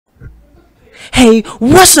Hey,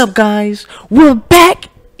 what's up, guys? We're back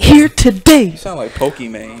here today. You sound like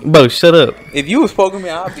Pokemon. Bro, shut up. If you was Pokemon,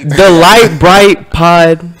 I'd be The Lite Brite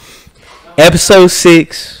Pod, episode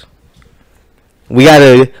 6. We got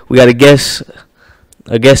a guest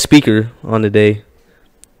speaker on the day.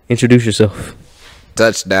 Introduce yourself.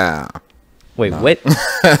 Touchdown. Wait, what?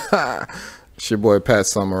 It's your boy Pat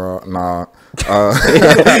Summer.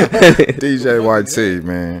 DJYT,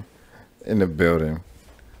 man, in the building.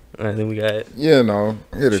 All right, then we got You know,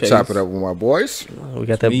 here to Chase. chop it up with my boys. we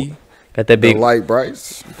got that Me. The big Lite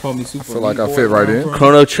Brites. Call me super. I feel like I fit right in.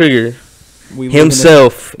 Chrono Trigger We live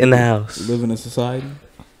himself in the house. In live in a society.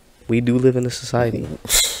 We do live in a society.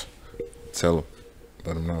 Tell them.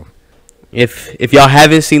 Let them know. If y'all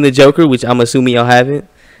haven't seen the Joker, which I'm assuming y'all haven't,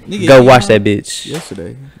 Nigga, go you watch know, that bitch.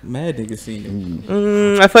 Yesterday, mad nigga seen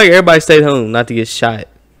it. I feel like everybody stayed home not to get shot.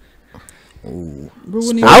 Ooh. Bro,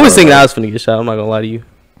 when he- I was thinking I was finna get shot. I'm not gonna lie to you.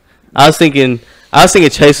 I was thinking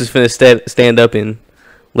Chase was finna stand up and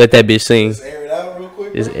let that bitch sing. Just air it out real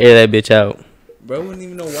quick. Just air that bitch out. Bro, wouldn't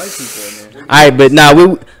even know white people in there. All right, but nah,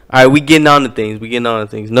 we getting on to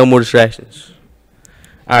things. No more distractions.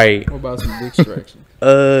 All right. What about some dick distraction?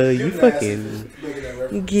 You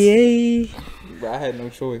fucking gay. Bro, I had no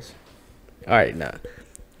choice. All right, nah.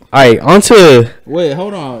 All right, on to Wait,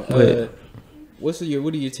 hold on. Wait. What are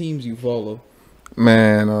your teams you follow?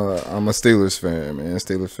 Man, I'm a Steelers fan, man.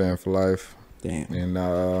 Steelers fan for life. Damn,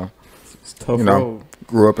 And, it's tough. you know, road.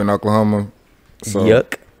 grew up in Oklahoma. So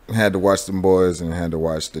yuck. had to watch them boys and had to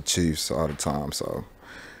watch the Chiefs all the time. So,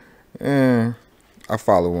 I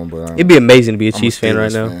follow them, but It'd be amazing to be a I'm Chiefs fan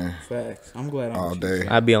right Steelers now. fan Facts. I'm glad I'm all a Chiefs day.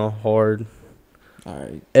 I'd be on hard fan. All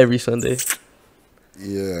right. every Sunday.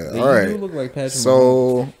 Yeah. You All right. do look like Patrick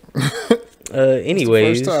Mahomes. So,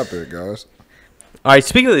 Anyways. first topic, guys. All right,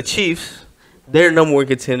 speaking of the Chiefs, their number one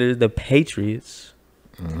contender, the Patriots.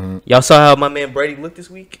 Mm-hmm. Y'all saw how my man Brady looked this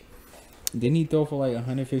week? Didn't he throw for like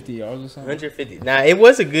 150 yards or something? 150. Nah, it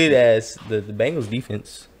wasn't good as the Bengals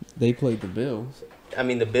defense. They played the Bills. I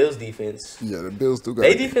mean, the Bills defense. Yeah, the Bills do got.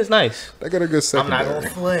 They defense nice. They got a good I'm secondary. not gonna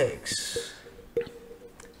flex.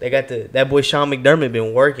 They got that boy Sean McDermott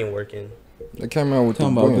been working. They came out with the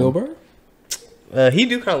Talking about win. Bill Burr? He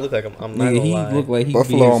do kind of look like him. I'm not Nigga, gonna he lie. looked like he could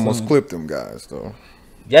be Buffalo his almost son. clipped them guys though.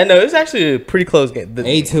 Yeah, no, it was actually a pretty close game.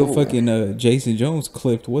 Till fucking Jason Jones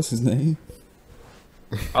clipped. What's his name?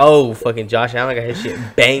 Fucking Josh Allen got his shit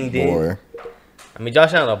banged in. Boy, I mean,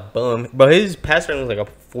 Josh Allen a bum, bro. His pass rating was like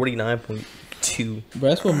a 49.2. Bro,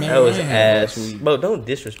 that's what Matt That was Ryan had last ass. week. Bro, don't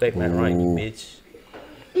disrespect Matt Ryan, you Ooh. bitch.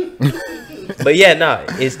 But yeah, nah,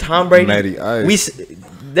 it's Tom Brady. Matty Ice.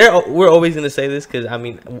 We're always gonna say this because I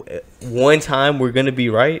mean, one time we're gonna be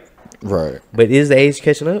right, right? but is the age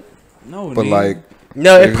catching up? No, But nigga. like,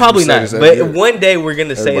 No, Yeah, it probably we say not. this every But year. one day we're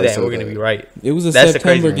gonna say Everybody that and we're say gonna that. be right. it was a that's the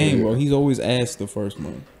crazy September thing. game, bro. He's always asked the first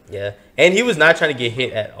month. Yeah, and he was not trying to get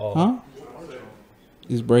hit at all. Huh?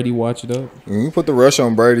 Is Brady watch it up? when you put the rush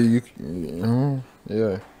on Brady,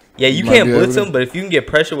 yeah, Yeah, you Might can't be blitz able to- him, but if you can get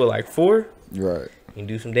pressure with like 4, you're right. you can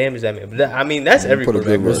do some damage that man. But I mean, that's every put a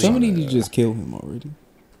quarterback. good Bro, Bro. rush on somebody that. need to just kill him already.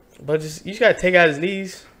 But you just gotta take out his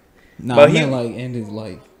knees. Nah, But I he- meant like end his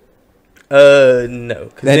life. No,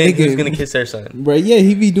 because That then nigga- who's gonna kiss their son? Bro, yeah,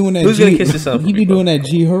 he be doing that. Who's gonna kiss his son for He be me, bro? doing that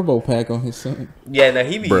G Herbo pack on his son. Yeah, no,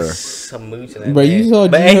 he be Bruh. some mooching that Bro, man. you saw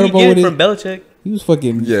but G hey, he Herbo get with it his- from Belichick. He was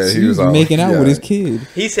fucking. Yeah, he was all- making out yeah. with his kid.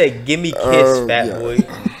 He said, "Give me kiss, fat yeah. boy,"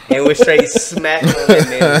 and went straight smack on that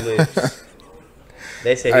man's lips.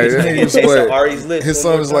 They said Hey, he was that gonna nigga's taste what? of Ari's lips. His one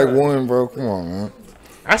son more is like time. 1, bro. Come on, man.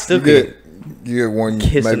 I still You could get one,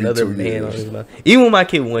 kiss maybe another 2 man on years. his mouth. Even when my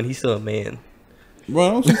kid won, he's still a man. Bro,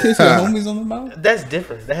 don't you kiss your homies on the mouth? That's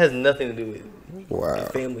different. That has nothing to do with Wow,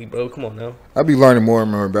 family, bro. Come on now. I be learning more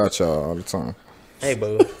and more about y'all all the time. Hey,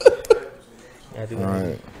 bro. Yeah, I do All that.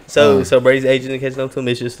 right, So Brady's age isn't catching up to him.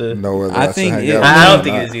 It's just a. know whether I should think hang it- out I with don't him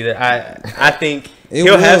think or it is either. I think It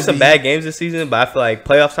he'll have will some be. bad games this season, but I feel like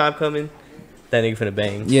playoff time coming, that nigga finna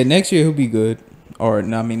bang. Yeah, next year he'll be good. Or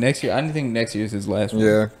no, I mean next year. I don't think next year is his last one.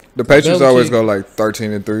 Yeah, the Patriots Belichick- always go like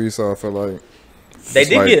 13-3, so I feel like They it's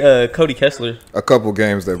did like get Cody Kessler. a couple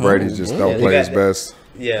games that Brady just yeah, don't they play got his that. best.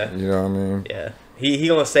 Yeah, You know what I mean? yeah. He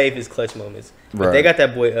gonna save his clutch moments. But Right. they got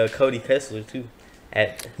that boy Cody Kessler too,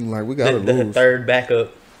 at Like we gotta the lose, third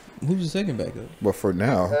backup. Who's the second backup? but for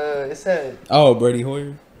now, It said Oh, Brady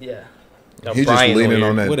Hoyer. yeah. No, he's just Brian leaning Hoyer.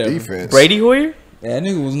 on that Whatever. defense. Brady Hoyer. Yeah, that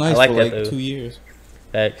nigga was nice I like for that, like though. 2 years.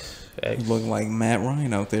 Facts. He's looking like Matt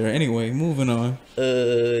Ryan out there. Anyway, moving on.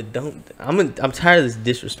 Don't. I'm tired of this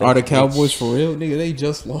disrespect. Are the Cowboys for real, nigga? They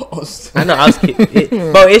just lost. I know. I was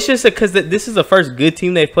kidding. Bro, it's just because this is the first good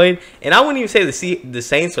team they've played, and I wouldn't even say the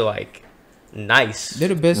Saints are like nice. They're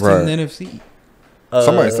the best Right. team in the NFC.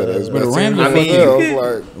 Somebody said that. It's but the best Rams team are in the fucking- NFL. I you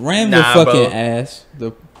was like, Rams Nah, are fucking bro. ass. The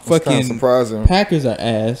it's kind of fucking surprising. Packers are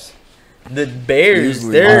ass. The Bears,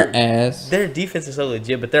 Usually Are their ass. defense is so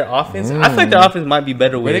legit, but their offense, I feel like their offense might be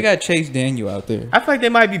better But they with. got Chase Daniel out there I feel like they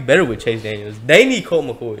might be better with Chase Daniels. They need Colt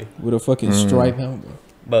McCoy, with a fucking stripe helmet.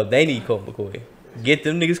 but they need Colt McCoy. Get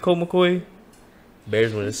them niggas Colt McCoy.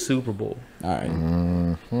 Bears win a Super Bowl, All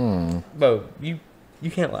right, bro. You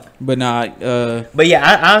can't lie. but nah. But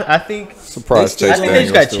yeah, I think Surprised I Chase think they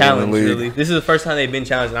Daniels just got still in the challenged. league. Really, this is the first time they've been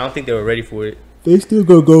challenged, and I don't think they were ready for it. They still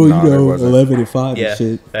gonna go, Nah, they wasn't. 11-5 Yeah, and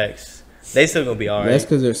shit. facts. They still gonna be all right. That's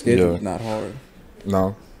because their schedule's Yeah. not hard.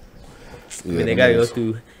 No. I mean, they gotta go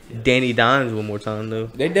through Danny Dimes one more time though.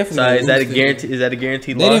 They definitely. So is that a lose to- guarantee? Is that a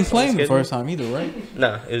guaranteed They loss? didn't play on him the schedule? first time either, right?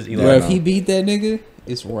 No, it was Eli. Bro, if no. he beat that nigga,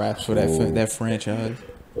 it's wraps for that Ooh. that franchise.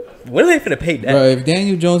 When are they finna pay that? Bro, if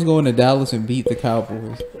Daniel Jones going to Dallas and beat the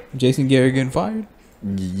Cowboys, Jason Garrett getting fired?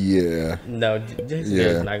 Yeah. No, Jason Yeah.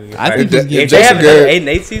 Garrett's not gonna get I fired. think If he's getting If they Jason have another Garrett-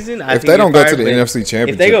 8-8 season, I If think they he's don't go to fired, the but NFC if they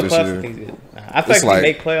Championship go this playoffs, I year, think he's good. I feel it's like if like, they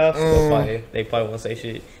make playoffs, they probably won't say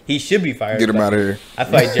shit. He should be fired. get him but out of here. I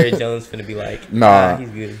feel like Jerry Jones finna be like, Nah. he's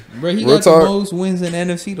good. Bro, he Real got talk. the most wins in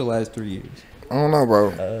NFC the last 3 years. I don't know,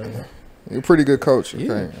 bro. You're a pretty good coach. I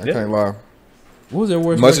Yeah. can't lie. What was their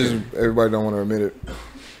worst Much record? as everybody don't want to admit it.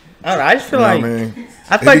 I don't know. I just feel You know like what I mean? I He feel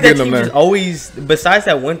be like that getting them team is there. always besides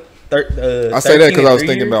that one. I say that because I was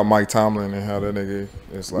thinking about Mike Tomlin and how that nigga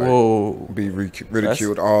is like Whoa. be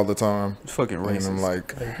ridiculed all the time. Fucking And racist. I'm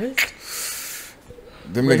like,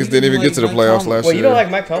 them Bro, niggas you didn't even like get to the Mike playoffs Tomlin? last Well, year. you don't like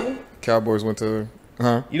Mike Tomlin? Cowboys went to,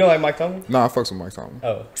 huh? You don't like Mike Tomlin? Nah, I fucks with Mike Tomlin.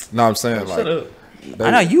 Oh, No, I'm saying shut like, up.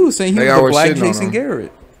 I know you was saying he they was the always black shitting on Jason him.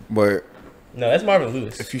 Garrett. but No, that's Marvin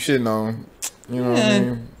Lewis. if you shitting on, you know what Yeah. I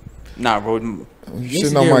mean? Nah, bro. You Jason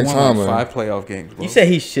shitting on Garrett Mike won Tomlin. like 5 playoff games, bro. You said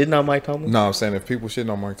he shitting on Mike Tomlin? No, I'm saying if people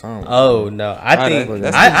shitting on Mike Tomlin. Oh no, I think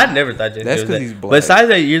that's I never thought Jason. that's was 'cause that. he's black. Besides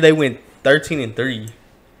that year, they went 13-3.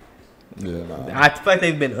 Yeah, nah, I feel like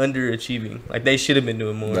they've been underachieving. Like they should have been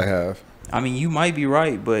doing more. they have. I mean, you might be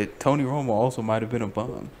right, but Tony Romo also might have been a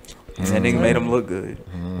bum. And that nigga made him look good.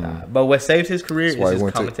 Nah, but what saved his career is That's why his he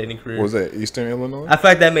went to, commentating career. what was that, Eastern Illinois? I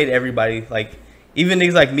feel like that made everybody like, even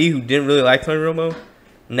niggas like me who didn't really like Tony Romo.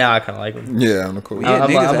 Now I kind of like him. Yeah, I'm the cool. Yeah, I'm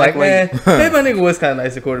niggas like, act man, like- maybe my nigga was kind of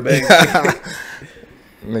nice at quarterback.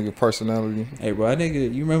 Nigga personality. Hey, bro, I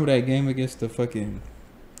nigga, you remember that game against the fucking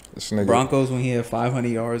This nigga. Broncos when he had 500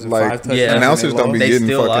 yards and Like, 5 touchdowns? Yeah. and announcers they don't be lost? They getting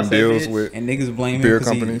still fucking lost that deals bitch. with And niggas blame beer him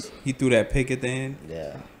because companies. he threw that pick at the end.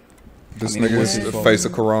 Yeah. This I mean, it nigga was is his the fault. face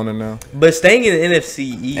of Corona now. But staying in the NFC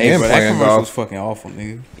East, Hey, And bro, that playing commercial golf. was fucking awful,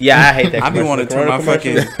 nigga. yeah, I hate that. I be commercial. wanting to turn my Corona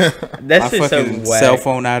fucking commercial. my That's just so fucking whack. cell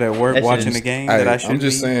phone out at work That shit watching is- the game Hey, that I should I'm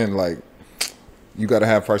just be. saying, like, you got to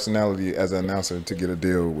have personality as an announcer to get a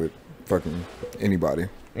deal with fucking anybody.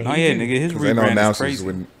 And Oh he yeah, do. nigga, his 'Cause ain't no rebrand is announcers crazy.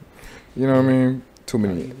 with, you know what I mean? Too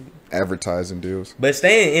many advertising deals. But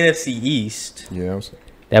staying in NFC East, Yeah, I'm saying.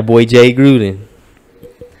 that boy Jay Gruden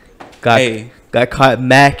Hey, got caught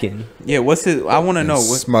macking. yeah, what's it? I want to know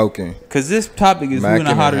what. Smoking. Because this topic is who in Macking a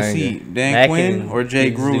and hotter hanging. seat, Dan Macking Quinn or Jay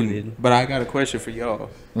and Gruden? zooted. But I got a question for y'all.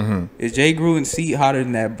 Mm-hmm. Is Jay Gruden's seat hotter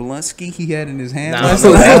than that Blunsky he had in his hand Nah, last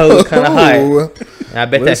bro, night? that hoe was kind of high. Ooh, And I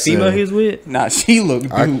bet Listen. that female he was with, Nah, she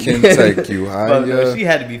looked I dude. can take you but higher. she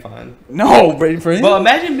had to be fine. No, Brady friend. Well,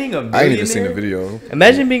 imagine being a I ain't even seen the millionaire. video.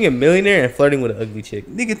 Imagine being a millionaire and flirting with an ugly chick.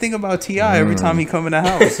 Nigga, think about T.I. every time he come in the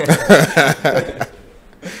house.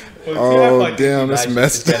 Oh, damn, that's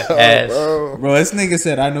messed up, bro. Bro, this nigga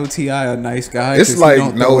said, I know T.I. a nice guy. It's 'cause he like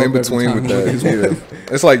don't no throw in up every between time with he look at his that. wife.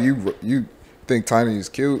 Yeah. It's like you think Tiny is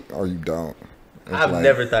cute or you don't. It's I've like,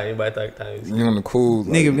 never thought anybody thought that was you on the cool.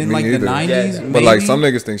 Nigga, been me like the either. 90s, Yeah. But like maybe? some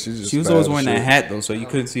niggas think she's just. She was bad always as wearing that shit. hat, though, so you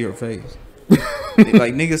couldn't see her face.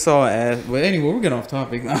 Like, niggas saw her ass. But anyway, we're getting off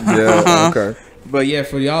topic. Yeah. Okay. But yeah,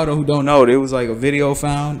 for y'all though who don't know, there was like a video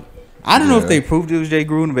found. I don't know if Yeah. they proved it was Jay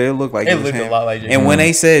Gruden, but it looked like It was looked a him. lot like Jay And Gruden. when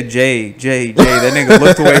they said Jay, that nigga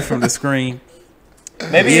looked away from the screen.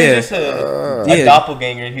 Maybe Yeah. he was just a Yeah.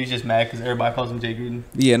 doppelganger and he was just mad because everybody calls him Jay Gruden.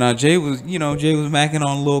 Yeah, now Jay was macking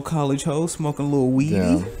on a little college hoe, smoking a little weed.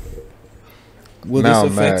 Yeah. Will Now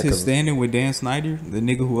this I'm affect mad his 'cause- standing with Dan Snyder, the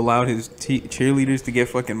nigga who allowed his cheerleaders to get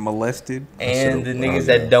fucking molested? And the should've- niggas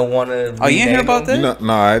yeah. that don't want to. Oh, you ain't hear about that?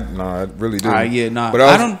 No, I really do. Yeah, nah. But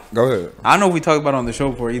I I don't. Go ahead. I don't know if we talked about it on the show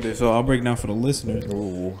before either, so I'll break down for the listeners.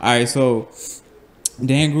 Ooh. All right, so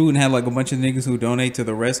Dan Gruden had like a bunch of niggas who donate to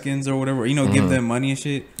the Redskins or whatever, give them money and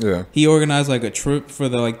shit. Yeah. He organized like a trip for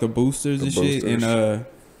the boosters The and shit, boosters. and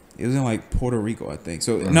it was in like Puerto Rico, I think.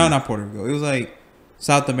 So no, not Puerto Rico. It was like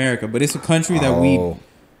South America, but it's a country that Oh.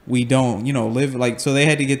 we don't live like. So they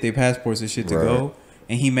had to get their passports and shit to Right. go,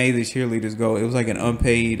 and he made the cheerleaders go. It was like an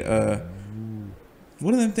unpaid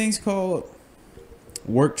what are them things called?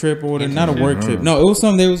 work trip or whatever. Not a work trip. No, it was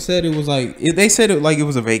something they said it was like they said it like it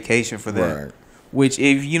was a vacation for them. Right. Which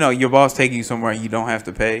if you know your boss taking you somewhere you don't have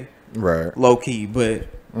to pay. Right. Low key, but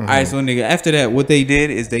all right. So nigga, after that, what they did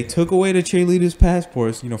is they took away the cheerleaders'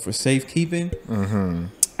 passports, you know, for safekeeping.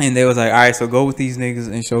 And they was like, all right, so go with these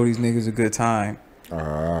niggas and show these niggas a good time.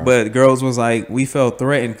 But the girls was like, we felt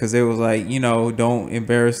threatened because they was like, you know, don't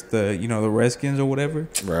embarrass the, you know, the redskins or whatever.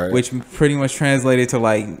 Right. Which pretty much translated to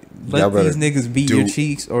like, let these niggas beat your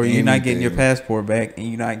cheeks or you're not getting your passport back and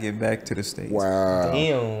you're not getting back to the States. Wow.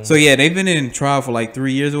 Damn. So yeah, they've been in trial for like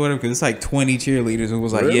 3 years or whatever because it's like 20 cheerleaders who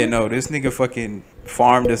was like, yeah, no, this nigga fucking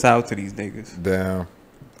farmed us out to these niggas. Damn.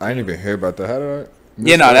 I didn't even hear about that. How did I?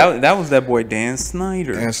 Yeah, no, that was that boy Dan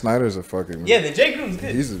Snyder. Dan Snyder's a fucking... Yeah, the Jay Gruden's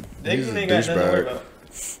good. He's a douchebag.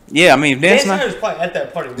 Yeah, I mean, Dan Snyder's probably at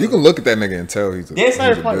that party. You can look at that nigga and tell he's a Dan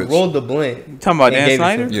Snyder probably bitch. rolled the blunt. You talking about Dan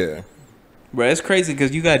Snyder? Yeah. Bro, it's crazy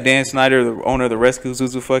because you got Dan Snyder, the owner of the Rescues,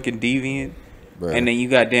 who's a fucking deviant. Right. And then you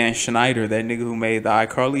got Dan Schneider, that nigga who made the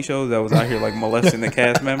iCarly shows that was out here like molesting the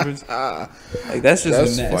cast members. Like that's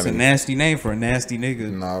a nasty name for a nasty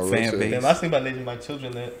nigga fan base. Damn, I was thinking about naming my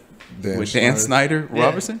children that. With Dan Snyder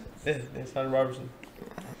Robertson? Yeah, Dan Snyder Robertson.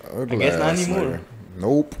 I guess not anymore.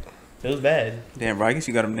 Nope. It was bad. Damn, bro, I guess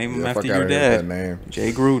you got to name him after your dad. Name.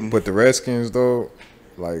 Jay Gruden. But the Redskins, though,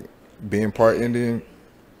 like, being part Indian,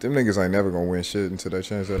 them niggas ain't never going to win shit until they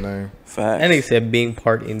change their name. Fact. That nigga said being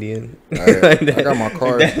part Indian. I got my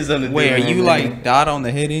card. Wait, are you like dot on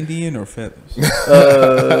the head Indian or feathers?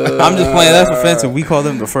 I'm just playing. That's offensive. We call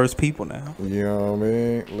them the first people now. You know what I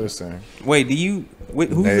mean? Listen. Wait,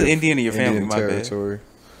 who's the Indian in your family? Indian my territory.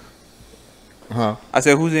 Bad. Huh? I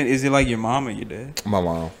said, is it like your mom or your dad? My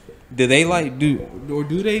mom. Do they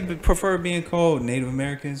do they prefer being called Native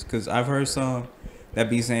Americans? Because I've heard some that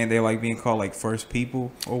be saying they like being called like first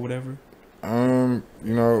people or whatever. You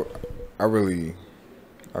know,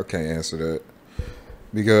 I can't answer that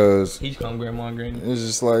because he's called grandma and granny. It's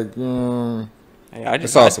just like hey,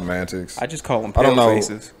 it's all semantics. I just call them pale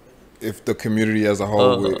faces. If the community as a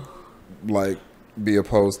whole would like be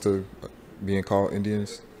opposed to being called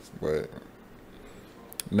Indians, but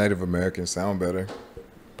Native Americans sound better.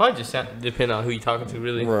 Probably just depend on who you're talking to,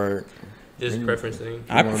 really. Right. Just a preference thing.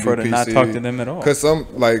 I prefer to not talk to them at all. Cause some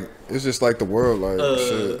like it's just like the world, like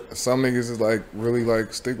shit. Some niggas is like really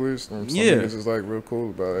like sticklers, and some niggas is like real cool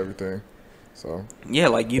about everything. So yeah,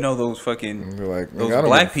 like you know those fucking like, those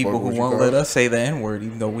black people who won't let us say the N-word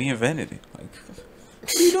even though we invented it. Like,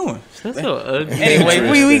 what are you doing? That's so ugly.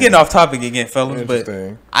 Anyway, we getting off topic again, fellas. But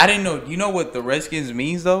I didn't know. You know what the Redskins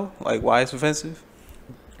means though? Like why it's offensive?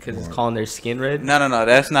 Because it's calling their skin red? No,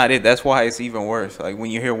 that's not it. That's why it's even worse. Like, when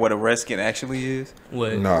you hear what a Redskin actually is.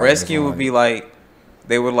 What? No, Redskin would be like,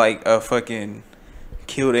 they would like fucking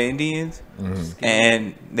kill the Indians. Mm-hmm.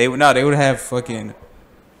 And they would have fucking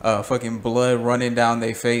blood running down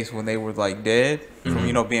their face when they were like dead. From,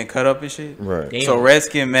 you know, being cut up and shit. Right. Damn. So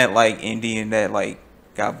Redskin meant like Indian that like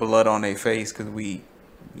got blood on their face because we...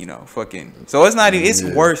 You know, fucking. So it's not. It's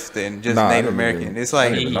worse than just Native American. It's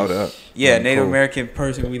like, I didn't even know that. Yeah, Native American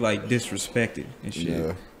person we like disrespected and shit.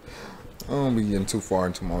 Yeah. I don't be getting too far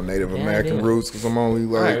into my Native American roots because I'm only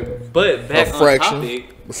like but back a fraction. On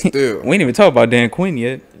topic, but still, we ain't even talk about Dan Quinn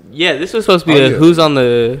yet. Yeah, this was supposed to be who's on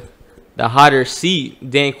the hotter seat,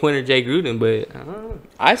 Dan Quinn or Jay Gruden, but I don't know.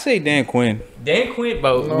 I say Dan Quinn. Dan Quinn,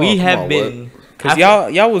 but we have been. Cause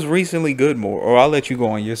y'all was recently good more, or I'll let you go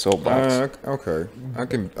on your soapbox. Okay, I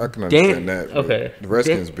can understand that. Okay, the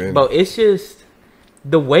Redskins been. But it's just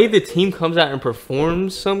the way the team comes out and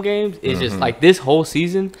performs some games is just like this whole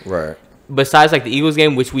season. Right. Besides like the Eagles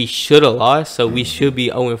game, which we should have lost, so we should be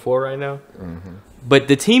 0-4 right now. But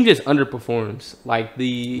the team just underperforms. Like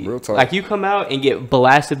like you come out and get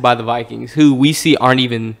blasted by the Vikings, who we see aren't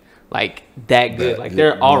even like that good. Like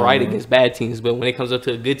they're all right against bad teams, but when it comes up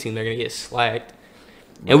to a good team, they're gonna get slacked.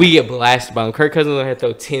 And we get blasted by them. Kirk Cousins will have to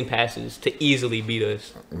throw 10 passes to easily beat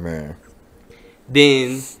us. Man.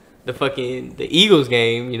 Then the Eagles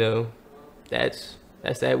game, you know, that's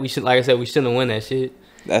that. We should, like I said, we shouldn't have won that shit.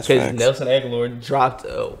 That's because Nelson Aguilar dropped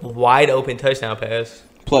a wide open touchdown pass.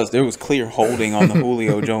 Plus, there was clear holding on the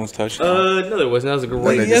Julio Jones touchdown. No, there wasn't. That was a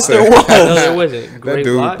great. Yes, there was. No, there wasn't. Great that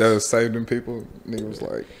dude blocks. that was saving them people, he was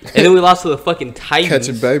like. And then we lost to the fucking Titans.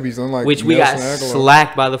 Catching babies, unlike which we Nelson got Aguilar.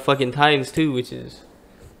 slacked by the fucking Titans too,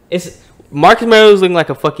 it's Marcus Mariota looking like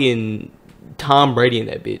a fucking Tom Brady in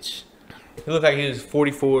that bitch. He looked like he was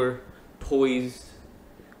 44, poised,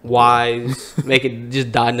 wise,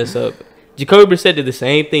 just dotting us up. Jacoby Brissett did the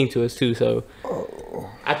same thing to us too, so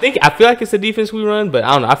I feel like it's the defense we run, but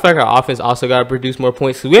I don't know. I feel like our offense also got to produce more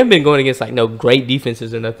points because we haven't been going against like no great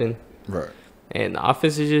defenses or nothing. Right. And the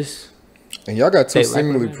offense is just And y'all got two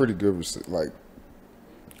seemingly pretty good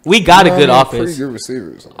we got a good offense. Pretty good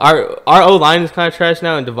receivers. Our O-line is kind of trash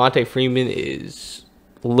now, and Devontae Freeman is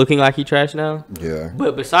looking like he trash now. Yeah.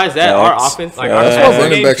 But besides that, our offense, like that's why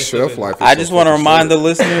running back shelf life. I just want to remind the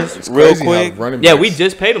listeners real quick. Yeah, we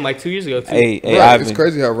just paid him like 2 years ago too. It's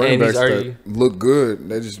crazy how running backs that look good,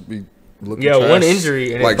 they just be looking trash. One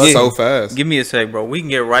injury and like so fast. Give me a sec, bro. We can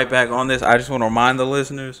get right back on this. I just want to remind the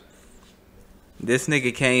listeners. This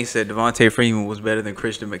nigga Kane said Devontae Freeman was better than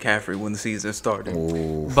Christian McCaffrey when the season started.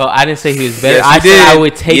 Ooh. But I didn't say he was better. Yes, I said I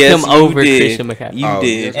would take him over Christian McCaffrey. You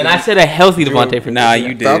did. And I said a healthy Devontae Freeman. Nah,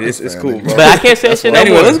 you did. It's cool, bro. But I can't say that shit no more.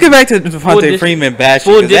 Anyway, let's get back to Devontae Freeman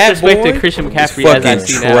bashing. Full disrespect to Christian McCaffrey as I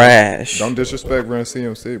see now. Trash. Don't disrespect Run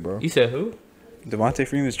CMC, bro. You said who? Devontae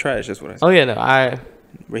Freeman's trash. That's what I said. Oh, yeah, no.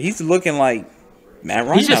 But he's looking like Matt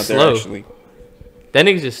Ryan out there, slow. actually. That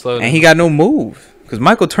nigga's just slow. And he got no move. Because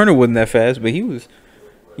Michael Turner wasn't that fast, but he was...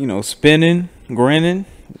 spinning, grinning,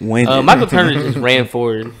 winning. Michael Turner just ran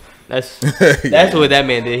forward. That's what that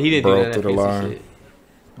man did. He didn't do that fancy shit.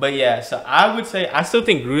 But yeah, so I would say I still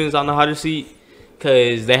think Gruden's on the hotter seat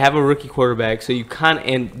because they have a rookie quarterback. So you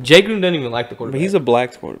and Jay Gruden doesn't even like the quarterback. But he's a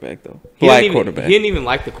black quarterback though. Quarterback. He didn't even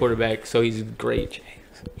like the quarterback, so he's great.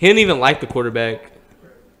 He didn't even like the quarterback,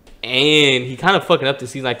 and he kind of fucking up the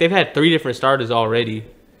season. Like they've had 3 different starters already,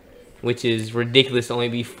 which is ridiculous to only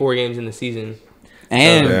be 4 games in the season.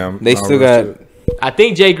 And they still got. I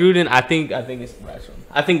think Jay Gruden. I think it's the last one.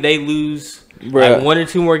 I think they lose like 1 or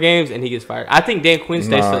 2 more games and he gets fired. I think Dan Quinn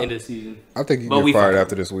stays till the end of the season. I think he get fired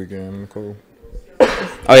after this weekend. Cool.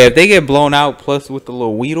 Oh yeah, if they get blown out, plus with the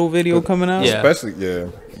little Weedle video coming out,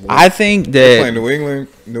 especially I think that they're playing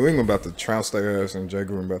New England about to trounce their ass, and Jay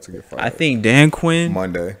Gruden about to get fired. I think Dan Quinn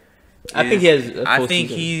Monday. I think he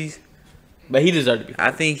has. But he deserved to be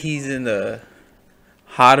fired. I think he's in the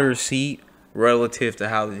hotter seat relative to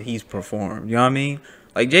how he's performed. You know what I mean?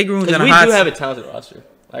 Like Jay Gruden's in a hot seat. We do have a talented roster.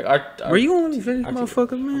 Like were you gonna let me finish,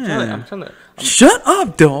 motherfucker, man? I'm trying to shut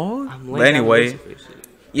up, dog. But anyway,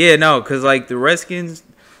 because like the Redskins,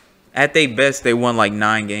 at their best, they won like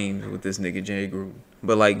 9 games with this nigga Jay Gruden.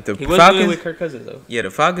 But like the Falcons with Kirk Cousins though. Yeah, the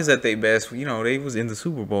Falcons at their best, they was in the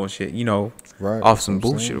Super Bowl and shit. Right, off some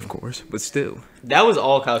bullshit, of course, but still. That was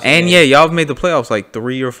all Kyle. And y'all have made the playoffs like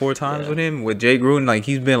 3 or 4 times with him. With Jay Gruden, like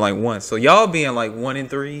he's been like once. So y'all being like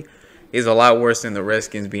 1-3 is a lot worse than the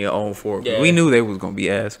Redskins being 0-4. Yeah. We knew they was gonna be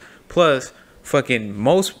ass. Plus, fucking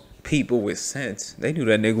most people with sense, they knew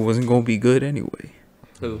that nigga wasn't gonna be good anyway.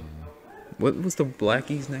 Who? What was the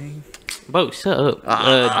blackie's name? Bro, shut up.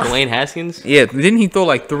 Dwayne Haskins? Yeah, didn't he throw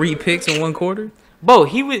like 3 picks in 1 quarter? Bro,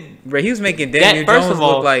 he was making Daniel Jones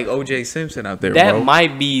look like O.J. Simpson out there. That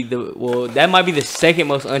might be the second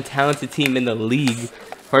most untalented team in the league.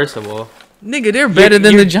 First of all, nigga, they're better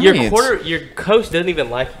than the Giants. Your coach doesn't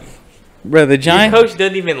even like you. Bro, the Giants. Your coach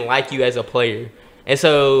doesn't even like you as a player. And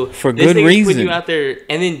so for good reason, put you out there,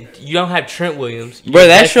 and then you don't have Trent Williams. Bro,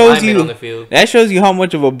 that shows you how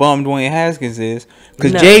much of a bum Dwayne Haskins is.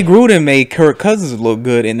 Because Jay Gruden made Kirk Cousins look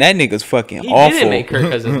good, and that nigga's fucking awful. He didn't make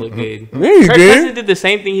Kirk Cousins look good. Kirk Cousins did the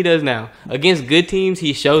same thing he does now. Against good teams,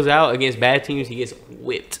 he shows out. Against bad teams, he gets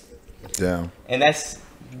whipped. Yeah. And that's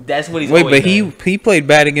what he's. Wait, but he played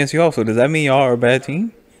bad against y'all. So does that mean y'all are a bad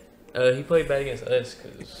team? He played bad against us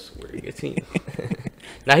because we're a good team.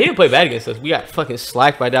 Now, he didn't play bad against us. We got fucking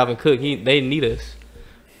slacked by Dalvin Cook. They didn't need us.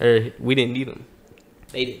 Or we didn't need him.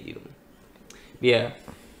 They didn't need him. Yeah.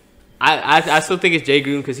 I still think it's Jay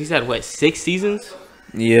Gruden because he's had, 6 seasons?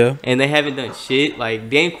 Yeah. And they haven't done shit.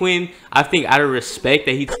 Like, Dan Quinn, I think out of respect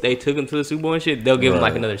that they took him to the Super Bowl and shit, they'll give him,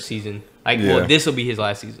 another season. This will be his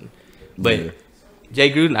last season. But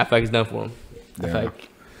Jay Gruden, I feel like it's done for him. I feel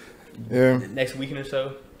like next weekend or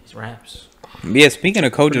so, it's wraps. Yeah, speaking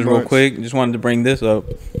of coaches real quick, just wanted to bring this up.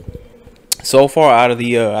 So far out of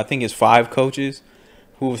the, I think it's 5 coaches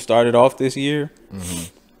who have started off this year,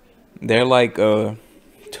 they're like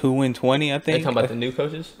 2-20, I think. They talking about the new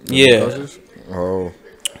coaches? Yeah. Oh.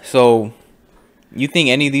 So, you think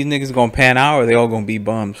any of these niggas gonna pan out or they all gonna be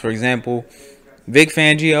bums? For example, Vic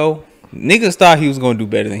Fangio, niggas thought he was gonna do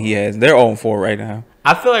better than he has. They're 0-4 right now.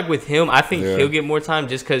 I feel like with him, I think he'll get more time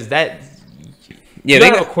just because that... Yeah,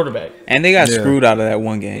 they got a quarterback. And they got screwed out of that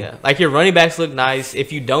one game. Yeah. Like, your running backs look nice.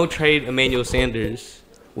 If you don't trade Emmanuel Sanders,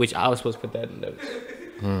 which I was supposed to put that in notes.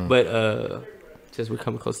 But, since we're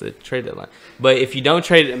coming close to the trade deadline. But if you don't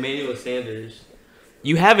trade Emmanuel Sanders,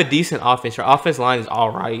 you have a decent offense. Your offense line is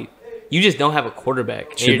all right. You just don't have a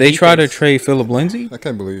quarterback. Should they try to trade Phillip Lindsay? I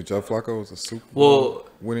can't believe Joe Flacco was a Super Bowl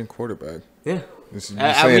winning quarterback. Yeah.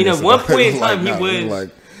 I mean, at one point in time, he was... Like,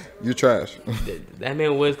 you're trash. That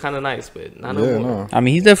man was kind of nice, but not no more. I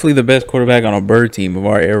mean, he's definitely the best quarterback on a bird team of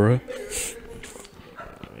our era.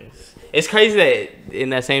 It's crazy that in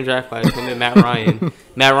that same draft class, him and Matt Ryan.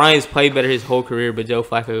 Matt Ryan's played better his whole career, but Joe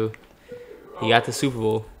Flacco, he got the Super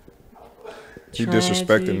Bowl. He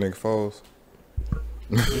disrespected Nick Foles.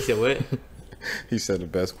 He said what? He said the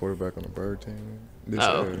best quarterback on the Bird team.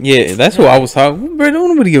 Yeah, that's what I was talking. Bro, don't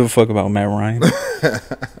nobody give a fuck about Matt Ryan.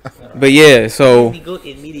 But yeah, so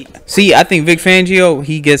see, I think Vic Fangio,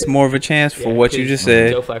 he gets more of a chance for what you just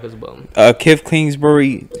said. Joe Flacco's a bum. Cliff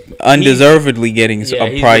Kingsbury, undeservedly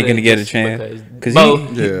probably going to get a chance because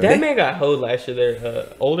that man got hoed last year. Their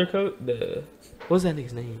older coach, what was that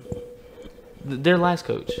nigga's name? Their last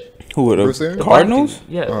coach. Who were the Cardinals?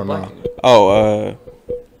 Yeah.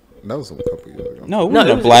 That was a couple years ago. No, it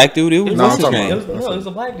wasn't a black dude. It was it was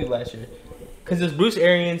a black dude last year. Because it was Bruce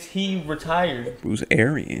Arians. He retired. Bruce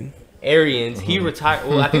Arians. He retired.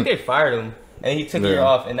 Well, I think they fired him, and he took a year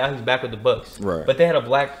off, and now he's back with the Bucks. Right. But they had a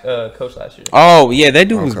black coach last year. Oh yeah, that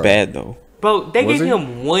dude was bad though. Bro, they gave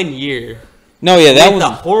him 1 year. No, yeah, that was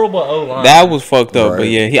a horrible O-line. That was fucked up. Right. But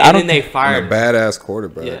yeah, then they fired a badass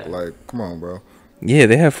quarterback. Yeah. Like, come on, bro. Yeah,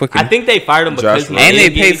 they have fucking. I think they fired him because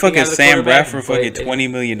they paid fucking Sam Bradford fucking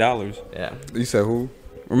 $20 million. Yeah. You said who?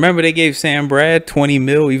 Remember they gave Sam Brad $20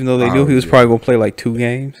 million, even though they knew he was probably gonna play like 2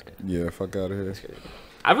 games. Yeah, fuck out of here.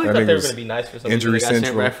 I really thought they were gonna be nice for some injury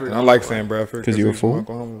central. I like Sam Bradford because you're a fool.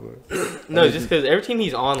 No, just because every team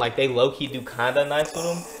he's on, like they low key do kind of nice with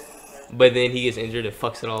him, but then he gets injured and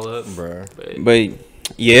fucks it all up. But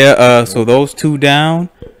yeah, so those 2 down.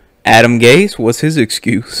 Adam Gase, what's his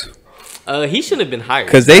excuse? He shouldn't have been hired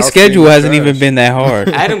because their schedule hasn't even been that hard.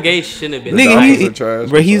 Adam Gase shouldn't have been.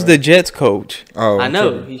 Nigga, he's the Jets coach. Oh, I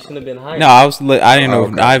know he shouldn't have been hired. No, I didn't know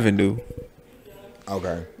if Ivan knew.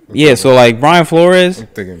 Okay. Yeah, so like Brian Flores. I'm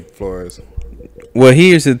thinking Flores. Well,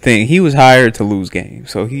 here's the thing: he was hired to lose games,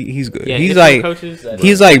 so he's good. Yeah,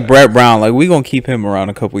 he's like Brett Brown. Like we gonna keep him around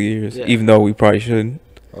a couple years, even though we probably shouldn't.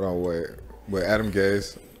 Hold on, wait. Adam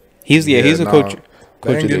Gase. He's a coach.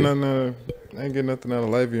 They ain't getting nothing out of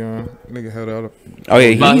Le'Veon. Nigga had out. Oh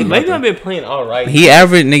yeah, Le'Veon been playing all right. He's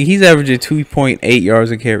averaging 2.8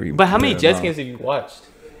 yards a carry. But how many Jets games have you watched?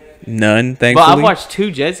 None, thankfully. But I've watched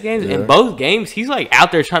 2 Jets games, and both games he's like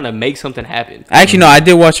out there trying to make something happen. Actually, no, I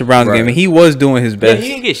did watch the Browns game, and he was doing his best. Yeah,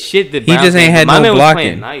 he didn't get shit. He just ain't had no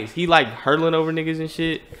blocking. Nice. He like hurtling over niggas and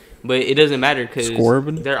shit. But it doesn't matter because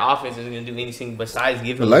their offense isn't gonna do anything besides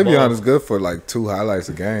give him the ball. Le'Veon is good for like 2 highlights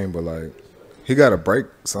a game, but like he got to break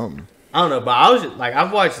something. I don't know, but I was just, like,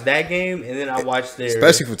 I've watched that game and then I watched their.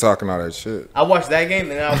 Especially for talking all that shit. I watched that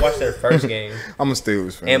game and then I watched their first game. I'm a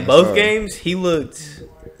Steelers fan. And both games, he looked.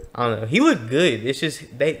 I don't know. He looked good. It's just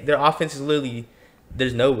their offense is literally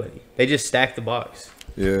there's nobody. They just stack the box.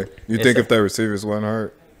 Yeah, you think if their receivers wasn't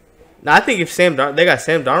hurt? No, I think if they got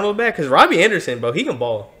Sam Darnold back because Robbie Anderson, bro, he can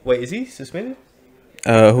ball. Wait, is he suspended?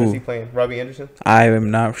 Who is he playing? Robbie Anderson? I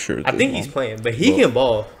am not sure. I think he's playing, but he can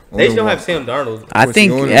ball. They just don't have Sam Darnold. I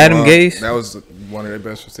think Adam Gase. That was one of their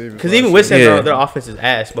best receivers. Because even with Sam Darnold, their offense is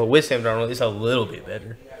ass. But with Sam Darnold, it's a little bit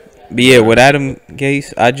better. But yeah, with Adam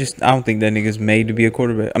Gase, I don't think that nigga's made to be a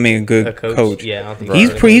quarterback. I mean, a good coach. Yeah, I don't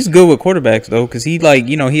think he's good with quarterbacks though, because he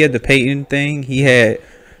he had the Peyton thing. He had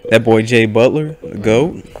that boy Jay Butler, the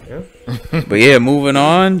GOAT. Yeah. But yeah, moving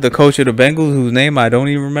on, the coach of the Bengals, whose name I don't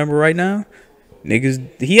even remember right now.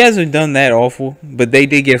 Niggas, he hasn't done that awful, but they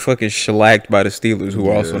did get fucking shellacked by the Steelers, who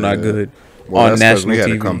are also not good on national TV. Had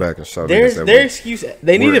to come back and show their excuse.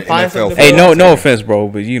 They need to find something. Hey, no offense, bro,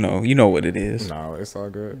 but you know what it is. No, it's all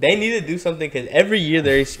good. They need to do something because every year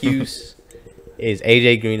their excuse is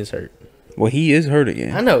AJ Green is hurt. Well, he is hurt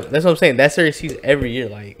again. I know. That's what I'm saying. That's their excuse every year.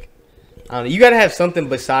 Like, I don't know. You got to have something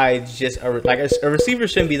besides just a receiver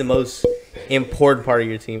shouldn't be the most important part of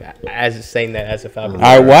your team. As saying that as a Falcon. All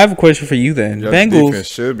right. Well, I have a question for you then. Your Bengals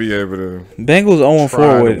should be able to. Bengals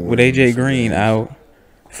 0-4 with AJ Green out.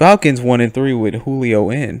 Falcons 1-3 with Julio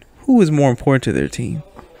in. Who is more important to their team?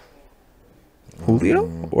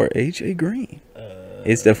 Julio or AJ Green?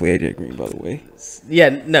 It's definitely AJ Green, by the way. Yeah,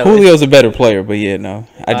 no. Julio's a better player, but yeah, no.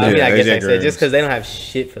 I guess I said just because they don't have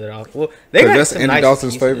shit for their offense. Well, they got that's Andy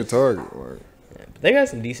Dalton's favorite target. Yeah, they got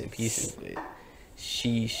some decent pieces. But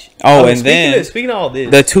sheesh. And then speaking of all this,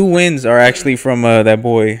 the 2 wins are actually from that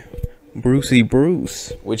boy Brucey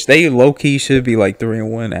Bruce, which they low key should be like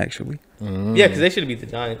 3-1 actually. Yeah, because they should have beat the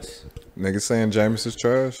Giants. Niggas saying Jameis is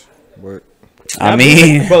trash, but I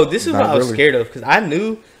mean, bro, this is what I was scared of because I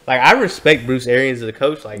knew, like, I respect Bruce Arians as a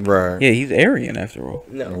coach, like, right? Yeah, he's Aryan after all.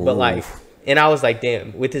 No, but like, and I was like,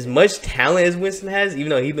 damn, with as much talent as Winston has,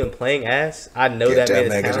 even though he's been playing ass, I know that man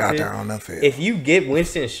is talented. Out there on the field. If you get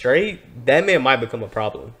Winston straight, that man might become a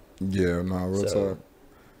problem. Yeah, no, real talk.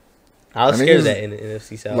 I was scared of that in the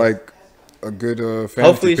NFC South. Like, a good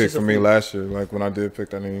fantasy pick for me last year. Like when I did pick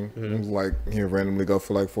that name, it was like he'll randomly go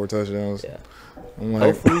for like 4 touchdowns. Yeah. I'm like,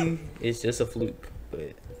 hopefully it's just a fluke,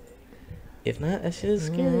 but if not, that's just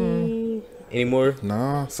scary. Any more?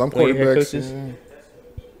 Nah, some quarterbacks.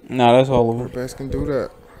 No, that's all of them. Quarterbacks can do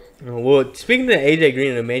that. Well, speaking to AJ Green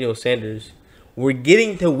and Emmanuel Sanders, we're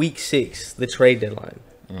getting to week 6, the trade deadline.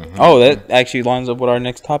 Oh, that actually lines up with our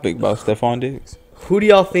next topic about Stefan Diggs. Who do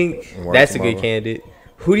y'all think? That's a good candidate.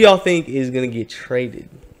 Who do y'all think is gonna get traded?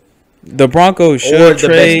 The Broncos should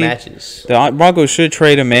trade. Best matches. The Broncos should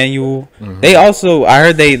trade Emmanuel. They also, I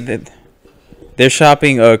heard they're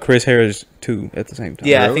shopping Chris Harris too at the same time.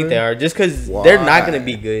 Yeah, really? I think they are. Just because they're not going to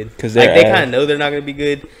be good. Because they kind of know they're not going to be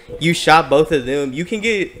good. You shop both of them. You can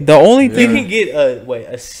get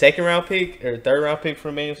a second round pick or third round pick for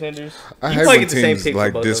Emmanuel Sanders. I hate when teams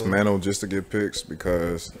like dismantle just to get picks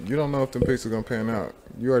because you don't know if them picks are going to pan out.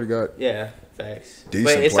 You already got facts. Decent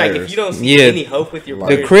but it's players. like if you don't see any hope with your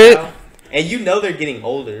players now, and you know they're getting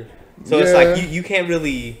older, so it's like you can't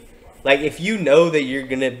really. Like, if you know that you're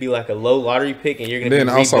going to be like a low lottery pick and you're going to be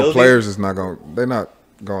rebuilding. Then also players is not going to, they're not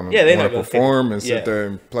going to perform and sit there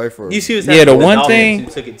and play for. You see what's happening with the Dolphins who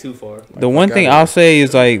took it too far. The one thing I'll say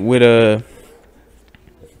is like with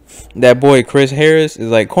that boy Chris Harris is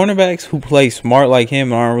like cornerbacks who play smart like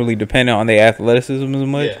him aren't really dependent on their athleticism as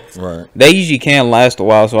much. Yeah. Right. They usually can last a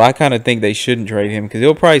while, so I kind of think they shouldn't trade him because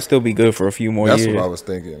he'll probably still be good for a few more years. That's what I was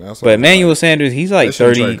thinking. But Emmanuel Sanders, he's like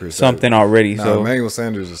 30-something already. So Emmanuel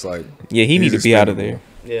Sanders is like he need to be out of there.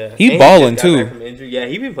 Yeah, he's balling too. Yeah,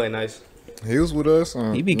 he been playing nice. He was with us.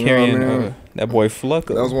 He be carrying that boy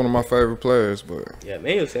Flucker. That was one of my favorite players, but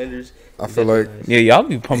Emmanuel Sanders. I feel like y'all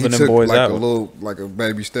be pumping them boys out. Like a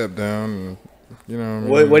baby step down. And, you know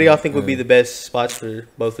what I mean? What do y'all think would be the best spots for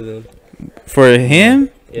both of them? For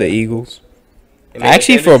him, the Eagles.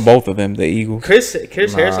 Actually, for both of them, the Eagles. Chris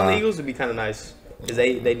Harris on the Eagles would be kind of nice because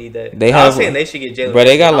they need that. I was saying they should get Jalen. But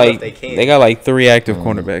they got like 3 active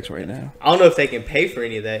cornerbacks right now. I don't know if they can pay for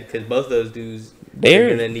any of that because both of those dudes they're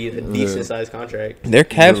gonna need a decent sized contract. Their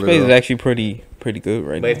cap space is actually pretty good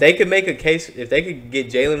right now. But if they could make a case, if they could get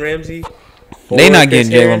Jalen Ramsey. They not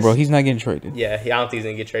getting Jalen, bro. He's not getting traded. Yeah, I don't think he's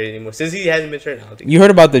gonna get traded anymore. Since he hasn't been traded, I don't think. You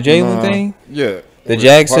heard about the Jalen thing? Yeah. The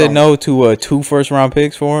Jags said no to 2 first-round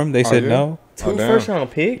picks for him. They said no. 2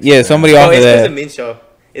 first-round picks? Yeah, somebody offered that.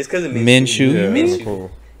 It's because of Minshew. Minshew.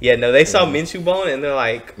 Yeah, no, they saw Minshew balling and they're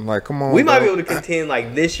like, come on, we might be able to contend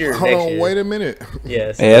like this year or next year. Wait a minute.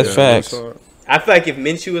 Yeah, that's facts. I feel like if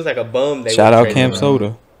Minshew was like a bum, they shout out Cam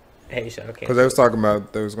Soda. Hey, shout out Cam. Because they was talking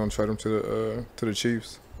about they was gonna trade him to the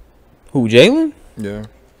Chiefs. Who, Jalen? Yeah.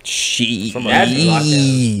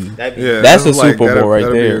 That's a Super Bowl right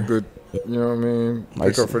there. Be a good, you know what I mean?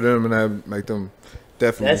 Pick up for them and make them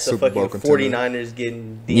definitely Super Bowl contender. 49ers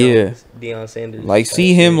getting Deion Sanders. Like,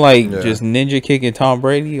 see him just ninja kicking Tom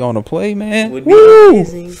Brady on a play, man. Would be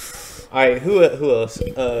amazing. All right, who else?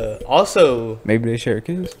 Also, maybe they share a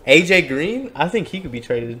kiss. AJ Green, I think he could be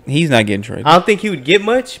traded. He's not getting traded. I don't think he would get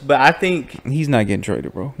much, but I think he's not getting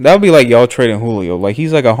traded, bro. That would be like y'all trading Julio. Like,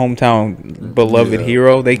 he's like a hometown beloved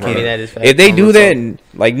hero. They can't. That is fact. If they do that,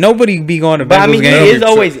 like nobody be going to Bengals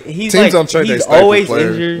games. He's always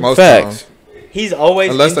injured. Most facts. He's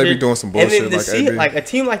always unless injured. They be doing some bullshit. And then like a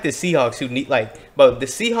team like the Seahawks who need the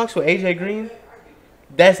Seahawks with AJ Green,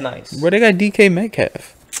 that's nice. Bro, they got DK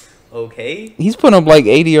Metcalf. Okay. He's putting up like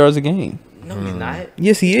 80 yards a game. No, he's not.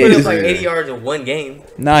 Yes, he is. Putting up like 80 yards in one game.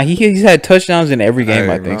 Nah, he's had touchdowns in every game,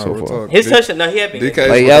 I think, so far. His touchdown, no, he had been. DK's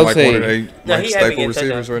like one of the staple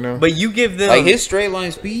receivers right now. But you give them like his straight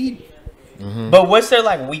line speed. But what's their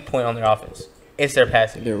like weak point on their offense? It's their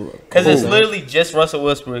passing. Because it's literally just Russell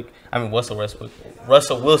Wilson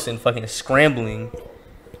fucking scrambling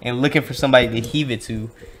and looking for somebody to heave it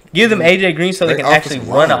to. Give them AJ Green so they can actually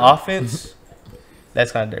run an offense.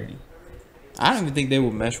 That's kind of dirty. I don't even think they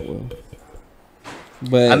would mesh well.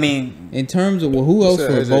 But I mean, in terms of who else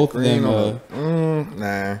for both of them?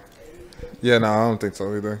 Nah. Yeah, no, I don't think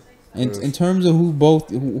so either. In terms of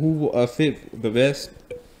who fit the best,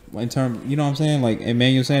 in terms, you know what I'm saying, like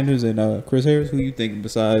Emmanuel Sanders and Chris Harris. Who you think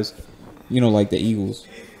besides, like the Eagles?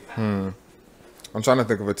 I'm trying to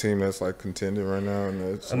think of a team that's like contending right now.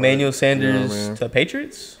 And Emmanuel Sanders to the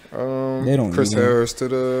Patriots. They don't. Chris Harris to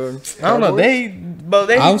the Cowboys? I don't know.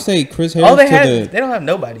 They. I would say Chris Harris. They don't have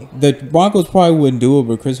nobody. The Broncos probably wouldn't do it,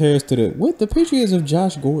 but Chris Harris to the Patriots of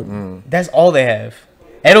Josh Gordon. That's all they have.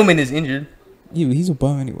 Edelman is injured. Yeah, but he's a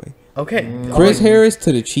bum anyway. Okay. Chris Harris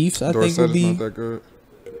to the Chiefs, I think would be. Not that good.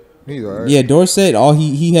 He's all right. Yeah, Dorsett.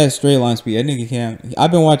 He has straight line speed. That nigga can't.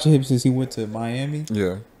 I've been watching him since he went to Miami.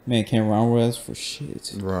 Yeah. Man, can't run for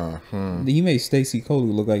shit. Right. He made Stacey Coley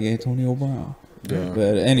look like Antonio Brown. Yeah.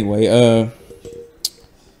 But anyway,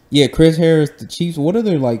 yeah, Chris Harris, the Chiefs. What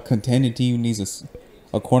other like contending team needs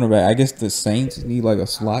a cornerback? I guess the Saints need like a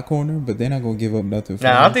slot corner, but they're not gonna give up nothing. For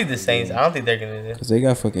I don't think the Saints. I don't think they're gonna do. Because they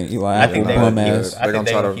got fucking Eli I Apple, think bum ass. I think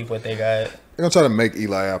they're gonna keep what they got. They're gonna try to make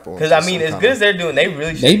Eli Apple. Because I mean, as good as they're doing, they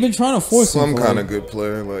really should. They've been trying to force some kind of good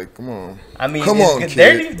player. Like, come on. I mean, come on,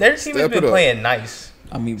 kid. Their team has been playing nice.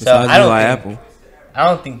 I mean, besides Eli Apple, I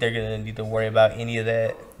don't think they're gonna need to worry about any of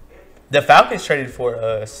that. The Falcons traded for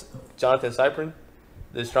Jonathan Cyprin,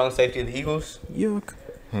 the strong safety of the Eagles. Yuck.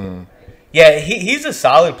 Yeah, he's a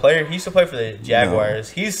solid player. He used to play for the Jaguars.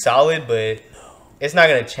 He's solid, but it's not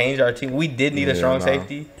going to change our team. We did need a strong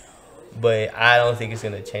safety, but I don't think it's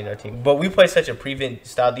going to change our team. But we play such a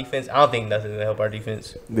prevent-style defense. I don't think nothing's going to help our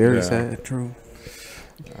defense. Very sad. True.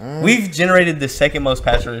 We've generated the second most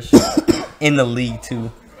pass rush in the league,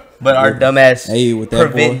 too. But our dumbass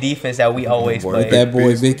prevent defense that we always play. With that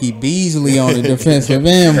boy Vicky Beasley on the defensive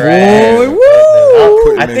end, boy.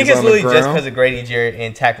 Woo! I think it's really just because of Grady Jarrett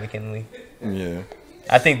and tactically. Yeah.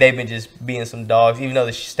 I think they've been just being some dogs. Even though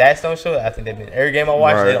the stats don't show it, I think they've been. Every game I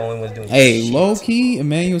watch, they're the only ones doing shit. Low key,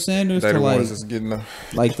 Emmanuel Sanders to like the Saints. Getting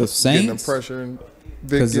the pressure and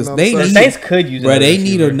because the Saints could use it. Bro, they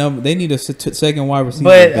need a number. They need a second wide receiver.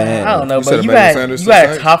 But bad. I don't know. But you got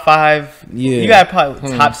a top 5. Yeah. You got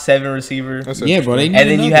probably top 7 receiver. Yeah, bro. They need and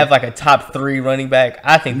then you have like a top 3 running back.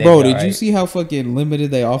 I think. Bro, did you see how fucking limited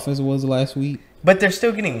their offense was last week? But they're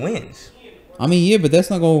still getting wins. I mean, yeah, but that's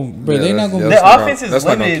not going. Bro, they're not going. Their offense is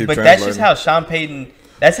limited, but that's just how Sean Payton.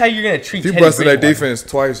 That's how you're gonna treat. If you busted their defense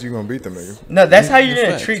twice, you're gonna beat them, nigga. No, that's how you're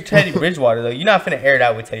gonna treat Teddy Bridgewater, though. You're not finna air it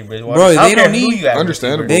out with Teddy Bridgewater. Bro, they don't need.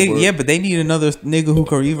 Understandable. But they need another nigga who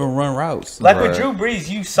can even run routes. Like with Drew Brees,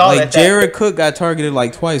 you saw like Jared Cook got targeted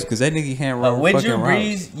like twice because that nigga can't run. With Drew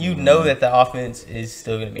Brees, you know that the offense is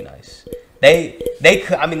still gonna be nice. They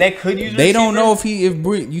could. I mean, they could use. They don't know if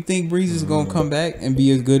you think Breeze is gonna come back and be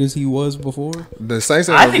as good as he was before. The Saints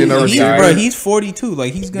ain't gonna get no receiver. Bro, he's 42.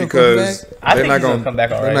 Like he's gonna come back. I think he's gonna come back.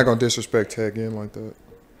 They're not gonna disrespect Ted Ginn like that.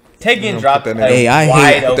 Ted Ginn dropped that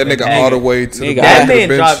nigga all the way to the that man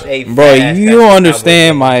dropped a bro. You don't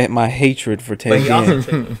understand my hatred for Ted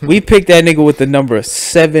Ginn. We picked that nigga with the number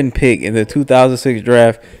 7 pick in the 2006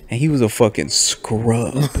 draft, and he was a fucking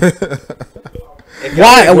scrub.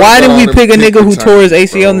 Why did we pick a nigga who tore his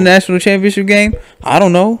ACL in the national championship game? I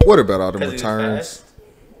don't know. What about all the returns?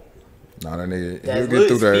 Nah, that nigga, he'll get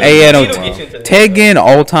through that. Hey, yeah, no. Ted Ginn,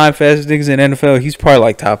 all-time fastest niggas in NFL. He's probably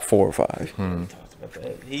like top 4 or 5.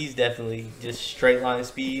 He's definitely just straight line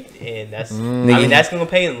speed, and that's. I mean, that's gonna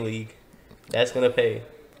pay in the league. That's gonna pay.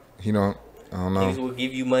 You know, I don't know. Things will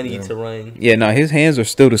give you money to run. Yeah, no, his hands are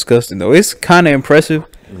still disgusting though. It's kind of impressive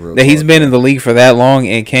that he's been in the league for that long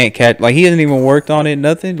and can't catch. Like he hasn't even worked on it.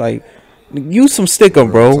 Nothing. Like use some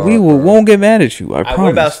stickum, bro. We won't get mad at you. I promise.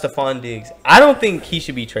 What about Stefan Diggs? I don't think he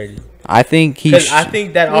should be traded. I think I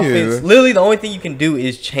think that offense. Literally, the only thing you can do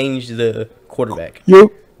is change the quarterback.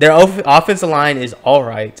 Yep. Their offensive line is all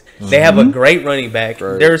right. They have a great running back.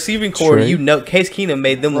 Their receiving core, Case Keenum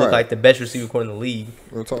made them look like the best receiving core in the league.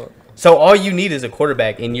 So all you need is a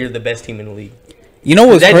quarterback, and you're the best team in the league. You know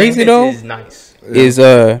what's crazy though? Is nice.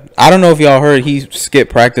 I don't know if y'all heard he skipped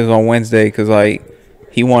practice on Wednesday because like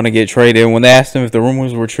he wanted to get traded. When they asked him if the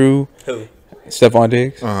rumors were true, who? Stefan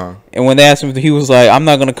Diggs. And when they asked him, he was like, "I'm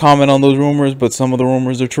not gonna comment on those rumors, but some of the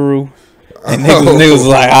rumors are true." And niggas was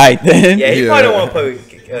like, "All right, then." Yeah, he probably don't want to play with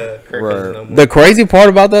Kirk Cousins no more. The crazy part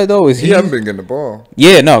about that though is he hasn't been getting the ball.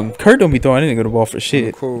 Yeah, no, Kirk don't be throwing any good ball for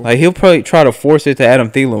shit. Cool. Like he'll probably try to force it to Adam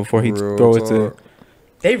Thielen before he throw it to.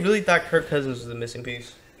 They really thought Kirk Cousins was the missing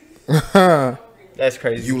piece. That's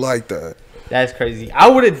crazy. You like that? That's crazy. I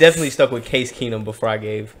would have definitely stuck with Case Keenum before I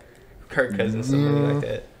gave Kirk Cousins something like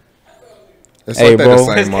that. It's like that the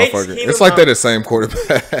same motherfucker. It's like that the same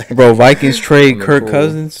quarterback. Bro, Vikings trade Kirk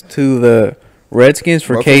Cousins to the Redskins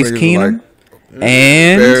for Case Keenum.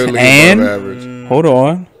 And hold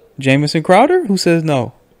on, Jamison Crowder. Who says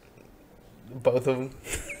no? Both of them.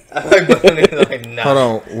 Like, nah. Hold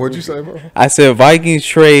on, what'd you say, bro? I said Vikings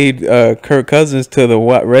trade Kirk Cousins to the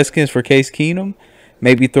Redskins for Case Keenum.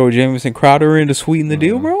 Maybe throw Jamison Crowder in to sweeten the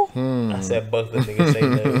deal, bro. I said both of the niggas say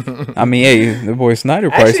no. I mean, hey, the boy Snyder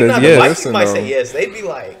probably says yes. The Vikings might say yes. They'd be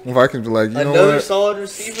like, Vikings be like, you know another what? solid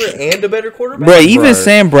receiver and a better quarterback. Bro, even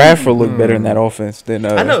Sam Bradford looked better in that offense than.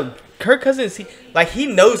 I know. Kirk Cousins, he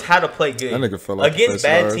knows how to play good. That nigga fell like against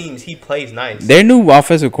bad teams, he plays nice. Their new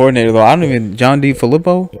offensive coordinator, though, John D.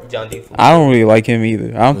 Filippo. I don't really like him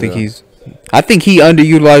either. I don't think he's. I think he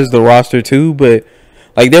underutilized the roster too, but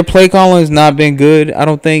like their play calling has not been good. I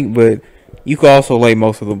don't think, but You could also lay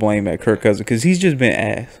most of the blame at Kirk Cousins because he's just been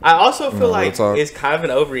ass. I also feel like it's kind of an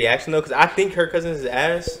overreaction though, because I think Kirk Cousins is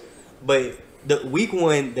ass, but the week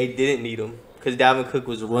 1 they didn't need him because Dalvin Cook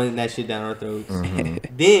was running that shit down our throats.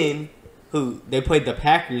 Then they played the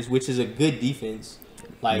Packers, which is a good defense.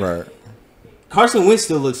 Like Carson Wentz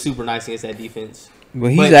still looks super nice against that defense.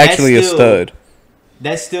 But he's actually a stud.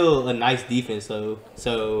 That's still a nice defense though,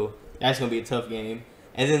 so that's gonna be a tough game.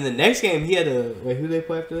 And then the next game he had who they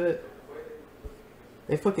play after that?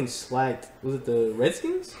 They fucking slacked. Was it the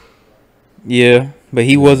Redskins? Yeah, but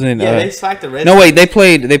he wasn't. Yeah, they slacked the Redskins. No, wait, they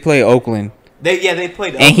played Oakland. They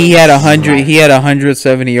played. And he had 100. He had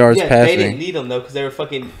 170 yards passing. They didn't need him though because they were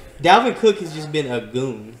fucking. Dalvin Cook has just been a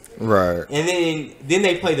goon. Right. And then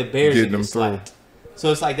they play the Bears and get slacked.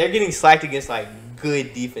 So it's like they're getting slacked against like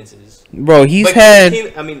good defenses. Bro, he's had.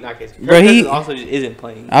 Not case. Bro, he also just isn't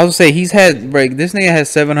playing. I would say he's had. Bro, this nigga has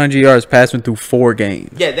 700 yards passing through 4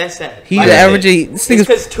 games. Yeah, that's sad. He's averaging. This nigga's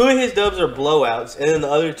because 2 of his dubs are blowouts, and then the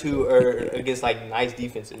other 2 are against like nice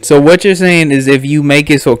defenses. So what you're saying is, if you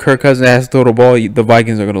make it so Kirk Cousins has to throw the ball, the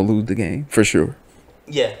Vikings are gonna lose the game for sure.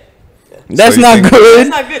 Yeah. That's not good. That's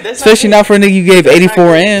not good. Especially not for a nigga you gave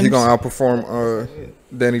 84 M's. He gonna outperform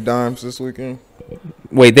Danny Dimes this weekend.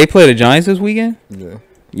 Wait, they play the Giants this weekend? Yeah.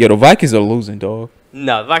 Yo, the Vikings are losing, dog.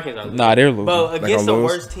 No, the Vikings are losing. Nah, they're losing. But against the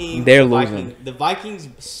worst team, they're losing. The Vikings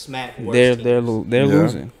smack worse They're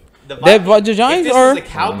losing. The Giants are the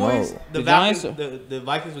Cowboys. The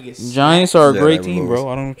Vikings will get smacked. Giants are a great team, bro.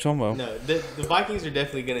 I don't know what you're talking about. No, the Vikings are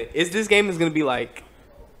definitely gonna. This game is gonna be like.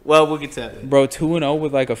 Well, we'll get to that. Bro, 2-0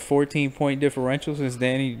 with like a 14-point differential since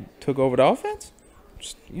Danny took over the offense.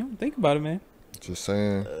 Just, think about it, man. Just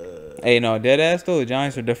saying. Hey, no, dead ass though. The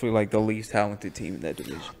Giants are definitely like the least talented team in that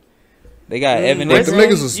division. They got Evan. But the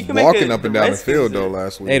niggas was walking up and down the field though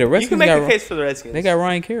last week. Hey, the Redskins you can make a case for the Redskins. They got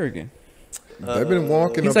Ryan Kerrigan. They've been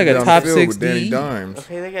walking he's up like and a down top the field 6 with Danny D. Dimes.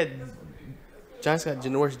 Okay, they got Giants got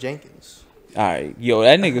Janoris Jenkins. All right, yo,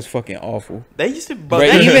 that nigga's fucking awful. They used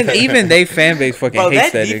to, even they fan base fucking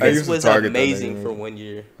hates that nigga. That defense was amazing for 1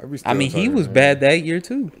 year. I mean, he was bad that year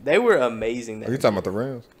too. They were amazing. Are you talking about the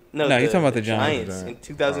Rams? No, you're talking about the Giants. In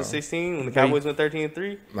 2016 when the Cowboys went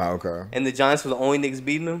 13-3. Okay. And the Giants were the only niggas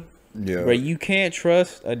beating them. Yeah. But you can't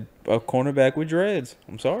trust a cornerback with dreads.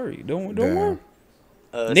 I'm sorry, don't work.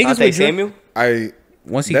 Niggas with Samuel.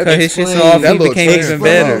 Once he cut his shit off, he became even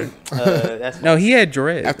better. No, he had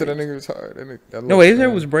dreads. After that nigga retired. No, his hair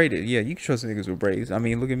was braided. Yeah, you can trust niggas with braids. I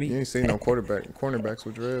mean, look at me. You ain't seen no cornerbacks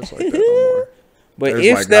with dreads like that no more. But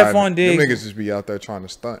if Stefan Diggs, them niggas just be out there trying to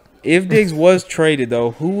stunt. If Diggs was traded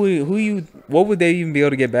though, what would they even be able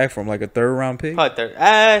to get back from? Like a 3rd round pick?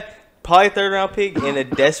 Probably 3rd round pick in a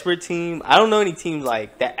desperate team. I don't know any team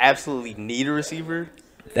like that absolutely need a receiver.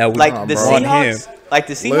 That would like the Seahawks. Like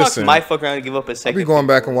the Seahawks might fuck around and give up a second. I'll be going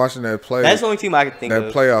back and watching that play. That's the only team I can think of.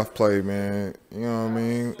 That playoff play, man. You know what I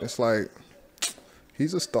mean? It's like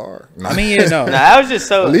he's a star. I mean, yeah, no. I was just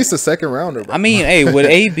so at least a 2nd rounder. Bro. I mean, hey, would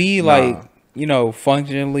AB like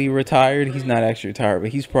functionally retired? He's not actually retired,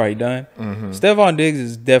 but he's probably done. Stefan Diggs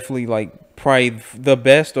is definitely like probably the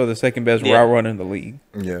best or the 2nd best route runner in the league.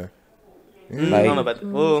 Yeah. Like, I don't know about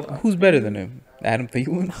who's better than him? Adam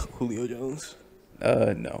Thielen? Julio Jones.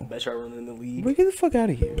 No. Best route runner in the league. Bro, get the fuck out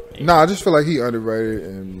of here. No, I just feel like he underrated.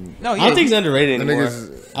 And I don't think he's underrated anymore.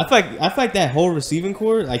 I feel like that whole receiving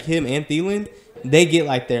core, like him and Thielen, they get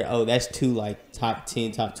like that's 2 like top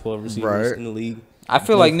 10, top 12 receivers in the league. I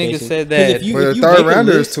feel like niggas said that. But the 3rd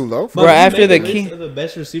rounder is too low. Bro, after the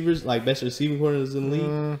best receivers, like best receiving corners in the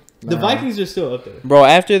league, the Vikings are still up there. Bro,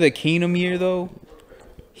 after the Keenum year though,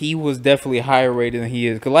 he was definitely higher rated than he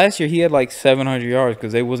is. Because last year he had like 700 yards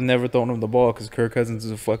because they was never throwing him the ball because Kirk Cousins is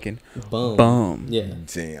a fucking bum. Yeah.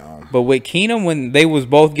 Damn. But with Keenum, when they was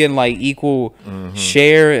both getting like equal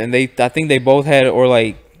share, and I think they both had, or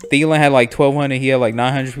like Thielen had like 1,200, he had like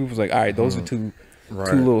 900. People was like, all right, those are two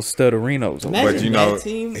little studerinos. But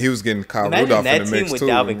he was getting Kyle Rudolph in the mix too.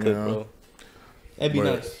 Dalvin Cook, bro. That'd be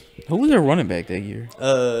nice. Who was their running back that year?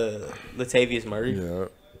 Latavius Murray. Yeah.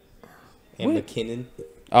 And McKinnon.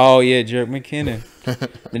 Oh, yeah, Jerick McKinnon.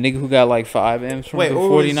 The nigga who got like 5 M's from the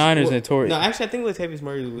 49ers and tore it. No, actually, I think Latavius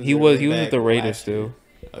Murray was He was with the Raiders still.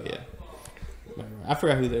 Oh, yeah. I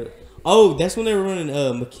forgot who they were. Oh, that's when they were running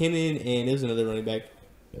McKinnon and there was another running back.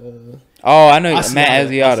 I know. Matt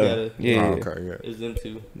Asiata. Yeah. Oh, okay, yeah. It was them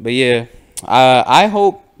two. But, yeah, I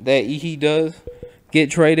hope that he does get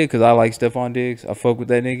traded because I like Stefan Diggs. I fuck with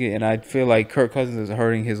that nigga, and I feel like Kirk Cousins is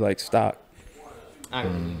hurting his like stock.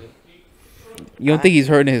 You don't think he's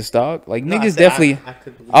hurting his stock? Like niggas definitely.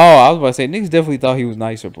 I was about to say niggas definitely thought he was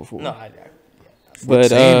nicer before. No,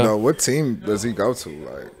 but what team does he go to?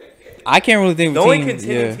 Like, I can't really think. The only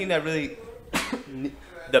contending team that really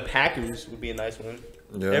The Packers would be a nice one.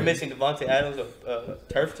 Yeah. They're missing Devontae Adams of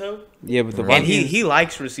turf toe. Yeah, but and he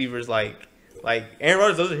likes receivers like Aaron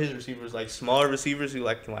Rodgers. Those are his receivers, like smaller receivers who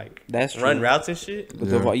can run routes and shit.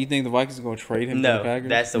 But you think the Vikings are gonna trade him? No, to the Packers?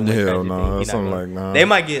 That's the hell no. That's something like nah. They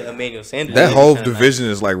might get Emmanuel Sanders. That whole division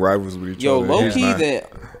is like rivals with each other. Low key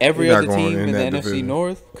that every other team in the NFC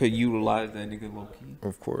North could utilize that nigga low key.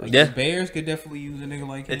 Of course. The Bears could definitely use a nigga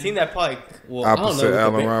like him. The team that probably opposite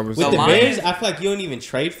Allen Robinson. With the Bears, I feel like you don't even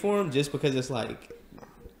trade for him just because it's like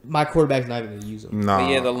my quarterback's not even gonna use him. Nah. But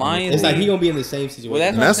yeah, the Lions. It's like he gonna be in the same situation.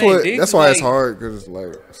 Well, that's why it's hard because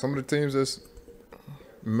like some of the teams that's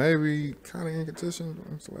maybe kind of in contention.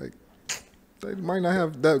 It's like they might not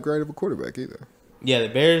have that great of a quarterback either. Yeah, the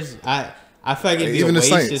Bears. I feel like it'd be a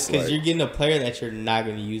waste just because you're getting a player that you're not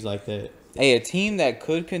gonna use like that. Hey, a team that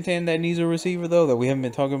could contend that needs a receiver though that we haven't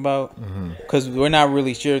been talking about because we're not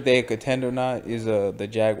really sure if they contend or not is the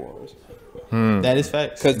Jaguars. That is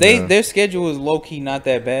fact. Because their schedule is low key not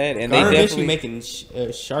that bad, and they definitely making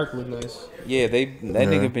Shark look nice. Yeah, that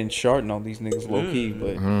nigga been sharting on these niggas low key,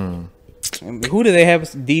 but. Who do they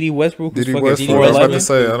have? D.D. Westbrook. D.D. Westbrook. I was about to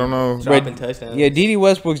say, I don't know. Dropping touchdowns. Yeah, D.D.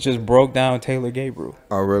 Westbrook just broke down Taylor Gabriel.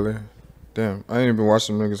 Oh really? Damn, I ain't even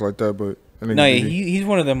watching niggas like that, but. No, he's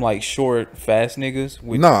one of them like short, fast niggas.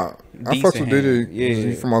 I fucks with Diddy. Yeah,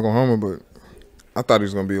 he's from Oklahoma, but I thought he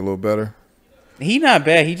was gonna be a little better. He not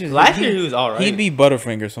bad. He just last year he was all right. He'd be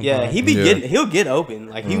Butterfinger sometimes. Yeah, he'll get open.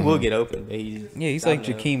 Like he will get open. But he's like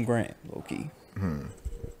Jakeem Grant, low key.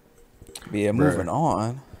 Yeah, moving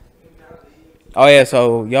on. Oh yeah,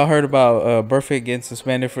 so y'all heard about Burflict getting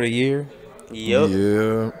suspended for the year? Yep.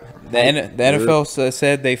 Yeah. The NFL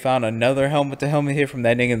said they found another helmet-to-helmet hit from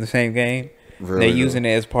that nigga in the same game. Really? They're using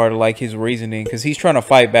it as part of like his reasoning because he's trying to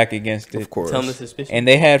fight back against it. Of course. Tell him the suspicion. And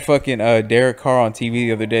they had fucking Derek Carr on TV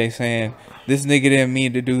the other day saying, this nigga didn't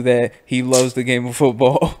mean to do that. He loves the game of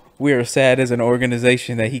football. We are sad as an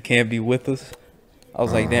organization that he can't be with us. I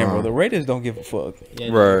was like, damn, bro, the Raiders don't give a fuck.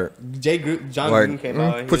 Yeah, right. John Gruden came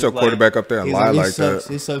out. And put your quarterback up there and lie like that.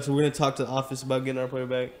 It sucks. We're going to talk to the office about getting our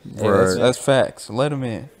quarterback. Yeah, right. That's facts. Let him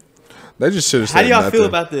in. They just should have said How do y'all feel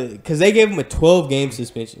about because they gave him a 12-game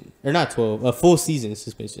suspension. Or not 12, a full season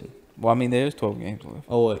suspension. Well, I mean, there's 12 games left.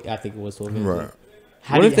 Oh, I think it was 12 games. Right.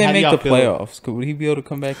 What if they make the playoffs? Would he be able to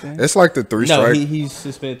come back then? It's like the 3 strikes. No, he's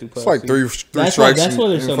suspended through playoffs. It's like three strikes. That's why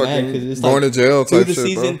they're so mad because it's going to jail through type the shit,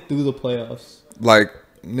 season, bro. through the playoffs. Like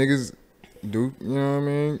niggas do, you know what I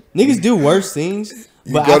mean? Niggas do worse things.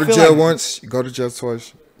 You go to jail once, you go to jail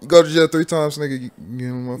twice. You go to jail 3 times, nigga.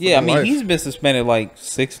 Yeah, I mean, he's been suspended like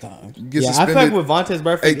 6 times. I feel like with Vontaze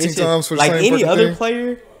Burflict, 18 times for the like same any other thing.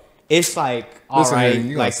 player, it's like, all right,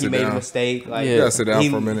 like he made a mistake. Like, you gotta sit down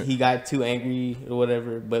for a minute. He got too angry or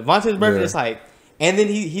whatever. But Vontaze Burflict is like, and then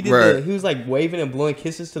he did he was like waving and blowing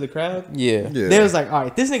kisses to the crowd. Yeah. They was like, all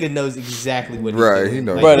right, this nigga knows exactly what he's doing. He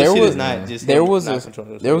knows. Like, bro,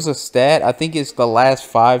 there was a stat. I think it's the last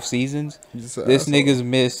 5 seasons. This nigga's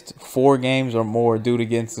missed 4 games or more due to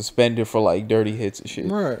getting suspended for like dirty hits and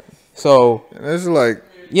shit. Right. So it's like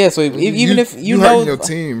so even if you know hurting your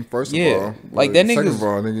team first of all, like that nigga. Second of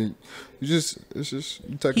all, nigga, you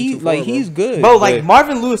take him too far, like he's good, bro. Like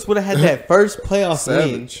Marvin Lewis would have had that first playoff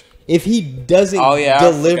win if he doesn't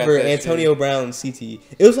deliver Antonio Brown's CTE.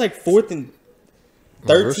 It was like 4th and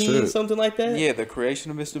 13, something like that. Yeah, the creation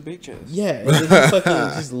of Mr. Big Chest. Yeah, and then he fucking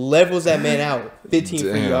just levels that man out. 15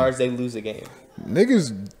 free yards, they lose the game.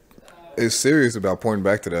 Niggas is serious about pointing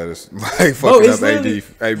back to that. It's like fucking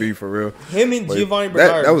up AB for real. Him and Giovanni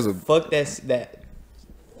Bernard. That was a fuck that.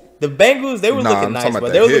 The Bengals, they were looking nice,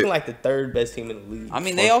 but they were looking like the 3rd best team in the league. I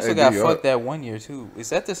mean, they also got fucked that 1 year too.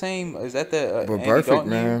 Is that the same? Is that the? But perfect,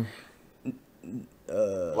 man.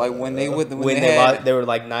 Like when they they were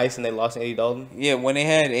like nice and they lost Andy Dalton. Yeah, when they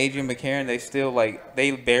had Adrian McCarron, they still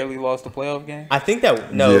they barely lost the playoff game. I think that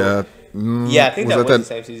I think that was the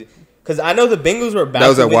same season. Because I know the Bengals were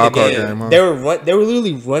about to win the game. Huh? They were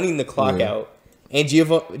literally running the clock out, and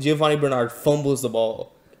Giovanni Bernard fumbles the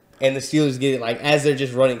ball, and the Steelers get it like as they're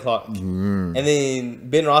just running clock. And then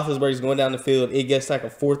Ben Roethlisberger's going down the field. It gets like a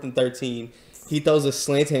 4th and 13. He throws a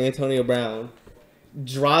slant to Antonio Brown,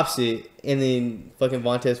 drops it, and then fucking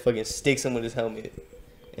Vontaze fucking sticks him with his helmet.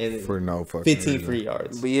 And for no fucking 15 free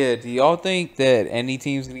yards. But yeah, do y'all think that any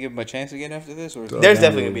team's gonna give him a chance again after this? Or there's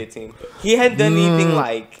definitely gonna be a team. He hadn't done anything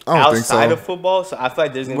like outside of football, so I feel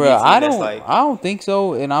like there's gonna be a team that's like. I don't think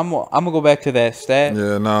so, and I'm gonna go back to that stat.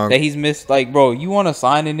 That he's missed. Like, bro, you want to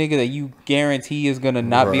sign a nigga that you guarantee is gonna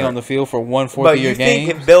not be on the field for 1/4 of your game? But you think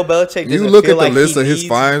if Bill Belichick, you look at the list of his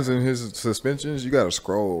fines and his suspensions, you gotta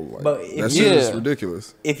scroll. Like, but that shit is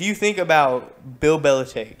ridiculous. If you think about Bill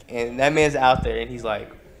Belichick and that man's out there and he's like,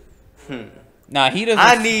 Nah, he doesn't.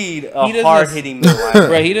 I need a hard hitting midline.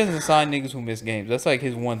 Bro, he doesn't sign niggas who miss games. That's like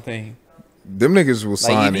his one thing. Them niggas will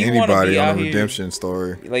sign anybody on a here, redemption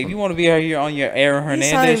story. Like, if you want to be out here on your Aaron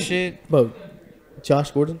Hernandez shit. Bro,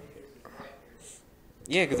 Josh Gordon?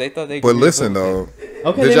 Yeah, because they thought they could. But listen, though.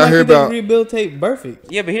 Okay, did y'all hear about rehabilitate Burflict?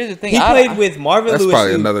 Yeah, but here's the thing. He played with Marvin Lewis. That's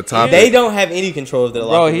probably another topic. They don't have any control of their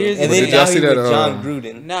locker room. And then now he's with John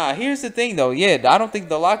Gruden. Nah, here's the thing, though. Yeah, I don't think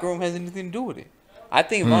the locker room has anything to do with it. I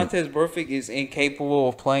think Vontaze Burfict is incapable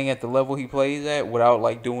of playing at the level he plays at without,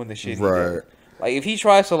 like, doing the shit he does. Like, if he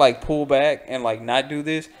tries to, like, pull back and, like, not do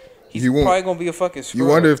this, he's probably going to be a fucking screw. You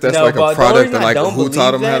wonder if that's, like, a product of, like, who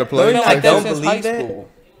taught him how to play? I don't believe that.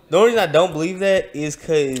 The only reason I don't believe that is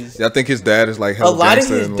because I think his dad is like a lot of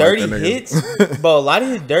his dirty hits, but a lot of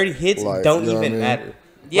his dirty hits don't even matter.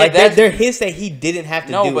 Yeah, like they're hits that he didn't have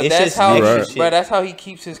to do. But it's that's just how, shit. Bro, that's how he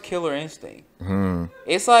keeps his killer instinct.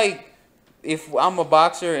 It's like if I'm a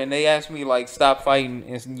boxer and they ask me like stop fighting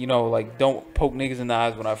and like don't poke niggas in the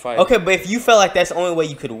eyes when I fight. Okay, but if you felt like that's the only way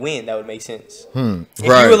you could win, that would make sense. If you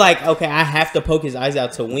were like, okay, I have to poke his eyes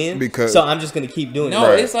out to win, so I'm just gonna keep doing it.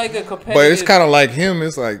 No, it's like a competitive. But it's kind of like him.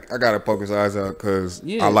 It's like I gotta poke his eyes out because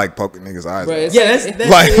I like poking niggas' eyes out. Yeah, that's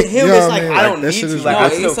like him. It's like I don't need to.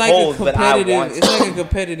 Like it's like a competitive. It's like a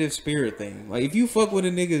competitive spirit thing. Like if you fuck with a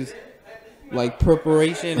nigga's like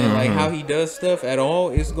preparation and like how he does stuff at all,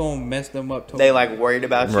 it's gonna mess them up. They like worried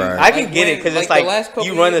about you. I can get it because it's like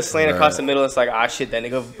you run the slant across the middle. It's like shit, that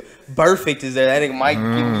nigga Burflict is there. That nigga might give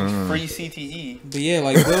me free CTE. But yeah,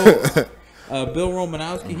 like Bill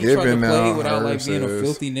Romanowski, he tried to play without like being a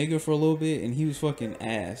filthy nigga for a little bit, and he was fucking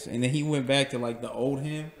ass. And then he went back to like the old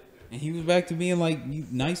him, and he was back to being like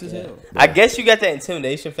nice as hell. I guess you got that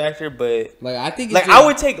intimidation factor, but like I think like I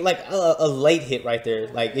would take like a late hit right there.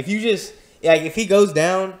 Like if you just. Like, if he goes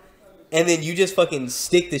down and then you just fucking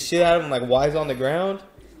stick the shit out of him, like, while he's on the ground,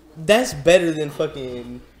 that's better than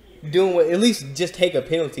fucking doing what, at least just take a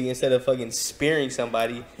penalty instead of fucking spearing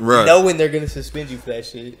somebody, knowing they're going to suspend you for that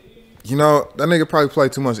shit. You know, that nigga probably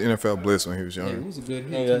played too much NFL Blitz when he was younger. Yeah, it was a good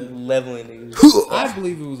hit. Leveling niggas. I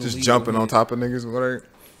believe it was just jumping on top of niggas. Whatever.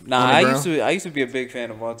 Nah, I used to be a big fan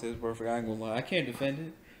of Vontaze Burfict. I ain't gonna lie. I can't defend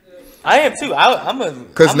it. I am too. I'm a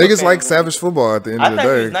because niggas like savage football at the end of the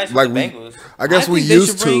day. Nice like I guess we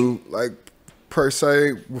used to like per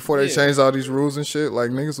se before they changed all these rules and shit. Like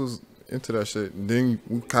niggas was into that shit. And then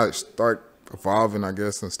we kind of start evolving, I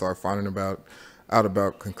guess, and start finding out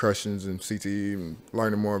about concussions and CTE and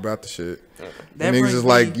learning more about the shit. And niggas is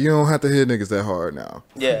like, you don't have to hit niggas that hard now.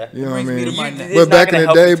 Yeah, you know what I mean. But back in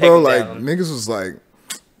the day, bro, like niggas was like,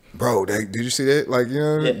 bro, did you see that? Like, you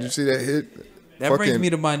know, did you see that hit? That brings me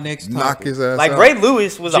to my next topic. Knock his ass like out. Ray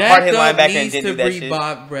Lewis was a hard hit linebacker and didn't do that shit.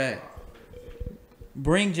 Back.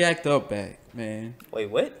 Bring Jacked Up back, man. Wait,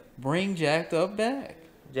 what? Bring Jacked Up back.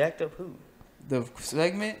 Jacked Up who? The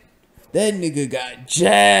segment. That nigga got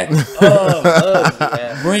jacked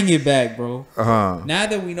up. Bring it back, bro. Now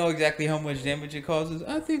that we know exactly how much damage it causes,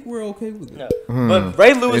 I think we're okay with it. No. But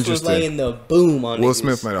Ray Lewis was laying the boom on Will niggas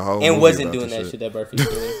Smith made a whole and wasn't doing that shit that Burfy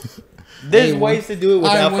doing. There's ways to do it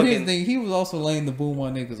without fucking... He was also laying the boom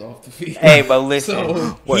on niggas off the field. Hey, but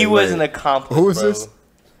listen, he was an accomplice, Who was this?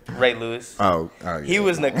 Ray Lewis. Oh yeah. He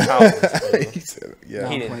was an accomplice. He said, yeah.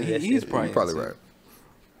 He didn't do that He's shit. probably right.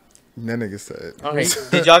 That nigga said. Okay,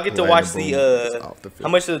 did y'all get to watch the how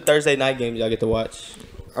much of the Thursday night games y'all get to watch?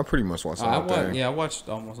 I pretty much watched the whole thing. Yeah, I watched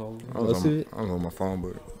almost all of them. I was on my phone,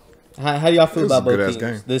 but how do y'all feel about both teams?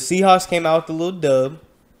 Game. The Seahawks came out with a little dub.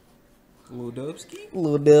 Little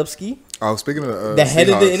Dubski. Oh, speaking of the head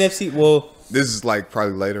of the NFC. Well, this is like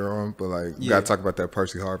probably later on, but like we gotta talk about that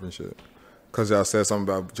Percy Harvin shit. Cause y'all said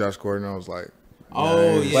something about Josh Gordon. I was like,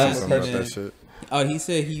 that shit. Oh, he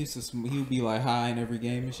said he would be like high in every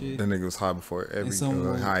game and shit. That nigga was high before every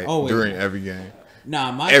high during during every game.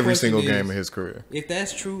 Nah, every single game of his career. If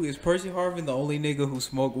that's true, is Percy Harvin the only nigga who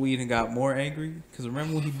smoked weed and got more angry? Because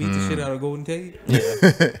remember when he beat the shit out of Golden Tate? Yeah.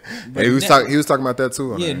 He was talking about that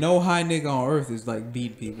too. Yeah, no high nigga on earth is like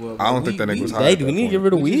beating people up. I don't think that nigga was high. Hey, do we need to get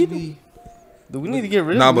rid of weed? Do we need to get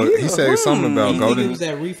rid of weed? Nah, but he said something about Golden. It was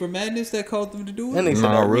that reefer madness that caused them to do it?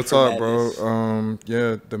 No, real talk, bro.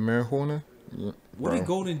 Yeah, the marijuana. Yeah, what did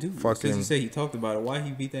Golden do? Because he said he talked about it. Why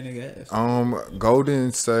he beat that nigga ass?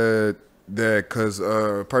 Golden said that because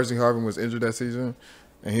Percy Harvin was injured that season,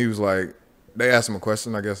 and he was like, they asked him a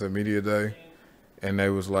question, I guess, at media day, and they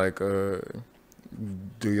was like, do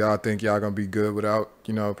y'all think y'all gonna be good without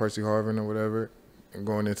Percy Harvin or whatever, and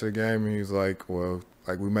going into the game? And he was like, well,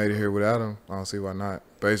 like we made it here without him. I don't see why not,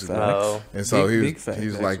 basically. And so he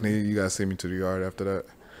was like, nigga, you gotta see me to the yard after that.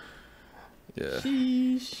 Yeah.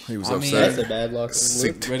 Sheesh. He was upset. upset. That's a bad lock.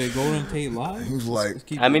 Where they Golden Tate live? He was like,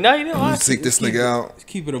 I mean, no, you didn't lie. seek this nigga out. Let's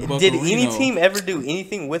keep it a buck. Did any team ever do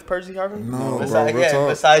anything with Percy Harvin? No, besides, bro. Real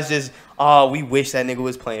besides just, we wish that nigga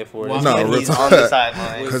was playing for us. Well, and real he's talk. on the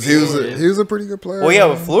sideline. Because he was a pretty good player. Well, yeah,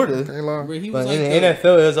 with Florida. Can't lie. Bro, he But was in like the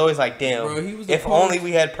NFL, it was always like, damn, Bro, he was if a only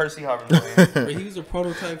we had Percy Harvin playing. he was a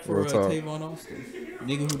prototype for Real talk. Tavon Austin.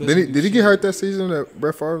 Nigga who doesn't Did he do get shit. hurt that season that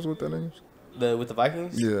Brett Favre was with that nigga? With the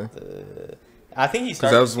Vikings? Yeah. I think he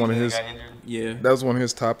started. that was one of and his- got injured. Yeah. That was one of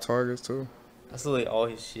his top targets too. That's literally all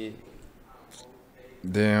his shit.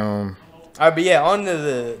 Damn. All right, but yeah, on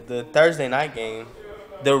to the Thursday night game.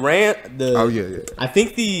 Oh yeah. I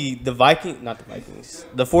think the not the Vikings.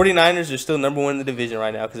 The 49ers are still number 1 in the division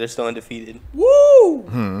right now because they're still undefeated.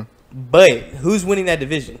 Woo! But who's winning that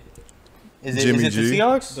division? Is it Jimmy the G.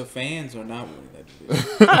 Seahawks? The fans are not winning that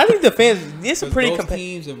division. I think the fans. It's a pretty those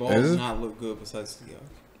competitive. teams have Is all it? not looked good besides the Seahawks.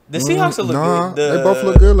 The Seahawks will look Nah, good. they both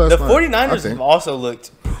look good last the night, 49ers I have think. also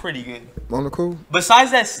looked pretty good. On the cool.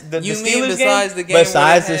 Besides that, the You Steelers mean besides game? the game? where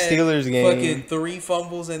Besides they the had Steelers game. fucking 3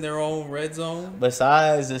 fumbles in their own red zone.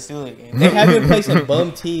 Besides the Steelers game. They have been playing some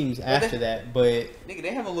bum teams after that, but Nigga,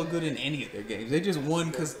 they haven't looked good in any of their games. They just won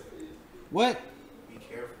because what?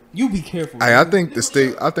 You be careful. Hey, I think the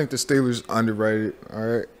Steelers underrated. All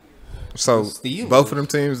right. So The Steelers? both of them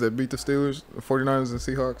teams that beat the Steelers, the 49ers and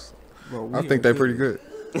Seahawks, Bro, we I are think they're pretty good.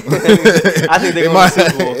 I think they're in going my to the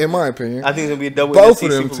Super Bowl. in my opinion. I think it's going to be a double Both NFC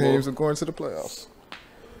of them Super Bowl. teams are going to the playoffs.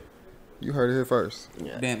 You heard it here first.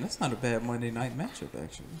 Damn, that's not a bad Monday night matchup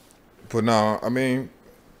actually. But no, I mean,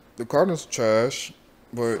 the Cardinals are trash,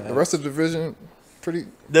 but the rest of the division pretty.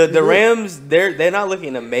 The Rams, they're not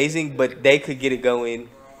looking amazing, but they could get it going.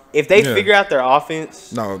 If they figure out their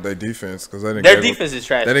offense. No, their defense, because their defense is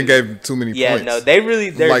trash. They didn't give too many Yeah, points. no,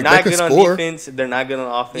 they're Like, not they good on score. defense. They're not good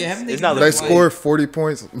on offense. Yeah, haven't it's they not been They looking scored 40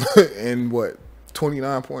 points in what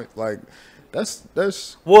 29 points. Like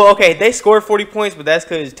that's well, okay, they scored 40 points, but that's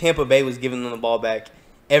because Tampa Bay was giving them the ball back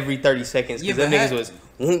every 30 seconds because Yeah, them but niggas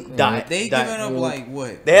was die. They die. giving up like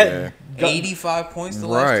what? They had 85 points the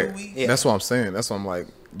last 2 weeks. Yeah. That's what I'm saying. That's what I'm like.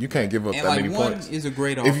 You can't give up And that like many one points. is a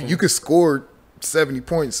great offense. If you could score 70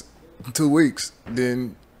 points in 2 weeks,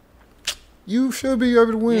 then you should be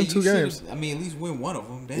able to win you 2 should've- games. I mean, at least win one of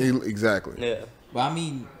them. Damn. Exactly. Yeah. But I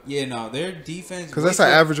mean, their defense. Because that's an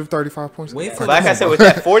average of 35 points. Wait for Like I said, with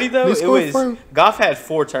that 40 though, They it scored was first. Goff had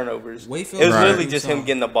 4 turnovers. Wayfield It was Right. literally just him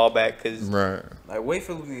getting the ball back because Right. Like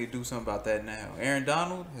Wayfield need to do something about that now. Aaron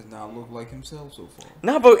Donald has not looked like himself so far.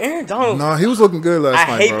 no, bro, Aaron Donald. No, he was looking good last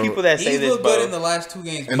I night, hate bro. people that say He's this, looked bro. good in the last 2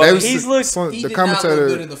 games. And but they was he's looked- he the did not look commentator.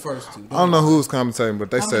 good in the first 2. I don't know who was commentating,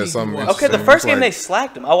 but they How many said did something. you watch? Okay, the interesting. first It's game they like,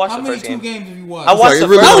 slacked him. I watched How the many first 2 game. games have you watched? I watched it the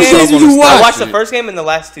really first was game. something on the I stat watched the sheet. first game and the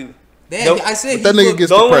last 2. Damn, I said But that nigga gets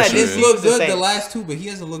the the one I pressure. did This see- looked the good the Saints. last 2, but he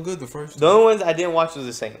hasn't looked good the first 2. The only ones I didn't watch was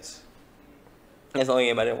the Saints. That's the only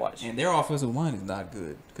game I didn't watch. And their offensive line is not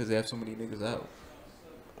good because they have so many niggas out.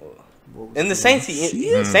 And the Saints,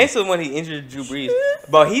 Saints are the one he injured Drew Brees.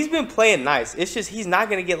 But he's been playing nice. It's just he's not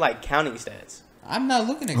gonna get like counting stats. I'm not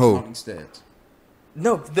looking at Who? counting stats.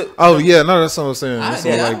 No, Oh yeah, no, that's what I'm saying. I- So,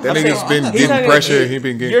 yeah, like that I'm nigga's saying- been I'm He's not getting gonna pressure. get- He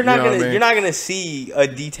been getting. You're not you know gonna. what I mean? You're not gonna see a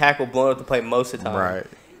D tackle blowing up the play most of the time. Right.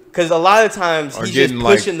 Because a lot of times Or he's just getting,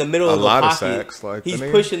 like, pushing the middle a of the lot of pocket. sacks, like, He's the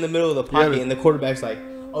nigga. pushing the middle of the pocket, Yeah. and the quarterback's like,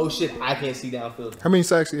 "Oh shit, I can't see downfield." How many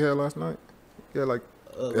sacks he had last night? Yeah, like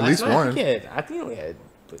at Last least night, one. I think he only had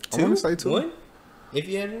I 2. wanna say 2. 1? If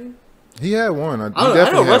he had one. He had one. I know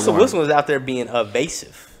definitely had Russell one. Wilson was out there being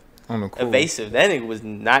evasive. On the cool. Evasive. That nigga was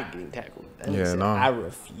not getting tackled. That nigga Yeah, said, no. I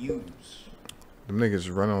refuse. Them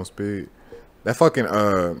niggas run on speed. That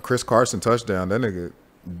fucking Chris Carson touchdown. That nigga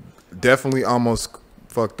definitely almost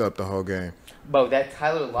fucked up the whole game. Bro, that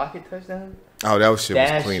Tyler Lockett touchdown? Oh, that shit was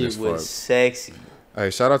That clean shit as fuck. was sexy. Hey,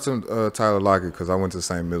 shout out to Tyler Lockett because I went to the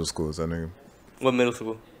same middle school as that nigga. What middle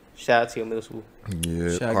school? Shout out to your middle school. Yeah,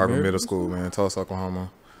 Shaq Harvard Barrett Middle School, man, Tulsa,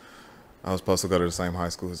 Oklahoma. I was supposed to go to the same high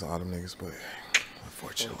school as all them niggas, but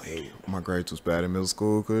unfortunately, my grades was bad in middle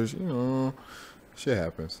school because shit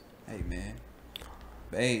happens. Hey man.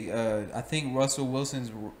 Hey, I think Russell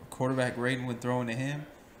Wilson's quarterback rating when throwing to him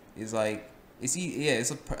is like I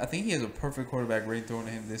think he has a perfect quarterback rating thrown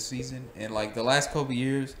to him this season. And like the last couple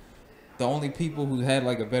years, the only people who had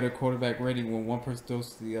like a better quarterback rating when one person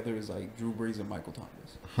throws to the other is like Drew Brees and Michael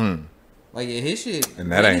Thomas. Like his shit, And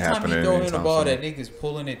that ain't anytime happening he throw him the anytime ball, soon. that nigga's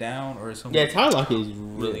pulling it down or something. Yeah, Tyler Lockett is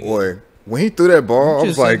really good. Boy, when he threw that ball, I You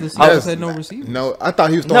was just like, said the Seahawks that's- had no receivers. No, I thought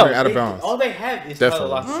he was throwing it out of bounds. All they have is Definitely.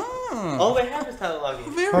 Tyler Lockett. All they have is Tyler Lockett.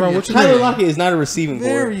 Very, Hold on, what you Tyler mean? Lockett is not a receiving core.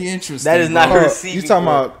 very interesting. That is not bro. a Oh, receiving you talking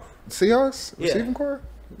core. about Seahawks Yeah. receiving core?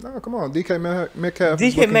 No, come on, DK Metcalf.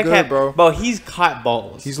 DK Metcalf, good, bro, he's caught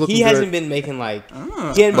balls. He hasn't been making like he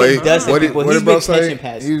hasn't been dusting people. He's been catching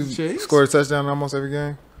passes. He scored a touchdown almost every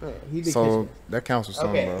game. So that counts for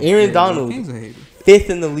something, bro. Aaron Donald, 5th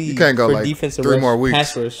in the league for like defensive 3 more weeks.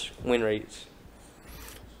 Pass rush win rates.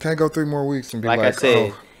 Can't go 3 more weeks and be like I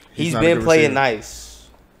said, he's been playing nice.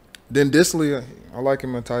 Then Disley, I like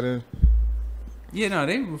him at tight end. Yeah, no,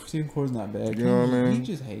 their receiving core is not bad. You know what I mean? He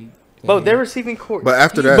just hate. Bro, their receiving core. But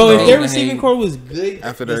after that, if their receiving core was good,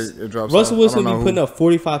 after that, it drops. Russell Wilson will be putting up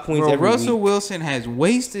 45 points every week. Russell Wilson has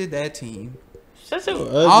wasted that team.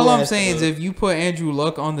 All I'm saying is if you put Andrew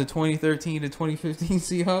Luck on the 2013 to 2015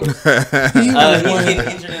 Seahawks,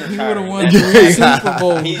 he would have won 3 Super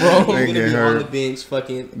Bowls, bro. He's going to be on the bench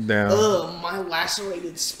fucking, my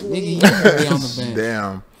lacerated spleen. Nigga, on the bench.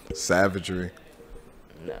 Damn. Savagery.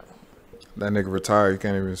 No. That nigga retired. You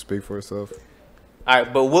can't even speak for yourself. All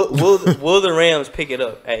right, but will the Rams pick it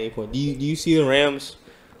up at any point? Do you see the Rams,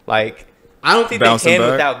 like, I don't think bouncing they can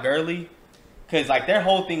back without Gurley. Because, like, their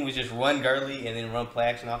whole thing was just run Gurley and then run play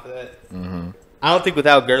action off of that. Mm-hmm. I don't think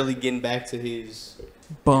without Gurley getting back to his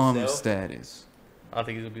bum status. I don't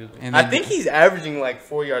think he's going to be. I think he's averaging, like,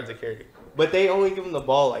 4 yards a carry. But they only give him the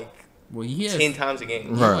ball, like, 10 times a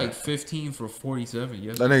game. Right. Like 15 for 47.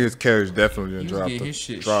 That nigga's carries definitely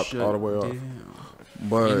dropped all the way off.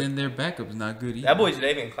 But and then their backup's not good either. That boy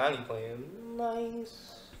Jadeveon Clowney playing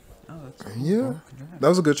nice. Oh, yeah, that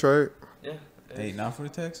was a good trade. Yeah. Hey, not for the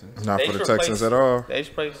Texans. Not for the Texans at all.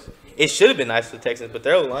 It should have been nice for the Texans, but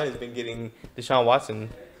their O-line has been getting Deshaun Watson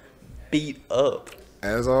beat up.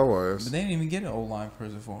 As always. But they didn't even get an O-line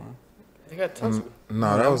person for him. They got tons.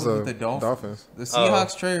 No, that was the Dolphins. The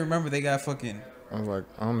Seahawks trade, remember, they got fucking... I was like,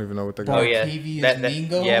 I don't even know what they got. Oh, yeah.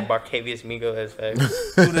 Mingo? Yeah, Barcavius Mingo as fact.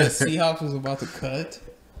 Who the Seahawks was about to cut.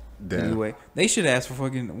 Damn. Anyway, they should ask for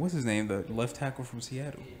fucking... What's his name? The left tackle from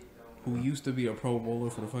Seattle. Who used to be a Pro Bowler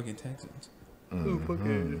for the fucking Texans. I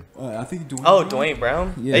think Dwayne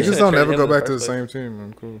Brown. Yeah, they just don't ever go back to the same team.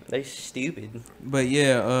 I'm cool. They stupid. But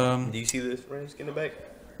yeah, do you see the Rams getting it back?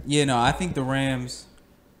 Yeah, no, I think the Rams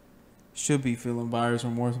should be feeling buyer's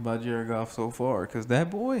remorse about Jared Goff so far because that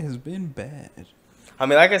boy has been bad. I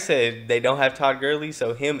mean, like I said, they don't have Todd Gurley,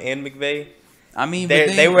 so him and McVay. I mean,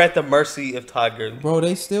 they were at the mercy of Todd Gurley. Bro,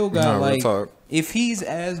 they still got if he's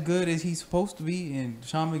as good as he's supposed to be, and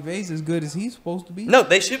Sean McVay's as good as he's supposed to be. No,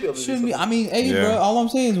 they should be able to. Shouldn't be. I mean, bro. All I'm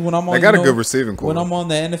saying is when I'm on, they got a good receiving core. When I'm on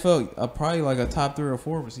the NFL, probably like a top 3 or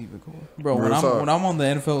 4 receiving core, bro. When I'm on the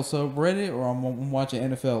NFL subreddit or I'm watching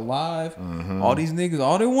NFL Live, all these niggas,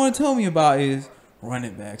 all they want to tell me about is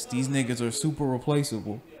running backs. These niggas are super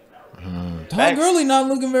replaceable. Todd Gurley not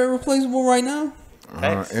looking very replaceable right now.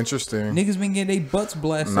 Interesting. Niggas been getting their butts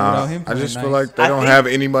blasted without him. I just feel like they don't have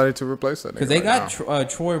anybody to replace that. Because they got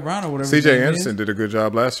Troy Brown or whatever. C.J. Anderson did a good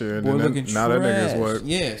job last year, and now that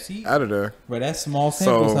nigga's out of there. But that small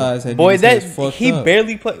sample size had he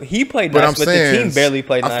barely played. He played nice, but the team barely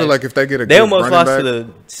played nice. I feel like if they get they almost lost to the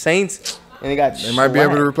Saints, and they might be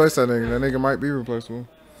able to replace that nigga. That nigga might be replaceable.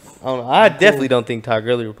 I don't know. I definitely don't think Todd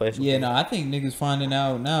Gurley replaceable. Yeah, no, I think niggas finding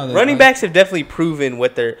out now that running backs have definitely proven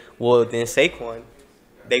what they're. Well, then Saquon.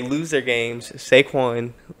 They lose their games.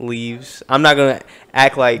 Saquon leaves. I'm not gonna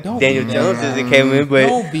act like Daniel Jones doesn't came in, but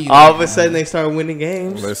all of a sudden they start winning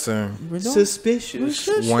games. Listen, suspicious.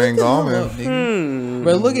 Wayne Gallman.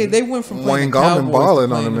 But look at they went from playing Wayne Gallman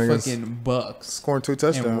balling on the fucking Bucks, scoring 2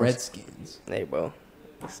 touchdowns. And Redskins. Hey, bro.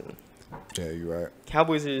 Listen. Yeah, you right.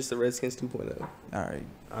 Cowboys are just the Redskins 2.0. All right.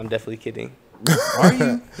 I'm definitely kidding. Are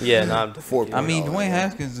you? Yeah, no, I'm definitely. I mean, Dwayne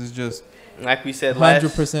Haskins is just like we said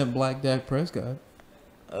 100% black Dak Prescott.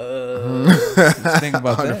 Think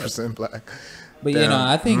about 100% black. But you know,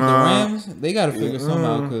 I think the Rams they got to figure something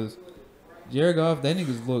out because Jared Goff, that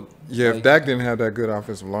niggas look. Yeah, if Dak didn't have that good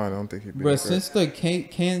offensive line, I don't think he'd be. But since the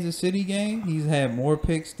Kansas City game, he's had more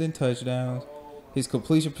picks than touchdowns. His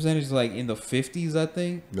completion percentage is like in the 50s, I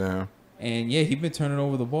think. Yeah. And yeah, he been turning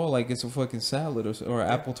over the ball like it's a fucking salad or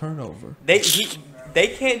apple turnover. They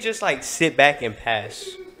can't just like sit back and pass.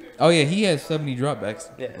 Oh yeah, he had 70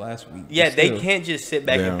 dropbacks last week. Yeah, they can't just sit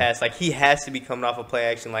back and pass. Like he has to be coming off a play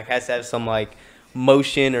action. Like has to have some like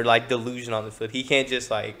motion or like delusion on the foot. He can't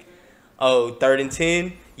just like, 3rd and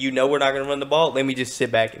 10. You know we're not gonna run the ball. Let me just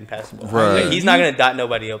sit back and pass the ball. Right. Like, he's not gonna dot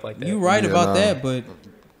nobody up like that. You right about that, but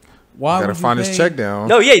why gotta find his check down?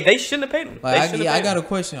 No, yeah, they shouldn't have paid him. Like, I got a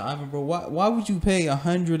question, Ivan, bro. Why would you pay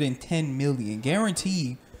 $110 million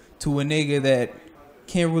guaranteed to a nigga that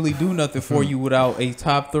can't really do nothing for you without a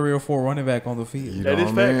top 3 or 4 running back on the field. You That know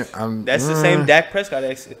is what I mean? fact. That's the same Dak Prescott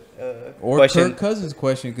Or question. Kirk Cousins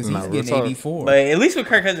question because he's getting talk. 84. But at least with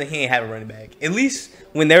Kirk Cousins, he ain't have a running back. At least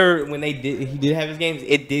when he did have his games,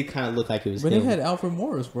 it did kind of look like it was But him. they had Alfred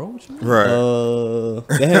Morris, bro. What you mean?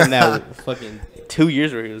 Right. They had him now fucking 2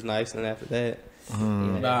 years where he was nice, and after that, All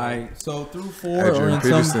right. So through 4, Adrian or in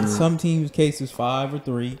Peterson. some teams' cases 5 or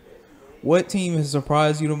 3. What team has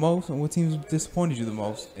surprised you the most, and what team has disappointed you the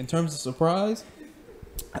most? In terms of surprise,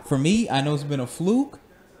 for me, I know it's been a fluke,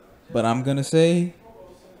 but I'm gonna say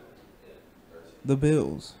the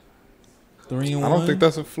Bills. 3-1. I don't think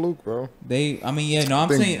that's a fluke, bro. I'm saying win I'm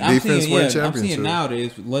seeing championship.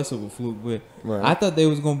 nowadays less of a fluke, but Right. I thought they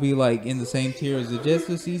was gonna be like in the same tier as the Jets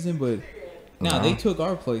this season, but nah, they took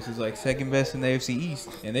our places like second best in the AFC East,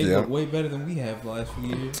 and they look way better than we have the last few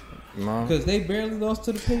years. No. Because they barely lost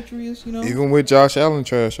to the Patriots, you know. Even with Josh Allen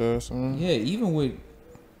trash ass. Yeah, even with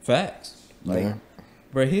facts, like, Yeah.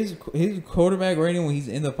 bro, his quarterback rating when he's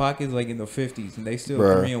in the pocket is like in the 50s, and they still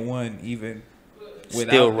Bruh. 3-1 even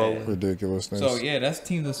without Still that. rolling. Ridiculousness. So yeah, that's the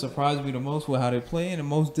team that surprised me the most with how they play, and the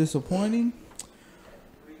most disappointing.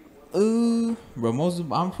 Bro,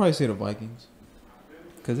 I'm probably say the Vikings,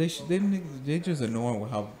 cause they just annoying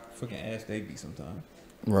with how fucking ass they be sometimes.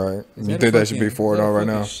 Right. Is You that think a they should be fucking- 4-0 is that a right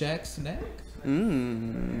now? fucking Shaq snack?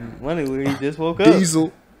 Wonder where he just woke up.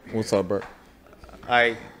 Diesel. What's up, bro? All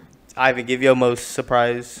right, Ivan, give your most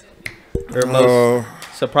surprise or most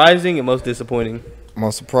surprising and most disappointing.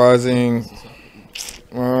 Most surprising.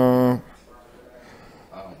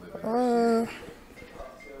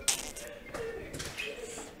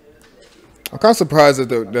 I'm kind of surprised that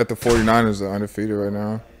the 49ers are undefeated right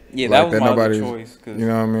now. Yeah, Like, that was my other nobody's- choice. Cause You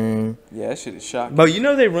know what I mean? yeah, that shit is shocking. But you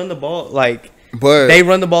know they run the ball like But they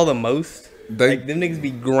run the ball the most. they Like them niggas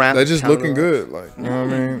be ground. they just looking good. Like, you know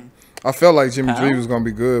what I mean? I felt like Jimmy G was gonna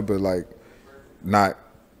be good, but like not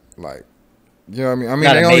like, you know what I mean? I mean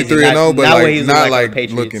Not they only amazing. 3-0, but Not what like he's not looking like like on the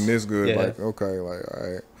Patriots. looking this good. Yeah. Like, okay, like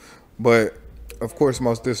all right. But of course,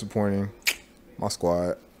 most disappointing, my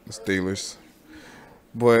squad, the Steelers.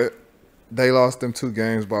 But they lost them 2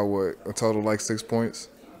 games by what, a total like 6 points.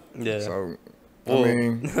 Yeah. So Well, I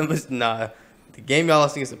mean, it was the game y'all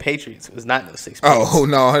lost against the Patriots was not no 6 points. oh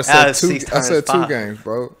no, I said was 2. 6 I said times 2 games,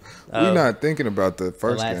 bro. Oh. We're not thinking about the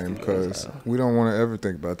first last game 2 games, because oh. we don't want to ever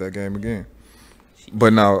think about that game again.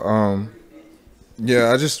 But no,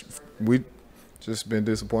 yeah, we just been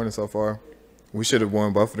disappointed so far. We should have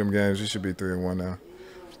won both of them games. We should be 3-1 now.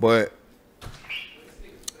 But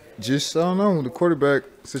just I don't know, the quarterback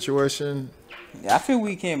situation. I feel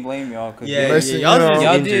we can't blame y'all because Yeah, Basically, y'all, you know, just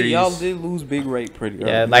y'all injuries. did lose Big Rate pretty early.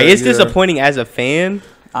 Yeah, like it's Yeah. disappointing as a fan,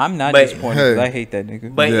 I'm not but- disappointed because Hey. I hate that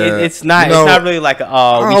nigga. but Yeah. it's not. You know, it's not really like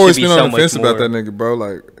I we always should be been so on the fence much more. about that nigga, bro.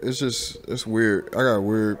 Like it's weird. I got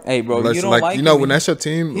weird. Hey, bro, you relation- don't like you know him, when that's your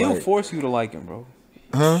team, He'll like, force you to like him, bro.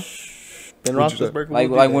 huh? Ben What'd you say? Roethlisberger Like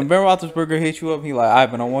will do like that. when Ben Roethlisberger hit you up, he like,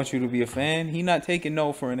 Ivan, I want you to be a fan. He not taking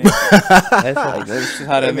no for an answer. That's Like, like, that's just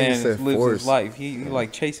how that That nigga man said lives force. his life. He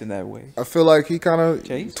like chasing that way. I feel like he kind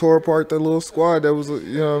Chase? of tore apart that little squad that was,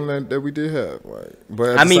 you know, that we did have. Like, but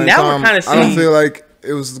at I the mean, same now we're time, kinda I don't seeing- feel like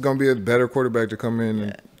it was gonna be a better quarterback to come in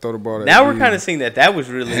and throw the ball. now we're kind of seeing that was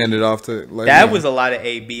really hand it off to. Like, that you was know. a lot of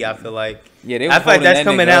AB. I feel like. Yeah, they I was feel like holding that's that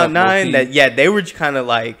coming nigga out up, 9. low-key. That they were kind of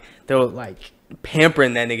like they were like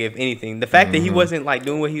pampering that nigga. If anything, the fact that he wasn't like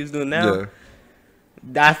doing what he was doing now,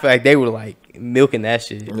 I feel like they were like milking that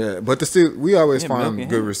shit. Yeah, but we always Yeah, find milking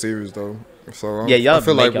good him. receivers though. So Yeah, y'all I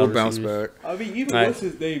feel like make y'all we'll bounce receivers. back. I mean, even Alright. what's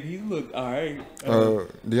his name? He looked alright.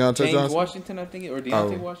 Deontay James Johnson. Washington, I think, or Deontay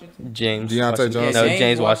Oh. Washington. James Deontay Washington. Johnson. No, Yeah,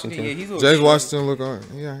 James Washington. Yeah, he's a James shit. Washington look on.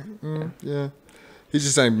 Yeah. He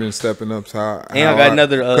just ain't been stepping up. And I got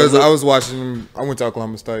another, because look- I was watching him. I went to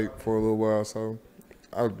Oklahoma State for a little while, so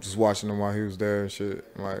I was just watching him while he was there and shit.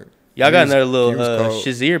 Like Y'all he got was- another he little was cold.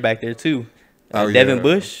 Shazier back there too. Oh, Devin yeah.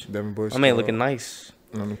 Bush. Devin Bush. I mean, cold. looking nice.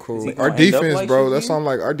 Cool. Is he Our gonna end up defense, like bro. Shazier? That's something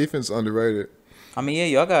like our defense is underrated. I mean, yeah,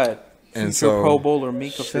 y'all got And future so- Pro Bowler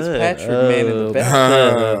Mika Shut Fitzpatrick, man, in the up.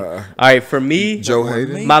 back. All right, for me, Joe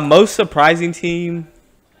Hayden. my most surprising team.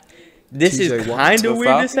 This TJ is Watt. kind The of weird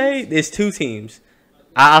Falcons? to say. It's 2 teams.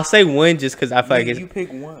 I'll say one just because I feel like Nigga, it's you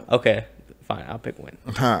pick one. okay. Fine, I'll pick one.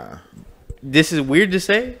 Huh. This is weird to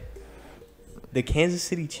say. The Kansas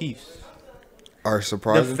City Chiefs. Our The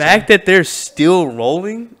surprising. fact that they're still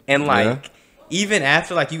rolling and like Yeah. even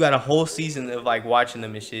after like you got a whole season of like watching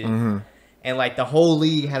them and shit, Mm-hmm. and like the whole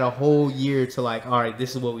league had a whole year to like, all right,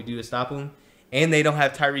 this is what we do to stop them. and they don't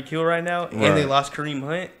have Tyreek Hill right now, and they lost Kareem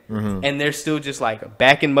Hunt, and they're still just like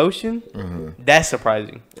back in motion. That's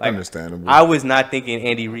surprising. Like, understandable. I was not thinking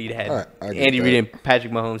Andy Reid had Reid and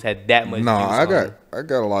Patrick Mahomes had that much. No, I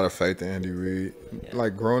got a lot of faith in Andy Reid. Yeah.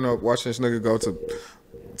 Like growing up watching this nigga go to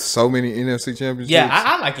so many NFC championships. Yeah,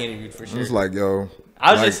 I like Andy Reid for sure. It's like, yo.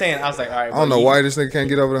 I was just saying, I was like, all right. I don't know why this nigga can't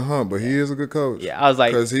get over the hump, but he is a good coach. Yeah, I was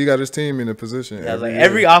like, because he got his team in a position. I was like,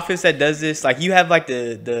 every offense that does this, like you have like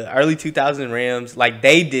the early 2000 Rams, like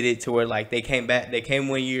they did it to where like they came back, they came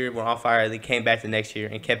one year, were on fire, they came back the next year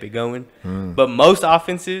and kept it going. But most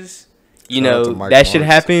offenses, you know, that shit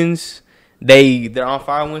happens. They're on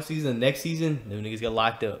fire one season, next season, them niggas get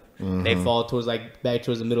locked up. They fall towards like back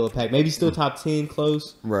towards the middle of the pack, maybe still top 10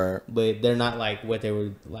 close, right? But they're not like what they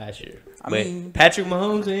were last year. I mean, Patrick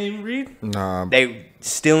Mahomes and Andy Reid, nah, they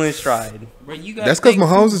still in stride. That's because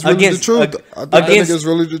Mahomes is really the truth. I think that nigga's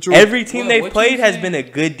really the truth. Every team they've played has been a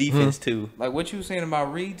good defense too. Like what you were saying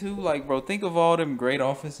about Reid too. Like, bro, think of all them great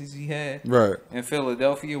offenses he had. Right. In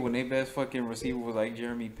Philadelphia when their best fucking receiver was like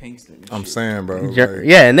Jeremy Pinkston. I'm saying, bro. Like,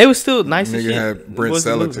 yeah, and they was still nice as shit. Nigga had Brent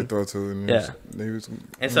Selleck to throw to. And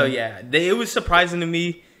and so it was surprising to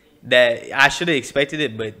me that I should have expected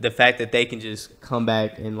it, but the fact that they can just come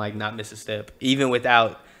back and like not miss a step, even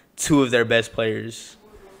without two of their best players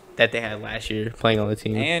that they had last year playing on the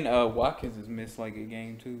team. And Watkins has missed like a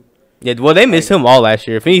game too. Yeah, well, they missed him all last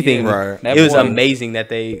year. If anything, it was amazing that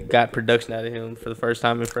they got production out of him for the first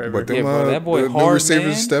time in forever. But them, that boy the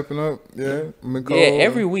receivers stepping up. Yeah, McCoy,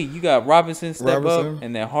 every week you got Robinson step up,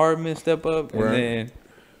 and then Hardman step up, and then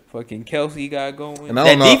fucking Kelsey got going. And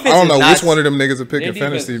I don't know which one of them niggas are picking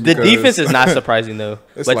fantasy. The defense is not surprising though.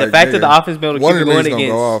 But like, the fact that the offense been able to keep going against,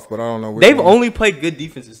 go off, but I don't know. They've only played good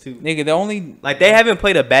defenses too. Nigga, the only like they haven't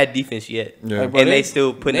played a bad defense yet. Yeah, and they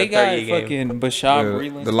still putting up 30 a game. Fucking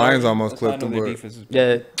Bashad the Lions almost clipped them.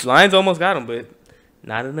 Yeah, the Lions almost got them, but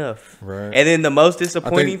not enough. Right. And then the most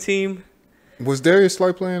disappointing team. Was Darius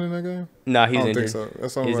Slay playing in that game? No, he's injured. I don't think so.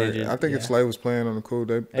 That's all right. I think if Slay was playing on the cool,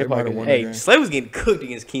 they might have won the game. Slay was getting cooked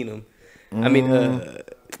against Keenum. I mean,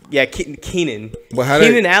 Keenan.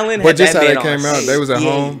 Keenan Allen. But just how they came out, they was at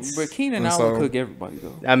home. But Keenan Allen cook everybody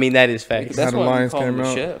though. I mean, that is fact. That's how the Lions came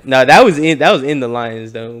out. Chef. No, that was in the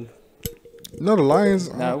Lions though. No, the Lions.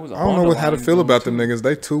 I don't know how to feel about them niggas.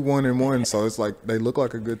 They 2-1-1, so it's like they look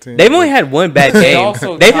like a good team. They've only had one bad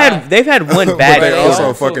game. They've had one bad. They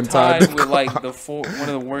also fucking tied with like one of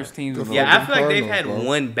the worst teams. Yeah, I feel like they've had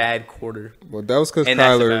one bad quarter. Well, that was because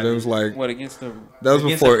Kyler. It was like what against the. That was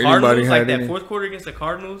before anybody had that fourth quarter against the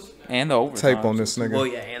Cardinals and the overtime. Tape on this nigga. Well,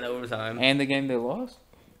 yeah, and the overtime and the game they lost.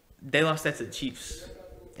 They lost that to the Chiefs,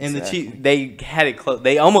 and the Chiefs they had it close.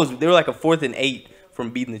 They were like a 4th and 8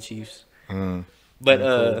 from beating the Chiefs.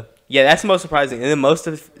 But yeah, that's the most surprising, and then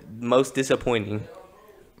most disappointing.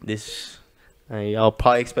 Y'all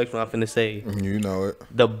probably expect what I'm finna say. You know it.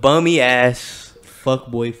 The bummy ass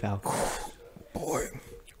fuckboy Falcons. Boy,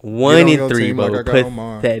 1-3,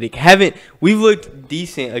 bro. Pathetic. We've looked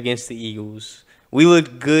decent against the Eagles. We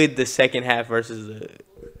looked good the second half versus the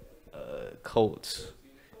Colts.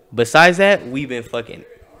 Besides that, we've been fucking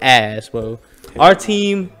ass, bro. Our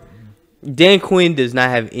team. Dan Quinn does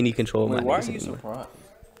not have any control of my why are niggas you anymore.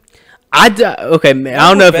 surprised? Okay, man. I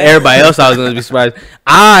don't know if everybody else I was gonna be surprised.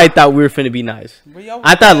 I thought we were finna be nice.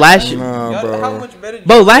 I thought last year, how much better?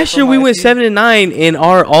 Bro, last year we went 7-9, and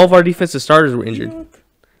all of our defensive starters were injured.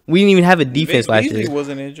 We didn't even have a defense last year.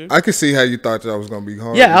 Wasn't injured. I could see how you thought that was gonna be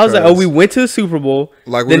hard. Yeah, I was like, we went to the Super Bowl.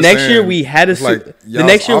 Like the next year we had a the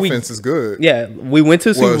next year offense is good. Yeah, we went to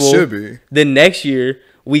the Super Bowl. It should be. The next year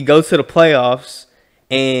we go to the playoffs.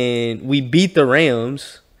 And we beat the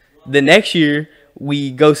Rams. The next year,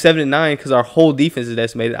 we go 7-9 because our whole defense is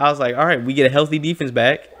decimated. I was like, all right, we get a healthy defense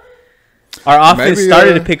back. Our offense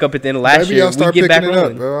started to pick up at the end of last year. Maybe y'all get back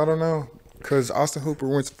rolling. Bro, I don't know. Because Austin Hooper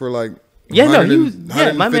went for like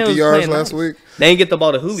 150 yards last week. They didn't get the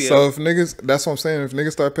ball to Julio. So if niggas, that's what I'm saying. If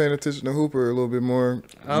niggas start paying attention to Hooper a little bit more,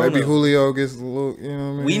 maybe Julio gets a little, you know what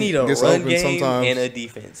I mean? We need a run game sometimes. And a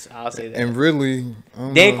defense. I'll say that. And really,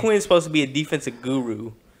 Dan Quinn's supposed to be a defensive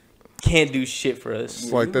guru. Can't do shit for us.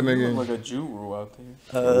 It's like that nigga. Like a guru out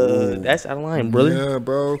there. That's out of line, brother. Yeah,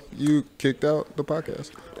 bro. You kicked out the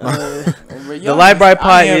podcast. The Lite Brite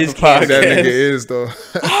pod is that nigga is though.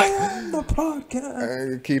 I am the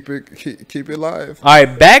podcast. Keep it live. All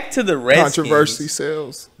right, back to the Redskins. Controversy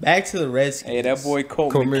sells. Back to the Redskins. Hey, that boy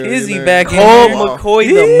Colt McCoy back in Colt McCoy,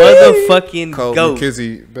 the motherfucking Colt goat.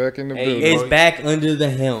 McKizzy back in the building. Is back under the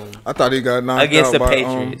helm. I thought he got knocked against out the by,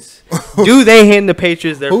 Patriots. Do they hand the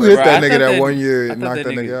Patriots their who hit that nigga that one year and knocked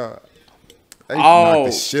that nigga out? They knocked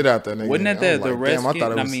the shit out that nigga. Wasn't that the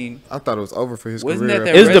Redskins? I thought it was over for his wasn't career.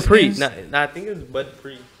 That it was the Pre. I think it was Bud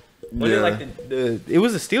Pre. Wasn't it like it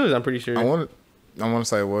was the Steelers, I'm pretty sure. I want to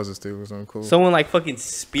say it was the Steelers. Something cool. Someone like fucking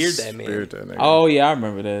speared that man. Speared that nigga. Oh yeah, I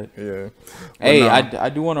remember that. Yeah. Hey, I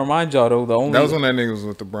do want to remind y'all though. That was when that nigga was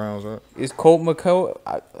with the Browns, right? Is Colt McCoy?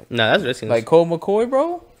 No, that's Redskins. Like Colt McCoy,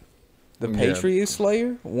 bro. The Patriots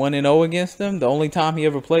Slayer, 1-0 against them. The only time he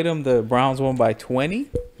ever played them, the Browns won by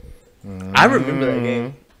 20. I remember that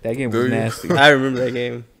game. That game was nasty. I remember that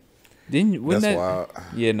game. That's wild.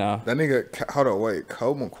 Yeah, nah. That nigga, hold on, wait.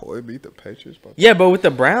 Colt McCoy beat the Patriots? Yeah, but with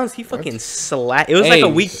the Browns, he fucking slapped. It was like a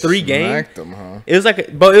week 3 game. Smacked them, huh? It was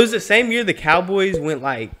like, but it was the same year the Cowboys went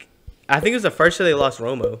like, I think it was the first year they lost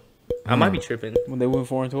Romo. I might be tripping. When they went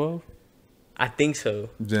 4-12? I think so.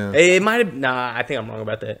 Yeah. It might have. Nah, I think I'm wrong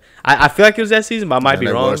about that. I feel like it was that season, but I might be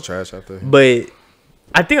wrong. Was trash out there. But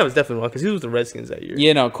I think I was definitely wrong because he was the Redskins that year.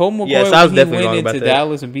 Yeah, no, Colt McCoy. Yeah, so I was definitely wrong went about into that.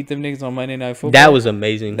 Dallas and beat them niggas on Monday Night Football. That was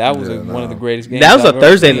amazing. That was one of the greatest games. That was a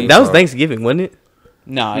Thursday. Seen. That was Thanksgiving, wasn't it?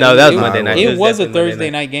 No, that was Monday night. It was a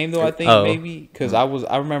Thursday night game though. I think maybe because I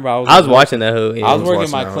remember I was watching that whole. Yeah, I was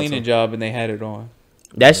working my cleaning job and they had it on.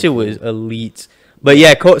 That shit was elite. But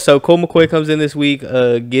yeah, so Colt McCoy comes in this week,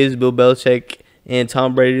 gives Bill Belichick and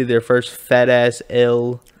Tom Brady their first fat ass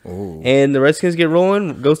L. Ooh. And the Redskins get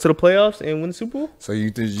rolling, goes to the playoffs, and win the Super Bowl. So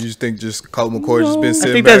you just think Colt McCoy just been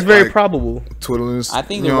sitting I think back, that's very like, probably twiddling his, I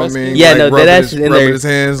think you know what I mean? Yeah, like no, that's in there his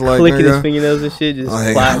hands, like, clicking his fingernails and shit, just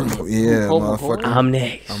clapping. Yeah, motherfucker. I'm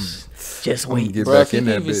next. Just wait. Get bro, back if he in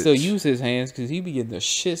can that even bitch. still use his hands because he be getting the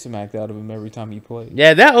shit smacked out of him every time he plays.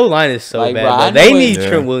 Yeah, that O-line is so Like, bad. bro, Bro. They need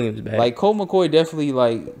Trent Williams back. Like, Colt McCoy definitely,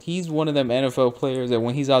 like, he's one of them NFL players that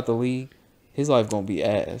when he's out the league, his life going to be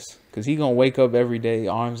ass. Because he going to wake up every day,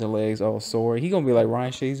 arms and legs all sore. He going to be like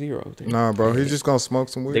Ryan Shazier. Nah, bro, he's just going to smoke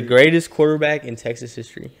some weed. The greatest quarterback in Texas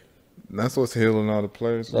history. That's what's healing all the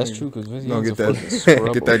players. That's true, because Vince Young's get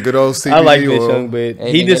that good old CBD. I like Vince Young, but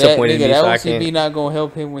he disappointed me. That so I OCB can't. not going to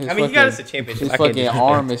help him with his he got us a championship. His fucking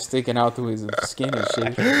arm is sticking out through his skin and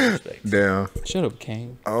shit. Damn. Shut up,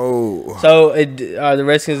 Kane. Oh. So, are the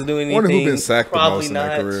Redskins doing anything? I wonder who been sacked Probably the most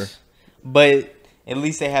not, in their career. But at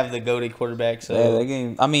least they have the goated quarterback. So yeah, that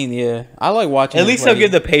game. I mean, yeah, I like watching. At least they'll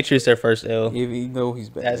give the Patriots their first L. Even though he's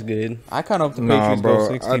bad. That's good. I kind of hope the Patriots go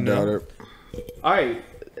 16. I doubt it. All right.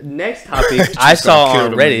 Next topic I saw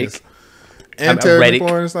on Reddit. And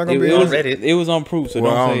Reddit. It was on proof, so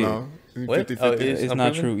don't say it. What? 50, Oh, it's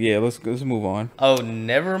not true. Yeah, let's move on. Oh,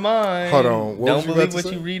 never mind. Hold on. Don't believe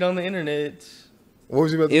what you read on the internet. What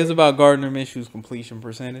was you about to say? It was about Gardner Minshew's completion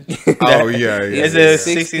percentage. Oh, yeah. It's a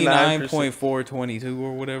 69.422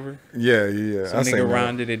 or whatever. Yeah. So nigga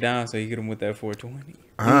rounded it down so he hit him with that 420.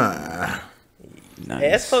 Nice. Hey,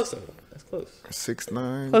 that's close, though. That's close.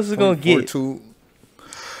 6'9". Close as gonna get. 42.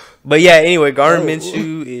 But yeah, anyway, Gardner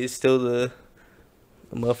Minshew is still the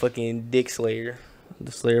motherfucking dick slayer.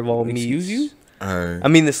 The slayer of all meats. Excuse you? I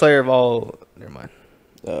mean, the slayer of all... Never mind.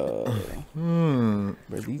 We'll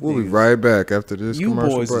be right back after this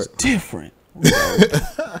commercial boys break. Is different.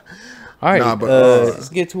 All right, let's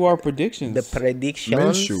get to our predictions. The predictions.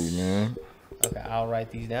 Minshew, man. Okay, I'll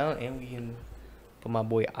write these down, and we can put my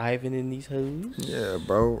boy Ivan in these hoes. Yeah,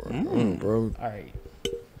 bro. Bro. All right.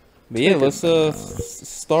 But yeah, let's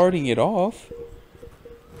starting it off.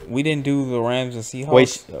 We didn't do the Rams and Seahawks.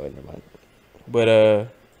 Wait, never mind. But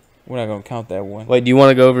we're not gonna count that one. Wait, do you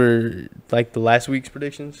want to go over like the last week's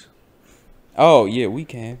predictions? Oh yeah, we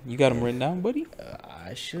can. You got them written down, buddy?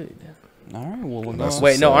 I should. All right. Well, we're going.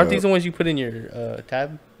 Wait, no, aren't these the ones you put in your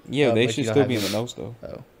tab? Yeah, they should still be in the notes though.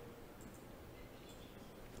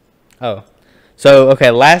 Oh. So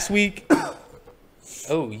okay, last week.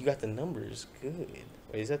 Oh, you got the numbers. Good.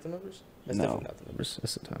 Wait, is that the numbers? That's definitely not the numbers.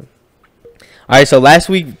 That's the time. All right, so last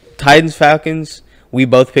week, Titans, Falcons. We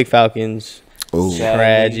both picked Falcons. Ooh.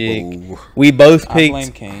 Tragic. Ooh. We both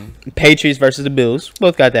picked Patriots versus the Bills.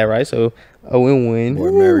 Both got that right, so a win-win.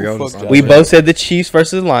 We both said the Chiefs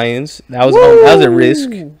versus the Lions. That was a risk.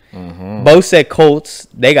 Mm-hmm. Both said Colts.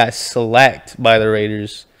 They got slacked by the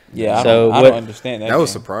Raiders. Yeah, so I don't understand that. That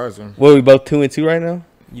was surprising. What, we both 2-2 right now?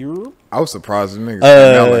 I was surprised niggas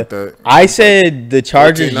came out like that. I said the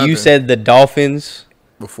Chargers. You said the Dolphins.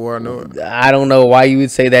 Before I know it. I don't know why you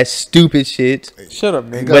would say that stupid shit. Shut up,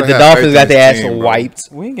 nigga. But the Dolphins got their ass wiped.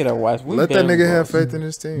 We ain't get our wiped. Let that nigga have faith in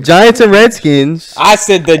his team. Giants and Redskins. I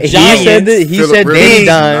said the Giants. He said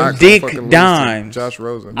Dick Dime. Josh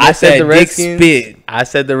Rosen. I said the Redskins. I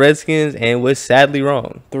said the Redskins and was sadly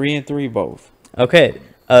wrong. 3-3 both. Okay.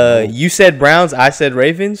 You said Browns. I said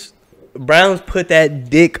Ravens. Browns put that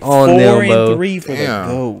dick on them, bro. 4-3 for the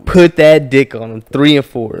GOAT. Put that dick on them.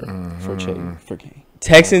 3-4 for Kane.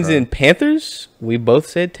 Texans and Panthers. We both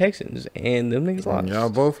said Texans, and them niggas lost. Y'all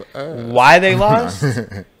both. Why they lost?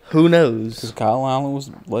 Who knows? Because Kyle Allen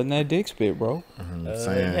was letting that dick spit, bro.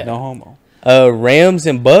 Yeah. No homo. Rams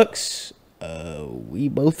and Bucks. We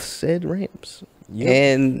both said Rams. Yep.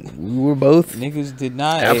 And we were both niggas did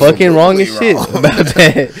not fucking wrong as shit about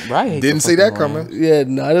that. Right. Didn't see that coming. Yeah,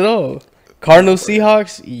 not at all. Cardinals,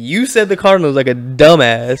 Seahawks. You said the Cardinals like a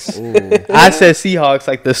dumbass. I said Seahawks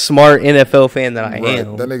like the smart NFL fan that I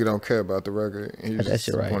am. That nigga don't care about the record. He just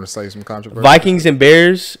want to say some controversy. Vikings and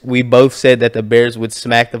Bears. We both said that the Bears would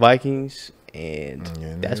smack the Vikings, and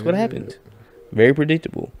that's what happened. Very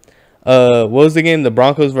predictable. What was the game? The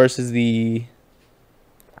Broncos versus the...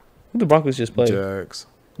 Who the Broncos just played? Jags.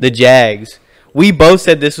 The Jags. We both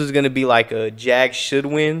said this was going to be like a Jags should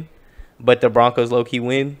win, but the Broncos low-key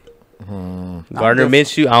win. Gardner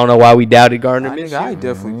Minshew. I don't know why we doubted Gardner Minshew. I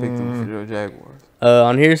definitely picked them for the Jaguars.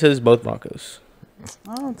 On here it says both Broncos.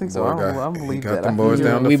 I don't think so. I don't believe that. Them boys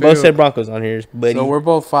down the we field. both said Broncos on here. But so we're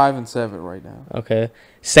both 5-7 right now. Okay.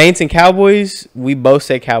 Saints and Cowboys. We both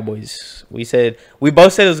said Cowboys. We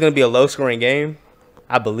both said it was going to be a low-scoring game.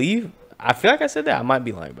 I believe. I feel like I said that. I might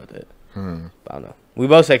be lying about that. But I don't know. We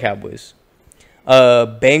both said Cowboys.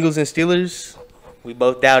 Bengals and Steelers. We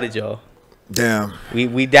both doubted y'all. Damn.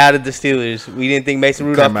 We doubted the Steelers. We didn't think Mason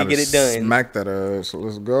Rudolph could get it done. Smack that ass. So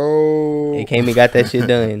let's go. He came and got that shit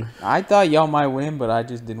done. I thought y'all might win, but I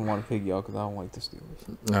just didn't want to pick y'all because I don't like the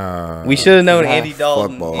Steelers. We should have known Andy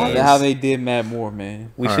Dalton. How they did Matt Moore,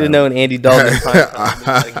 man. We should have known Andy Dalton.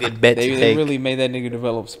 A good bet to they take. really made that nigga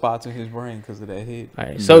develop spots in his brain because of that hit. All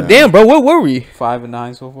right. So damn, bro, what were we?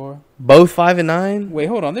 5-9 so far. Both 5-9. Wait,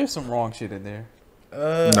 hold on. There's some wrong shit in there.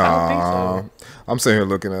 I don't think so. I'm sitting here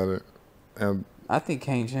looking at it. And I think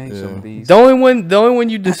Kane changed some of these. The only one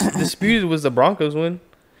you disputed was the Broncos one,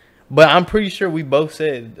 but I'm pretty sure we both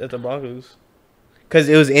said that the Broncos, because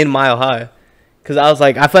it was in Mile High. Because I was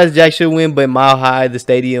like, I thought Jack should win, but Mile High, the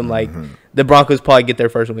stadium, like the Broncos probably get their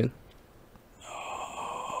first win.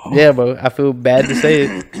 Yeah, bro, I feel bad to say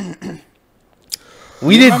it.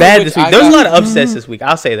 We did bad this week. There was a lot of upsets this week.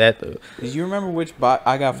 I'll say that though. Did you remember which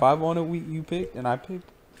I got 5 on it? You picked and I picked.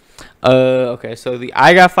 Okay, so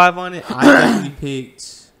I got 5 on it. I actually picked.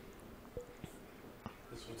 This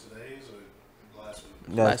was today's or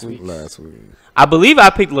Last week. Last week. I believe I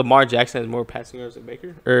picked Lamar Jackson as more passing yards than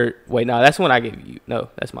Baker. Or wait, no, that's one I gave you. No,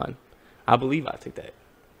 that's mine. I believe I took that.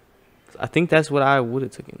 I think that's what I would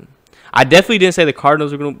have taken. I definitely didn't say the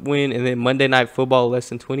Cardinals were going to win, and then Monday Night Football less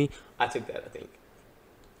than 20. I took that, I think.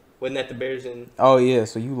 Wasn't that the Bears and... Oh, yeah,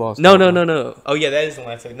 so you lost. No. Oh, yeah, that is the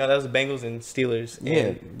last one. No, that was the Bengals and Steelers.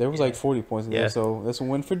 Yeah, there was like 40 points in there, so that's a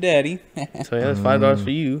win for Daddy. So, yeah, that's $5 for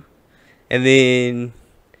you. And then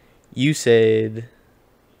you said...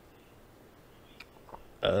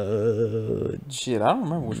 Shit, I don't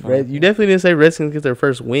remember which one. You definitely didn't say Redskins get their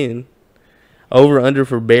first win. Over, under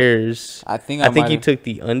for Bears. I think you took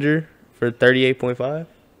the under for 38.5.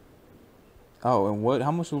 Oh, and what?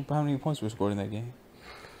 How many points were scored in that game?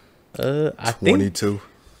 I 22. think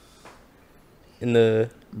in the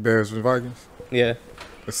Bears and Vikings. Yeah.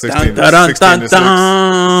 16 to 6. 16 to 6.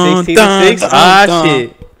 Ah,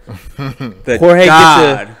 shit. Jorge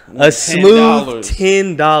gets a smooth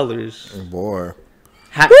 $10. Boy.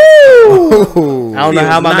 I don't know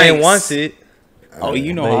how my man wants it. Oh,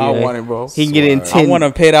 you know how I want it, bro. He can get in 10. I want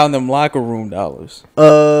to pay down them locker room dollars. I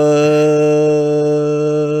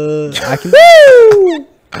can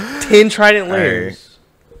 10 Trident layers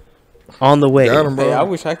on the way. Got him, bro. Hey, I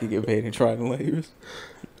wish I could get paid in Trident layers.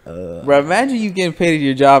 Bro, imagine you getting paid at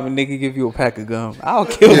your job and nigga give you a pack of gum. I'll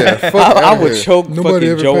kill that. I would choke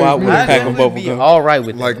fucking Joe out with a pack of bubble gum. All right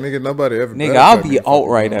with like that. Nigga, nobody ever. Nigga, I'll be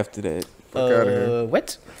outright after that. Fuck out of here.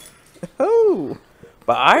 What? Oh,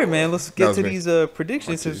 but all right, man. Let's get to these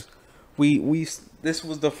predictions. This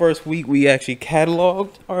was the first week we actually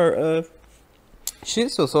cataloged our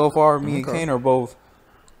shit. So far, me and Kane are both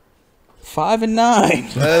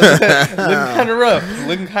 5-9.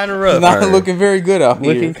 Looking kind of rough. Not looking very good out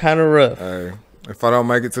here. Looking kind of rough. Hey, if I don't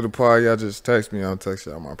make it to the pod, y'all just text me. I'll text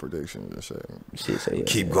y'all my predictions and shit.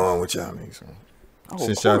 Keep going with y'all niggas.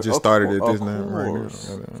 Since y'all just started it this now, right now.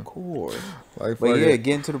 Of course. Like, but yeah,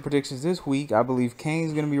 getting to the predictions this week, I believe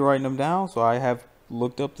Kane's going to be writing them down, so I have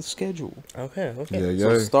looked up the schedule. Okay. Yeah.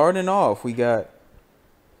 So starting off, we got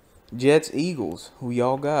Jets, Eagles. Who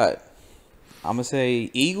y'all got? I'm going to say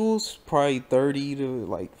Eagles, probably 30 to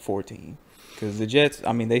like 14. Because the Jets,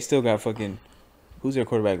 I mean, they still got fucking, who's their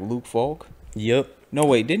quarterback? Luke Falk? Yep. No,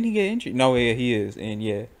 wait, didn't he get injured? No, yeah, he is. And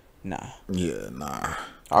nah. Yeah, nah.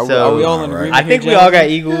 Are we all in agreement? I think we all got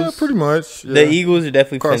Eagles. Yeah, pretty much. Yeah. The Eagles are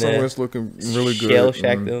definitely Carson Wentz looking really good. Shell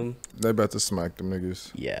shack them. about to smack them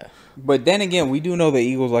niggas. Yeah. But then again, we do know the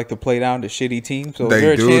Eagles like to play down to shitty teams. So They is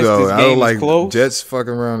there a do chance though. this I game don't like is close? Jets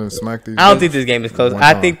fucking around and smack these. I don't think this game is close.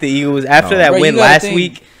 I think the Eagles after that Bro, win you gotta last think-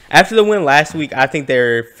 week. After the win last week, I think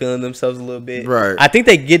they're feeling themselves a little bit. Right. I think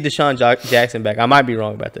they get Deshaun Jackson back. I might be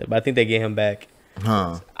wrong about that, but I think they get him back.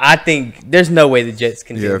 Huh? I think there's no way the Jets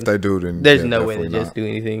can. Yeah, if they do, then there's yeah, no way the definitely Jets not. do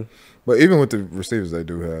anything. But even with the receivers they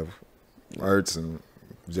do have, Ertz and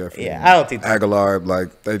Jeffrey, Yeah, I don't think Aguilar,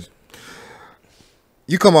 like they.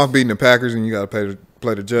 You come off beating the Packers and you got to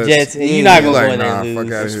play the Jets. Jets, and you're not gonna like, go in there nah, and fuck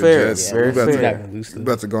lose. out of It's here, fair. Jets. Yeah, very we about fair. You're not gonna lose to to, them.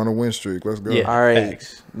 about to go on a win streak. Let's go. Yeah. All right,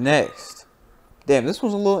 Facts. next. Damn, this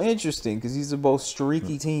one's a little interesting because these are both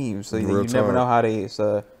streaky teams, so you Real never talk. know how they. It's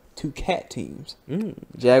two cat teams,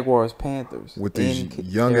 Jaguars, Panthers, With these in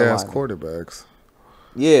young ass Carolina. quarterbacks.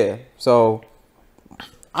 Yeah, so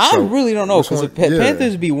I So, really don't know which because one- the yeah.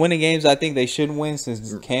 Panthers be winning games I think they should win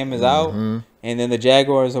since Cam is out, and then the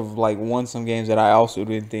Jaguars have like won some games that I also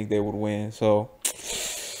didn't think they would win. So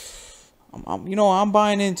I'm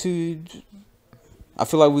buying into. I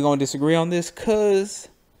feel like we're gonna disagree on this because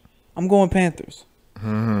I'm going Panthers.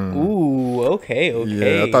 Ooh, okay.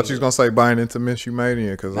 Yeah, I thought you was gonna say buying into Minshew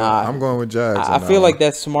Mania because Nah, I'm going with Jags. I on feel that like one.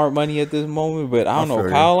 that's smart money at this moment, but I don't know. feel you.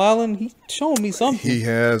 Kyle Allen, he's showing me something. He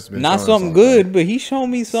has been Not showing something good, but he's showing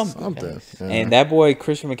me something. Something. Yeah. And that boy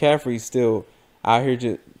Christian McCaffrey's still out here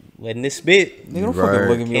just Letting it spit. nigga, don't Right. fucking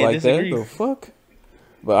look at me Can't like disagree. that. The fuck.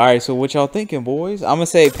 But all right, so what y'all thinking, boys? I'm gonna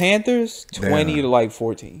say Panthers 20 Damn. to like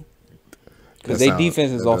 14 because That their sound-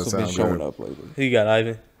 defense has that also does been sound showing good. up lately. Who you got,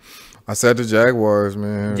 Ivan? I said the Jaguars,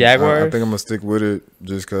 man. Jaguars? I think I'm gonna stick with it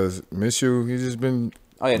just because Minshew, he's just been,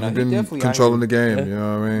 Oh yeah, no, he's he been definitely controlling the out game. Yeah. You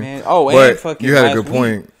know what I mean? here. Man. Oh, and But fucking you had a last good week,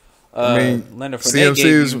 point. I mean, Lenard Fournette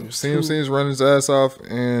CMC is running his ass off,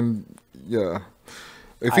 and yeah,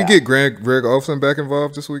 if he get Greg Olsen back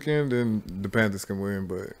involved this weekend, then the Panthers can win.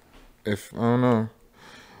 But if I don't know,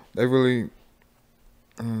 they really.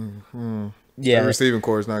 Yeah. The receiving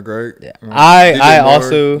core is not great. Yeah. Mm. I DJ Moore,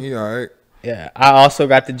 also- he all right. Yeah, I also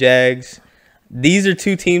got the Jags. These are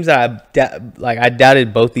two teams that I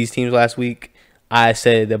doubted both these teams last week. I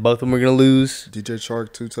said that both of them were gonna lose. DJ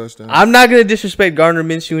Chark 2 touchdowns. I'm not gonna disrespect Gardner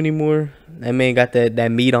Minshew anymore. That man got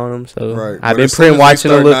that meat on him. So Right. I've But been as soon as print we watching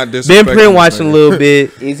a start little. not Been disrespecting print this watching a nigga. little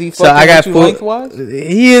bit. Is he So fucking I got with you lengthwise?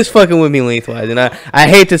 He is fucking with me lengthwise, and I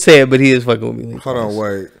hate to say it, but he is fucking with me lengthwise. Hold on,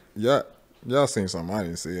 wait. Y'all seen something I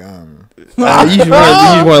didn't see. You just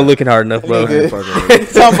weren't looking hard enough, bro. I ain't fucking with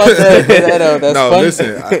it. Talking about that No, Spon-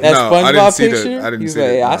 listen. that I SpongeBob didn't see picture? I didn't He's see like,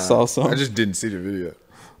 it. "Yeah, I Nah. saw something." I just didn't see the video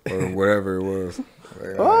or whatever it was.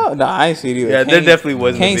 Like, Oh no, I ain't see it either. Yeah, there definitely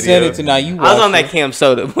wasn't a Can't video. send it to now. You I was on watched that Cam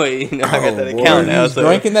Soda, but I got that Oh, boy. account it. now. You was So.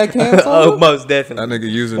 drinking that can Oh, soda? most that definitely.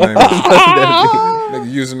 nigga username. Was,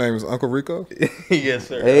 nigga username was Uncle Rico. Yes,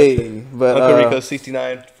 sir. Hey, but Uncle Rico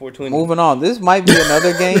 69 420. moving on. This might be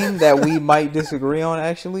another game that we might disagree on.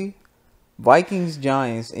 Actually, Vikings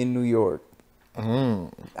Giants in New York. I'm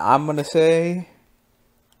gonna say.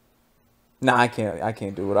 Nah, I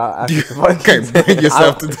can't do it. I Can't bring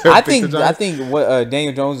yourself to that. I pick the think Giants. what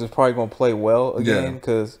Daniel Jones is probably gonna play well again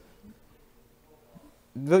because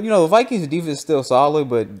the Vikings defense is still solid,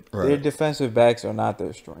 but their Right. defensive backs are not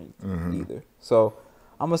their strength either. So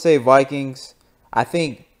I'm gonna say Vikings. I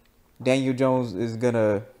think Daniel Jones is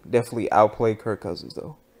gonna definitely outplay Kirk Cousins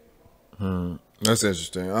though. That's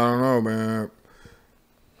interesting. I don't know, man.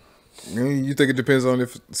 You think it depends on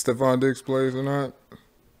if Stefan Diggs plays or not?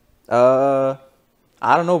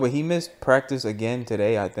 I don't know, but he missed practice again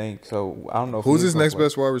today. I think so. I don't know. If Who's he's his gonna next play.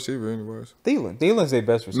 best wide receiver, anyways? Thielen. Thielen's their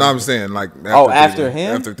best receiver. No, I'm saying like after Thielen.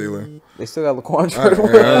 him? After Thielen. They still got Laquan I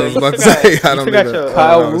Treadwell. was about to say I don't forgot know. your-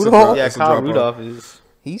 Kyle Rudolph? Yeah, That's a Kyle drop-off. Rudolph is.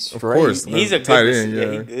 He's Of straight. course. He's a good tight receiver. end, Yeah,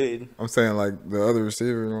 yeah. he's good. I'm saying like the other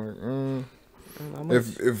receiver. Like,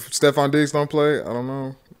 if Stephon Diggs don't play, I don't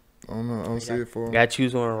know. I don't see it for him. Got to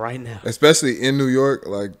choose one right now. Especially in New York,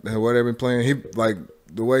 like what they've been playing. He like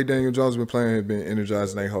the way Daniel Jones has been playing has been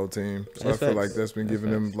energizing their whole team. So That's I feel facts. like that's been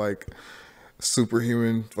giving them like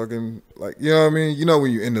superhuman fucking like you know what I mean. You know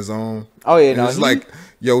when you're in the zone. Oh yeah, And no, it's like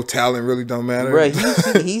your talent really don't matter.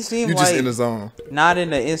 Bruh, he seemed you just like in the zone. not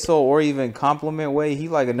in an insult or even compliment way. He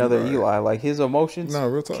like another Right. Eli. Like his emotions No,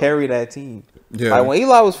 real talk. carry that team. Yeah, Like when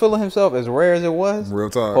Eli was feeling himself, as rare as it was, real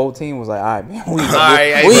the talk. whole team was like, "All right, man, we All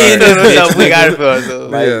right, we in this bitch." we got it for ourselves.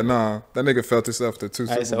 But yeah, nah, that nigga felt himself to 2 All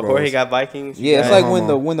right, Super so Bowls. Jorge got Vikings. Yeah, it's You like Hold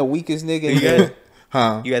on. when the weakest nigga. You got,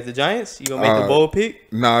 Huh? you got the Giants? You going to make the bold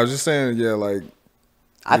pick? Nah, I was just saying, yeah, like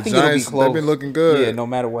I the think Giants, it'll be close. they've been looking good. Yeah, no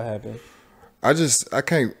matter what happened. I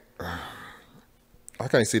can't. I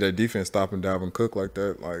can't see that defense stopping Dalvin Cook like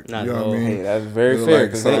that. Like, Not you know at what I all. mean? Hey, that's very fair.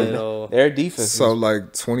 Like, So their defense. So,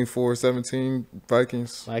 like, 24-17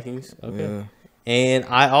 Vikings. Vikings. Okay. Yeah. And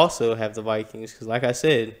I also have the Vikings because, like I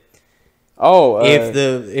said,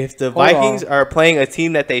 if the Vikings are playing a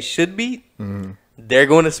team that they should beat, they're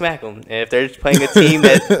going to smack them. And if they're playing a team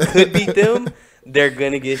that could beat them, they're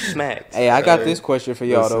going to get smacked. Hey, I got this question for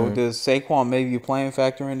y'all, though. Does Saquon maybe playing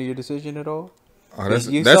factor into your decision at all? Oh, that's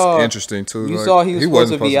interesting, too. You like, saw he was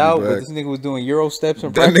supposed to be out, back. but this nigga was doing Euro steps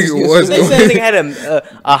and That practice. nigga was They doing said that nigga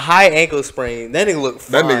had a high ankle sprain. That nigga looked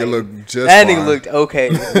fine. That nigga looked just That fine. nigga looked okay.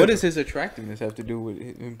 What does his attractiveness have to do with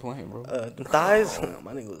him playing, bro? Thighs?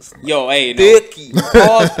 My nigga was Yo, hey, no. thicky.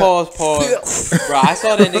 Pause. Bro, I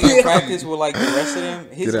saw that nigga in practice with, like, the rest of them.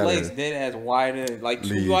 His Get outta legs here. dead as wide, like,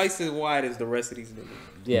 twice as wide as the rest of these niggas.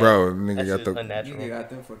 Yeah. Bro, nigga That's got just the unnatural. Nigga got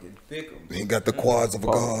them fucking thick. he got the quads of a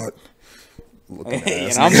god. Looking Hey,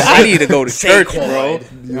 ass. and I need to go to church, Saquon. bro.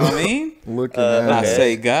 You know what I mean? Looking I ass.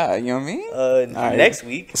 say God, you know what I mean? right. Next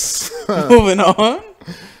week. Moving on.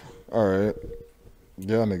 All right.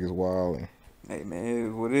 Y'all niggas wildin'. Hey, man, it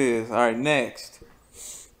is what it is. All right, next.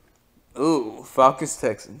 Ooh, Falcons,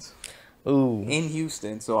 Texans. Ooh. In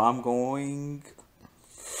Houston, so I'm going...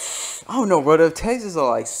 I don't know, bro. The Texans are,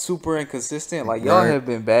 like, super inconsistent. Like, y'all Right. have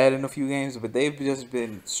been bad in a few games, but they've just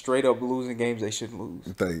been straight up losing games they shouldn't lose.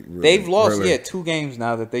 They've lost, really. 2 games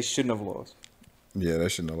now that they shouldn't have lost. Yeah, they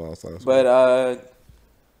shouldn't have lost last But, week.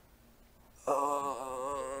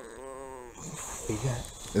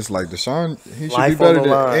 It's like Deshaun, he should Life be better on the than,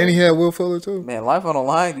 line. and he had Will Fuller too. man, life on the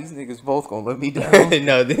line, these niggas both gonna let me down.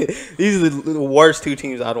 No, these are the worst 2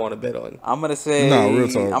 teams I'd want to bet on. I'm gonna say, No, real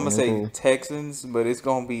talk, I'm gonna say cool. Texans, but it's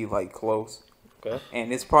gonna be, like, close. Okay.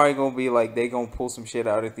 And it's probably going to be like they going to pull some shit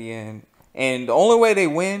out at the end. And the only way they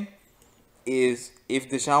win is if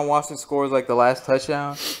Deshaun Watson scores like the last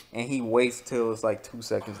touchdown and he waits till it's like 2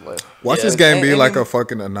 seconds left. Watch Yeah. this game be And like then- a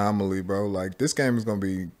fucking anomaly, bro. Like this game is gonna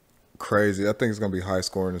be crazy. I think it's gonna be high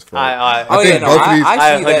scoring as fuck. I think both of these-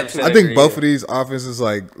 I see that 100% too. I think agree, both yeah. of these offenses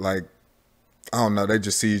like I don't know. They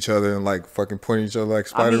just see each other and like fucking point at each other like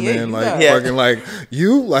I mean, Spider-Man. yeah, you like got- Yeah. fucking like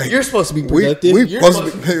you like You're supposed to be we productive. You're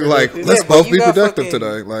supposed to be like Yeah, let's but both you be got productive fucking-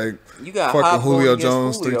 today. Like You got fucking Hop Julio going against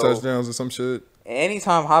Jones Julio. 3 touchdowns or some shit.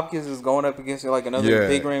 Anytime Hopkins is going up against like another Yeah.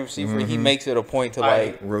 big range receiver, he makes it a point to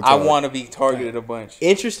like, Real I talk. want to be targeted a bunch.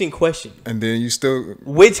 Interesting question. And then you still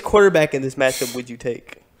Which quarterback in this matchup would you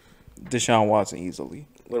take? Deshaun Watson easily.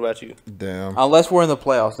 What about you? damn. Unless we're in the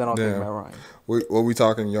playoffs, then I'll take Damn. Matt Ryan. What we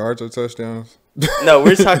talking yards or touchdowns? No,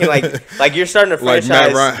 we're talking like you're starting to Like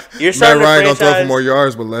franchise. Matt Ryan. You're Matt starting Ryan to gonna throw for franchise. more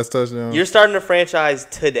yards but less touchdowns. You're starting to franchise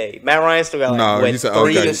today. Matt Ryan still got like No, what, you said-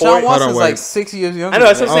 3 okay. to Deshaun 4. Hold on, Watson's wait. like 6 years younger. I know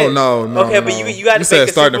that's what I'm Oh saying. no! Okay, no. but you got to You said make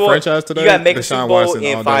a starting Super Bowl. a franchise today. You got to make a Deshaun Super Bowl Watson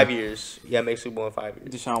all in day. 5 years. You got to make a Super Bowl in 5 years.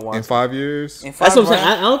 Deshaun Watson. In 5 years. In That's what I'm saying.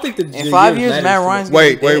 Ryan- I don't think In 5 years, Matt Ryan's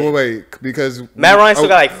Wait, gonna be dead. because Matt Ryan still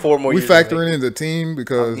got like 4 more we years. factoring in the team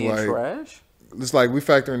because being like trash. it's like we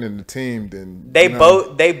factoring in the team. Then They you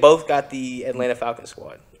know, both got the Atlanta Falcons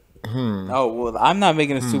squad. Oh well, I'm not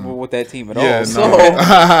making a Super Bowl with that team at Yeah, all. no. So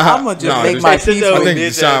I'm gonna just No, make just- my Just peace. so I we think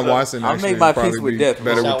did Deshaun that, Watson I'll actually make my probably peace with be death,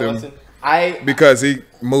 better Deshaun with them Watson. I because he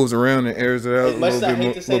moves around and airs it out as much as I hate to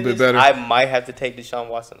little say bit this, better. I might have to take Deshaun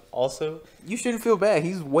Watson also. You shouldn't feel bad.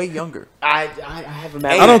 He's way younger. I have a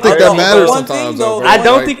I don't think that matters sometimes, though, bro. I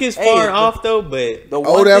don't Like, think it's hey, far the- off though, but The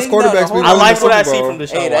Old ass quarterbacks be hold I on. winning like the what I Super see Bowl. from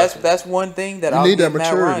Deshaun Hey, Watson. that's one thing that You I'll need give that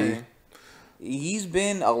Matt maturity. Ryan. He's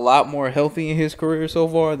been a lot more healthy in his career so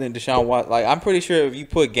far than Deshaun Watson. Like I'm pretty sure if you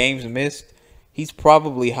put games missed, he's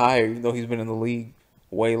probably higher, even though he's been in the league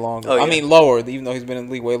way longer. Oh, yeah. I mean lower, even though he's been in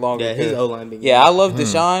the league way longer. Yeah, his because- O-line being Yeah, I love Hmm.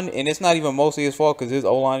 Deshaun, and it's not even mostly his fault because his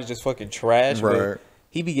O line is just fucking trash. Right. But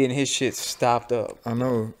he be getting his shit stopped up. I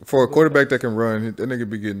know for a quarterback that can run, that nigga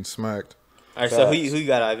be getting smacked. All right, so who you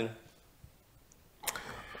got, Ivan?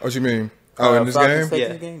 What you mean? Oh, in this Falcons, game?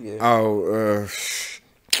 Texans game? Yeah. Oh,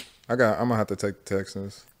 I'm gonna have to take the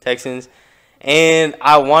Texans Texans. And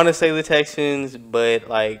I want to say the Texans, but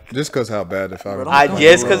like just because how bad the Falcons. Bro, don't are.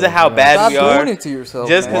 just because of how bad Stop we are, doing it to yourself.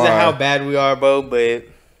 just because man. of how Why? bad we are, bro. But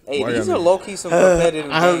Hey, Why these y'all are need- low key some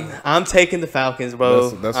competitive games. I'm taking the Falcons, bro.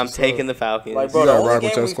 That's I'm what's taking up. the Falcons. Like, bro, You the gotta only rock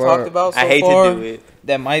with game your we've squad. talked about so I hate far to do it.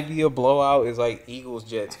 that might be a blowout is like Eagles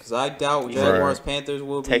Jets because I doubt Jaguars Panthers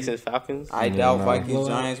will be. Texans, Falcons. I doubt no. Vikings Blowout.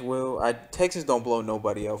 Giants will. Texans don't blow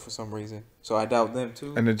nobody out for some reason, so I doubt them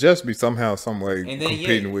too. And the Jets be somehow, some way And then,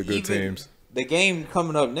 competing yeah, with good even teams. The game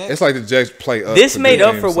coming up next. It's like the Jets play up. This to made good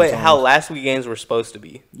up for teams what sometimes. how last week games were supposed to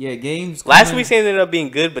be. yeah, games. Last coming- week's games ended up being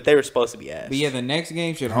good, but they were supposed to be ass. But yeah, the next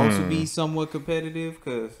game should also be somewhat competitive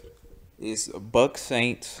because it's Bucks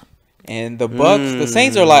Saints, and the Bucks. The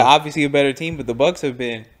Saints are like obviously a better team, but the Bucks have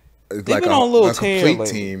been like been on a little complete tear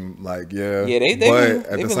team. Like yeah, they've been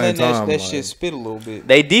letting that shit spit a little bit.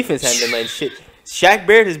 They defense hasn't been letting shit. Shaq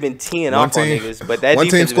Barrett has been teeing off on niggas, but that one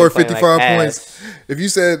team scored 55 like points. If you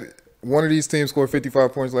said one of these teams scored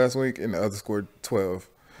 55 points last week and the other scored 12,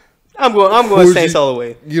 I'm going Saints all the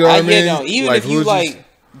way. You know what I mean? No, even like, if you like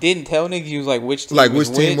didn't tell niggas, you was like which team, like which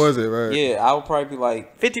team was it? Right? Yeah, I would probably be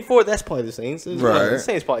like 54. That's probably the Saints. Right, the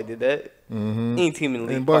Saints probably did that. Any team in the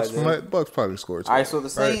league. And Bucks probably scored. 12, all right, so the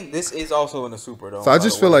Saints. This is also in the Superdome. So I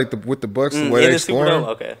just feel like with the Bucks, the way they scoring.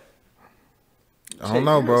 Okay. I don't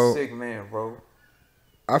know, bro. Sick man, bro.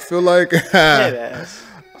 I feel like That's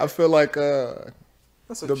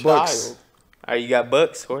the Bucks. All right, you got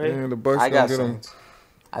Bucks, Jorge? Yeah, the Bucks I got get them. Saints.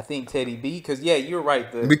 I think Teddy B, because you're right.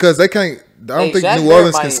 Because they can't. I don't think New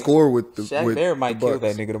Orleans can score with the. Shaq with Barrett might the kill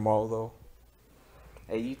Bucks. that nigga tomorrow though.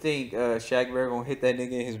 Hey, you think Shaq Barrett gonna hit that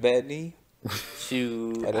nigga in his bad knee?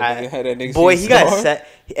 Shoot, Had that nigga boy, see he got stars? sacked.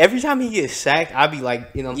 Every time he gets sacked, I be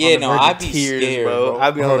like, on the verge I'd of be tears, scared, bro. I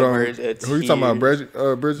be on the verge of tears. Who you talking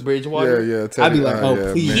about, Bridgewater? Yeah. I'd be like,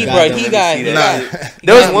 please. He God, got.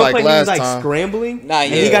 There was one like play he was last like time. scrambling, Nah,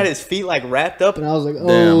 and he got his feet like wrapped up, and I was like,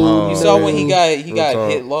 You saw when he got talk.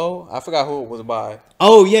 hit low. I forgot who it was by.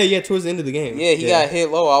 Oh yeah, towards the end of the game. Yeah, he got hit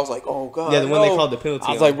low. I was like, oh god. Yeah, the one no. they called the penalty.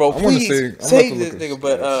 I was like, bro, I wanna please see- I'm about save to this look at nigga.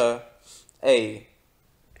 But hey,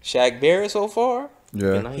 Shaq Barrett so far.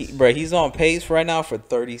 Yeah. nice. He's on pace right now for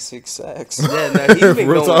 36 sacks. Yeah, no, he's been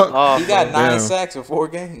Real going talk. off. He got bro. 9 Damn. sacks in 4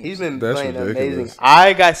 games. He's been That's playing ridiculous. amazing.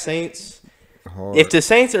 I got Saints. Hard. If the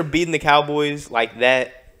Saints are beating the Cowboys like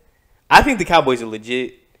that, I think the Cowboys are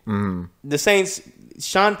legit. The Saints,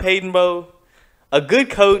 Sean Payton, bro, a good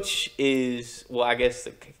coach is, well, I guess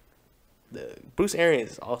the Bruce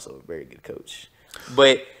Arians is also a very good coach.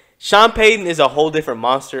 But Sean Payton is a whole different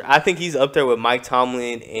monster. I think he's up there with Mike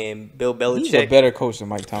Tomlin and Bill Belichick. He's a better coach than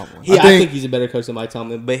Mike Tomlin. I think he's a better coach than Mike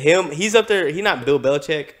Tomlin. But he's up there. He's not Bill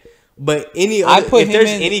Belichick. But if there's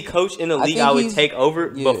any coach in the league I would take over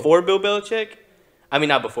before Bill Belichick, I mean,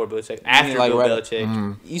 not before Belichick, after Bill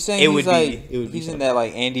Belichick. You saying he's in that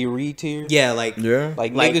like Andy Reid tier? Yeah, like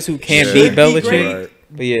niggas who can't should beat be Belichick. great,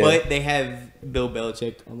 But yeah, but they have Bill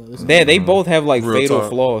Belichick on the other side. they both have like Real fatal talk.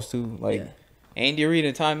 flaws too. Like Andy Reid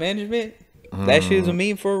and time management. That shit is a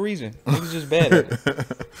meme for a reason. He's just bad at it.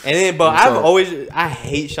 And then, but I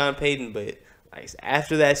hate Sean Payton, but like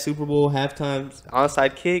after that Super Bowl halftime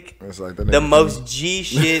onside kick, It's like the most G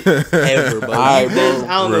shit ever, bro. I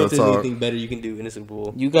don't know if there's anything better you can do in the Super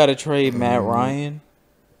Bowl. You got to trade Matt Ryan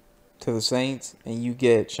to the Saints, and you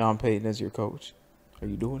get Sean Payton as your coach. Are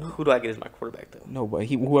you doing it? Who do I get as my quarterback though? No, but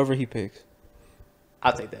whoever he picks.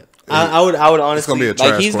 I'll take that. I would honestly. It's gonna be a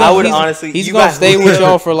trash he's quarterback. He's gonna stay with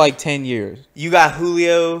y'all for like 10 years. You got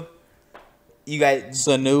Julio. You got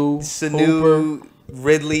Sanu, Hooper.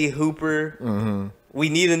 Ridley, Hooper. We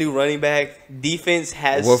need a new running back. Defense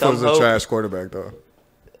has Wolf some was hope. a trash quarterback though.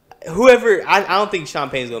 Whoever, I don't think Sean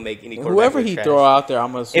Payne's gonna make any quarterback. Whoever he trash. throw out there,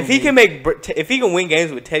 I'm assuming. If he can win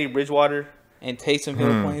games with Teddy Bridgewater and Taysom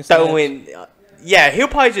Hill playing. So he'll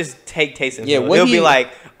probably just take Taysom Hill. He'll be like,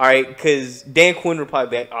 all right, because Dan Quinn will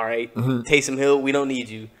probably be like, all right, Taysom Hill, we don't need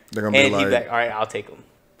you. They're gonna and be he'd be like, like, all right, I'll take him.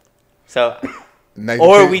 So,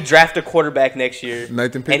 Nathan we draft a quarterback next year,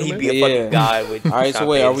 Nathan and he'd be a fucking guy with. All right, Sean so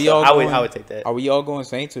wait, Payton. are we all? I would take that. Are we all going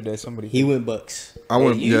Saints or does somebody? He went Bucks. I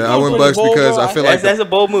went pretty Bucks bold, because bro. I feel like That's a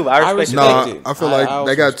bold move. I respect it. I feel like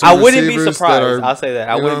they got two I wouldn't be receivers surprised. that are, I'll say that.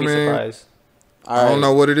 I you know wouldn't be what I mean? surprised. I don't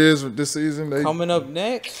know what it is with this season. They Coming up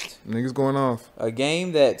next, niggas going off. a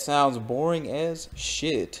game that sounds boring as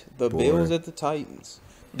shit. The Bills at the Titans.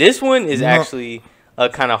 This one is actually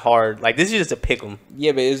kind of hard. Like, this is just a pick 'em.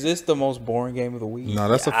 Yeah, but is this the most boring game of the week? No,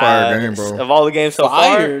 that's a fire game, bro. Of all the games so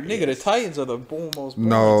Fire, far, nigga. The Titans are the most boring.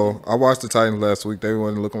 No, I watched the Titans last week. They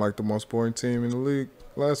weren't looking like the most boring team in the league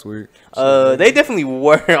last week. They definitely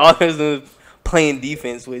were. All of them playing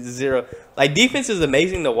defense with zero. Like, defense is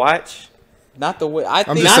amazing to watch. Not the way I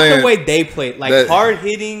think. just Not saying the way they play. Like, hard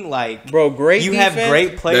hitting. Like, bro, great. You defense. have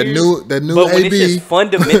great players. That new but when AB, it's just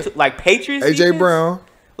fundamental, like Patriots, AJ defense, Brown,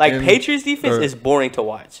 like and- Patriots defense is boring to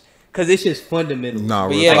watch. Cause it's just fundamental. Nah,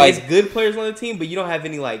 But real yeah, talk. like, it's good players on the team, but you don't have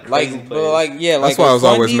any like crazy players. That's why I was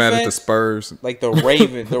always mad at the Spurs. Like the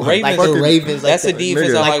Ravens. The Ravens. Like the Ravens. That's like the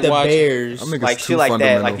defense I like the watching. Bears. Like shit like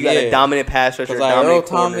that. Like you got a dominant pass rusher, like dominant Earl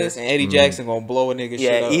corner. Thomas and Eddie Jackson gonna blow a nigga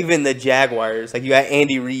shit up. Even the Jaguars. Like you got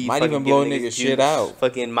Andy Reid. Might even blow a nigga shit out.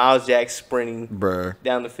 Fucking Miles Jack sprinting Bruh.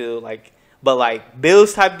 down the field. But like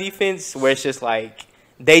Bills type defense where it's just like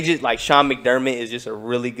they just like Sean McDermott is just a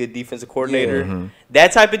really good defensive coordinator. Yeah.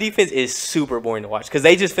 That type of defense is super boring to watch because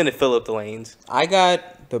they just finna fill up the lanes. I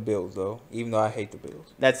got the Bills though, even though I hate the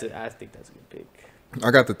Bills. I think that's a good pick.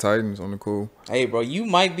 I got the Titans on the cool. Hey, bro, you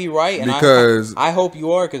might be right, and because I hope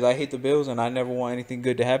you are, because I hate the Bills, and I never want anything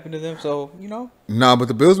good to happen to them. So Nah, but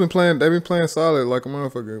the Bills they've been playing solid like a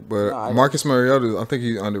motherfucker. But Marcus Mariota, I think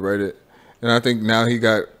he's underrated, and I think now he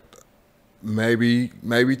got maybe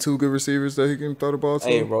 2 good receivers that he can throw the ball to.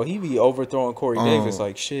 Hey, bro, he be overthrowing Corey Davis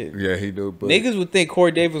like shit. Yeah, he do. But niggas would think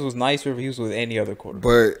Corey Davis was nicer if he was with any other quarterback.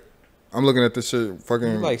 But I'm looking at this shit.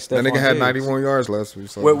 Fucking like that nigga had Diggs. 91 yards last week.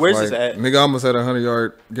 So where's this at? Nigga almost had a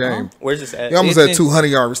 100-yard game. Where's this at? He almost had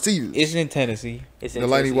 200-yard receivers. It's in Tennessee. It's in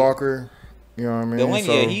Delaney Tennessee. Walker. You know what I mean?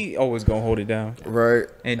 Delaney, he always gonna hold it down. Right.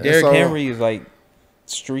 And Derrick Henry is like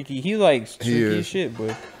streaky. He's like streaky as shit,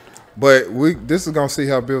 But this is gonna see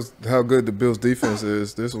how good the Bills defense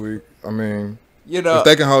is this week. I mean, if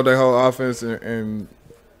they can hold their whole offense and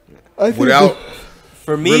without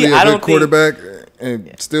for me, really I a don't good quarterback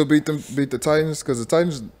and still beat the Titans, because the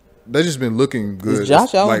Titans they just been looking good. Is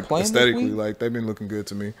Josh Allen like playing aesthetically, this week? like they've been looking good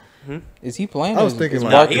to me. Is he playing? I was thinking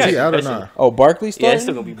like, Barkley? is he out or not? Oh, Barkley starting? Yeah, it's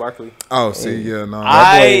still gonna be Barkley. Oh, see, yeah, no.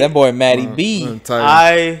 That boy Matty B.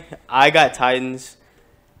 I got Titans.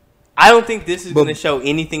 I don't think this is going to show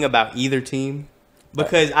anything about either team,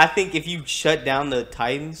 because I think if you shut down the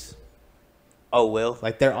Titans,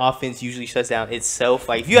 like their offense usually shuts down itself.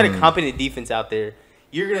 Like if you had a competent defense out there,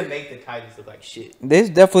 you're going to make the Titans look like shit. This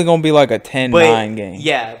definitely going to be like a 10-9 game.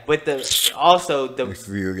 Yeah, but the defense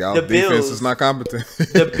Bills is not competent.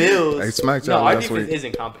 The Bills. They smacked y'all our last defense week.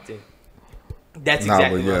 isn't competent. That's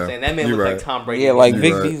exactly what I'm saying. That man looked like Tom Brady. Yeah, like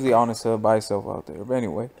Vic Beasley on himself by himself out there. But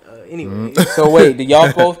anyway. Anyway. So wait, did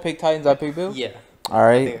y'all both pick Titans? I picked Bills? Yeah. All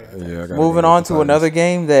right. Moving on to another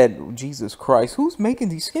game that, Jesus Christ, who's making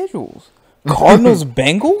these schedules? Cardinals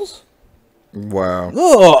Bengals? Wow.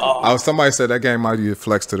 Ugh. Somebody said that game might be a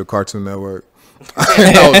flex to the Cartoon Network.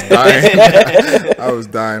 I was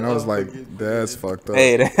dying. I was like, that's fucked up.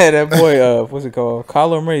 Hey, that boy, what's it called?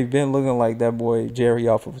 Kyler Murray been looking like that boy Jerry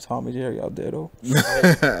off of Tom and Jerry out there though.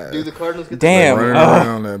 Do the Cardinals get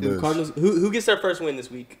the Cardinals? Who gets their first win this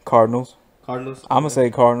week? Cardinals. I'm gonna say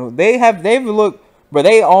Cardinals. They've looked, but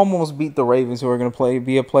they almost beat the Ravens, who are gonna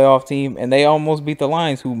be a playoff team, and they almost beat the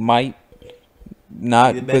Lions, who might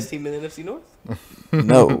not be the best team in the NFC North.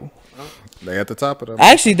 No. They at the top of them.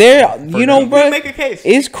 Actually, bro, make a case.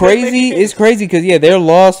 It's crazy. It's crazy because their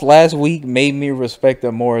loss last week made me respect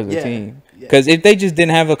them more as a team. Because if they just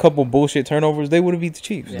didn't have a couple bullshit turnovers, they would have beat the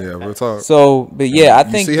Chiefs. Yeah, real talk. So, but I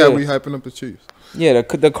think see how we hyping up the Chiefs. Yeah,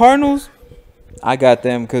 the Cardinals, I got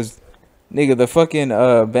them because, nigga, the fucking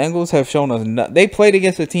Bengals have shown us they played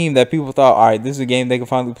against a team that people thought, all right, this is a game they can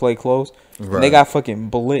finally play close. Right. And they got fucking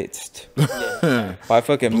blitzed by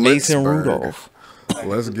fucking Mason Rudolph.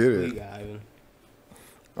 Let's get it.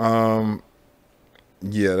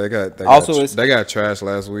 Yeah, they got trashed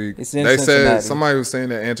last week. They said somebody was saying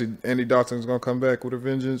that Andy Dalton's gonna come back with a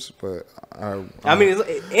vengeance, but I mean,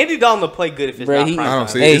 Andy Dalton will play good if it's not prime time. I don't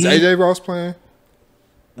see. Is AJ Ross playing?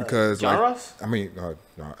 Because John Ross? I mean, no,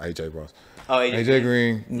 AJ Ross. Oh, AJ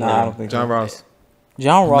Green. No, I don't think John Ross.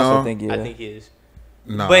 John Ross, I think I think he is.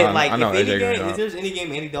 No, but like, if there's any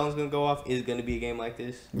game Andy Dalton's gonna go off, is gonna be a game like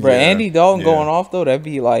this. Bro, Andy Dalton going off though, that'd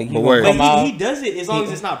be like he does it as long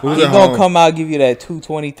as it's not prime. He's gonna come out, give you that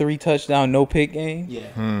 223 touchdown no pick game.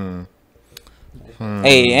 Yeah.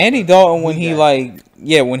 Hey, Andy Dalton when he's like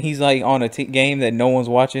on a game that no one's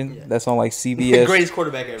watching, that's on like CBS. Greatest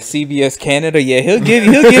quarterback ever. CBS Canada. Yeah, he'll give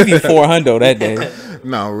you 400 that day.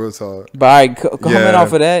 No, real talk. But coming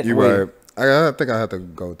off of that, you're right. I think I have to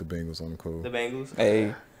go with the Bengals on the cool. The Bengals?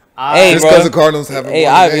 Hey, just because the Cardinals haven't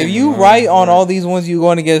won if you right on all these ones you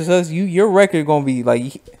going against us, your record going to be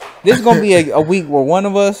like, this is going to be a week where one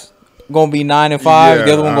of us going to be 9-5,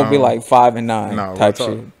 the other one going to be like 5-9 type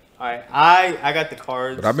shit. All right, I got the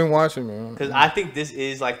Cards. But I've been watching, man. Because I think this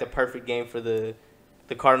is like the perfect game for the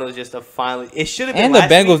Cardinals just to finally. It should have been. And the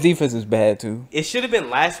Bengals defense is bad too. It should have been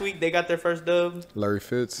last week. They got their first dub. Larry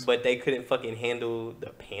Fitz. But they couldn't fucking handle the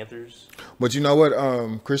Panthers. But you know what?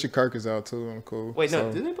 Christian Kirk is out too. I'm cool. Wait,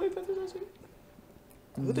 no, didn't they play Panthers last week?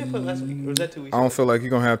 Who did they play last week? Or was that 2 weeks? I don't feel like you're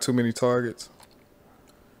gonna have too many targets.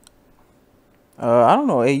 I don't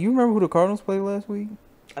know. Hey, you remember who the Cardinals played last week?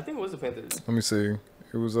 I think it was the Panthers. Let me see.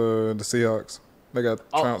 It was the Seahawks. They got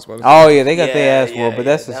trounced by the Seahawks. Oh yeah, they got their ass for, but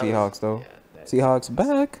that's the Seahawks though. Seahawks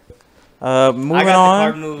back. Moving I got on. the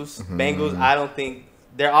Cardinals, Bengals. I don't think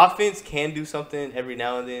their offense can do something every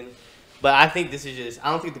now and then, but I think this is just.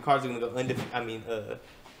 I don't think the Cards are gonna go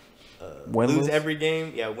lose every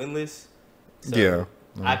game. Yeah, winless. So yeah.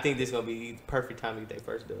 I think this is gonna be the perfect time to get their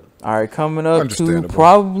first dub. All right, coming up to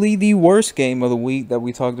probably the worst game of the week that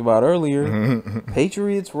we talked about earlier: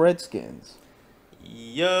 Patriots Redskins.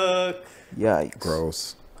 Yuck. Yikes.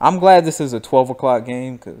 Gross. I'm glad this is a 12 o'clock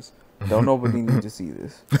game because don't nobody need to see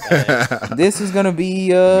this. This is gonna be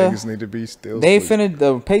niggas need to be still.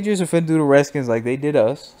 The Patriots are finna do the Redskins like they did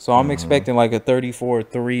us. So I'm expecting like a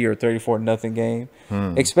 34-3 or 34-0 game.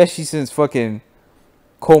 Especially since fucking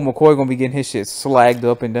Colt McCoy gonna be getting his shit slagged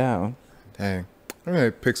up and down. Dang. I'm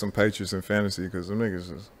gonna pick some Patriots in fantasy because them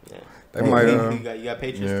niggas is they might you got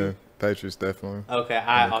Patriots too? Patriots definitely. Okay,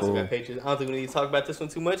 I also got Patriots. I don't think we need to talk about this one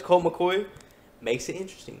too much. Colt McCoy makes it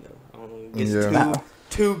interesting though. I don't know. Gets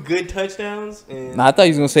two good touchdowns. And I thought he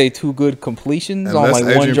was gonna say 2 good completions on like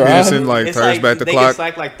one drive. Peterson, turns back the clock.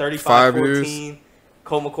 It's like 35-14.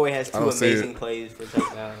 Colt McCoy has 2 amazing plays for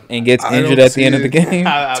touchdowns. And gets injured at the end of the game.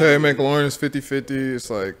 Terry McLaurin is 50-50. It's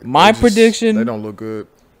like my prediction. They don't look good.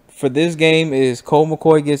 For this game is Colt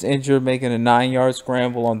McCoy gets injured making a 9-yard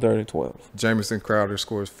scramble on 3rd and 12. Jamison Crowder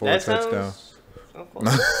scores 4 touchdowns.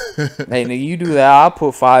 Hey, nigga, you do that, I'll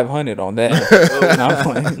put 500 on that.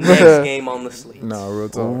 Next game on the slate. No, real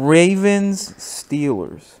talk. Ravens,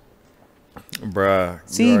 Steelers. Bruh,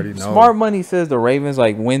 see, you already know. smart money says the Ravens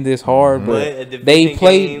like win this hard, but they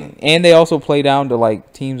play and they also play down to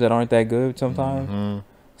like teams that aren't that good sometimes.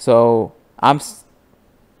 So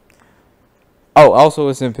also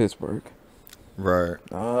it's in Pittsburgh. Right.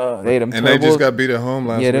 They just got beat at home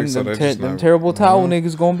last week. Them terrible towel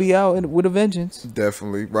niggas gonna be out with a vengeance.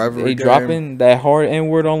 Definitely. Rivalry They game. dropping that hard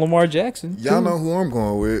N-word on Lamar Jackson. Y'all know who I'm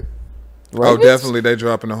going with. Ravens? Oh, definitely they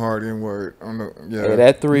dropping the hard N-word. Yeah,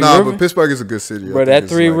 that but Pittsburgh is a good city. But that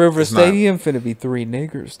Three River Stadium finna be Three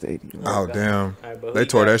Nigger Stadium. Oh, damn. They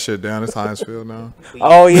tore that shit down. It's Hinesfield now.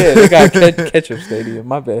 Oh, yeah. They got Ketchup Stadium.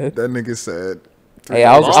 My bad. That nigga said... Hey,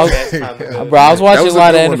 I was watching a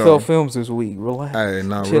lot of NFL films this week. Relax. Hey,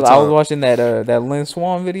 nah, chill. I was watching that Lynn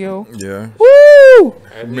Swan video. Yeah. Woo!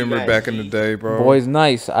 Remember back in the day, bro. Boys,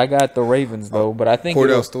 nice. I got the Ravens though, but I think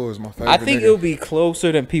Cordell Stewart is my favorite. I think it'll be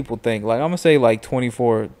closer than people think. Like I'm gonna say like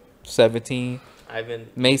 24-17.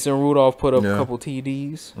 Mason Rudolph put up a couple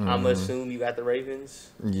TDs. I'm gonna assume you got the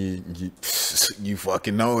Ravens. You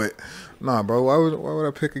fucking know it. Nah, bro. Why would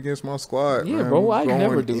I pick against my squad? Yeah, man? bro. I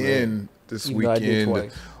never do that. This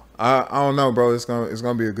weekend, I don't know, bro. It's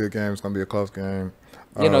gonna be a good game. It's gonna be a close game.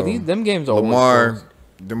 You know, them games are Lamar,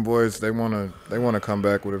 them boys, they wanna come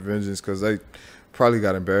back with a vengeance because they probably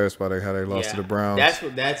got embarrassed by how they lost to the Browns.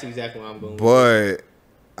 That's exactly what I'm going. But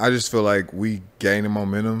I just feel like we gaining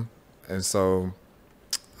momentum, and so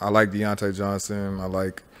I like Deontay Johnson. I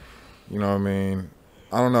like, you know what I mean.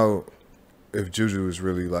 I don't know if Juju is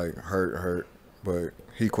really like hurt, but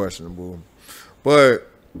he questionable. But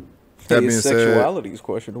that being said, sexuality is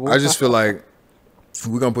questionable. I just feel like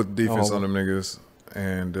we're gonna put the defense on them niggas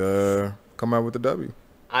and come out with the W.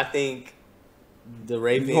 I think the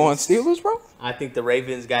Ravens. You going Steelers, bro? I think the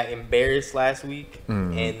Ravens got embarrassed last week,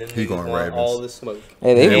 and then niggas want all the smoke.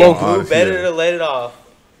 Hey, they knew better to let it off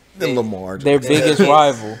than Lamar. Their biggest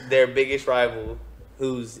rival. Their biggest rival,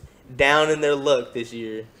 who's down in their luck this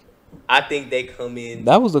year. I think they come in.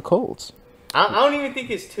 That was the Colts. I don't even think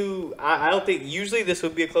it's too. I don't think usually this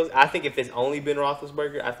would be a close. I think if it's only been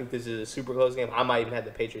Roethlisberger, I think this is a super close game. I might even have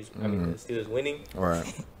the Patriots. I mean the Steelers winning. All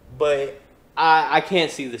right. But I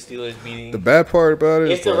can't see the Steelers beating. The bad part about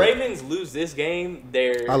it is if the Ravens lose this game,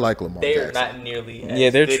 I like Lamar. They're Jackson. not nearly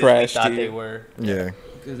as they're good trash. As we thought they were. Yeah.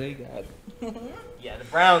 Because they got. Yeah, the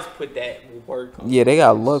Browns put that work on. Yeah, they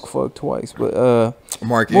got luck fucked twice, but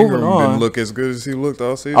Mark Ingram didn't look as good as he looked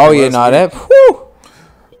all season. Oh yeah, that. Whew,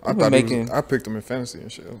 I picked him in fantasy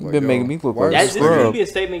and shit. Like, been making me look like this is gonna be a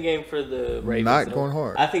statement game for the Ravens. Not going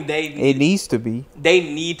hard. I think it needs to be. They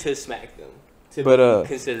need to smack them to be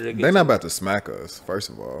considered a good they're not about to smack us. First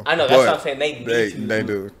of all, I know that's what I'm saying. They need to. They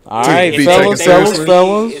do. All right, fellas. As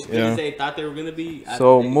good as they thought they were gonna be.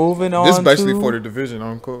 So moving on. This is basically for the division.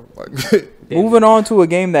 Uncle. Moving on to a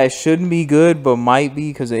game that shouldn't be good but might be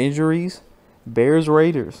because of injuries. Bears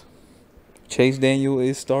Raiders. Chase Daniel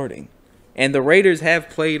is starting, and the Raiders have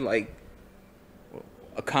played like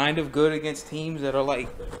a kind of good against teams that are like,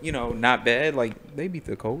 you know, not bad. Like they beat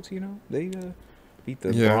the Colts, you know, they beat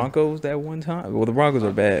the Broncos that one time. Well, the Broncos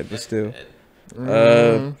are bad, but still.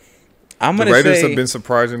 I'm gonna the Raiders say, have been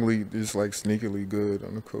surprisingly just like sneakily good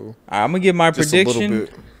on the cool. I'm gonna give my just prediction. A little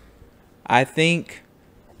bit. I think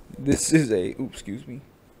this is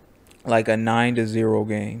like a 9-0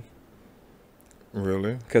 game.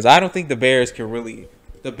 Really? Because I don't think the Bears can really.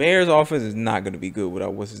 The Bears' offense is not going to be good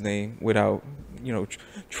without without, you know,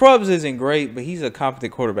 Trubbs isn't great, but he's a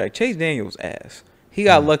competent quarterback. Chase Daniels ass. He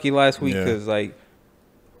got lucky last week because like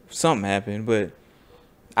something happened, but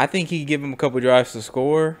I think he give him a couple drives to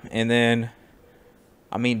score, and then,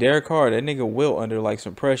 I mean, Derek Carr, that nigga wilt under like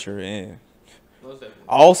some pressure, and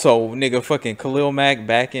Also, nigga, fucking Khalil Mack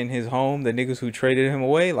back in his home. The niggas who traded him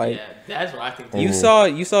away, like, yeah, that's what I think. You saw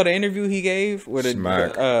the interview he gave with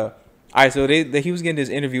all right, so he was getting this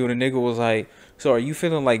interview and the nigga was like, so are you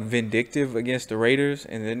feeling like vindictive against the Raiders?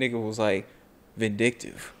 And the nigga was like,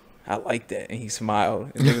 vindictive. I like that. And he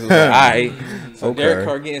smiled. And the nigga was like, all right. So Derek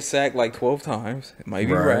Carr getting sacked like 12 times. It might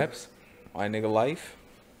be raps. My nigga life.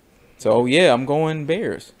 So yeah, I'm going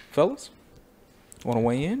Bears. Fellas, want to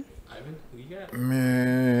weigh in? Ivan, who you got?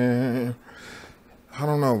 Man, I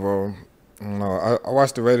don't know, bro. I don't know. I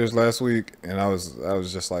watched the Raiders last week, and I was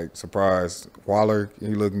just like surprised. Waller, he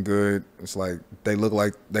looking good. It's like they look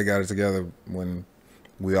like they got it together when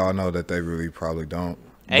we all know that they really probably don't.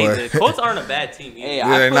 Hey, but, the Colts aren't a bad team either.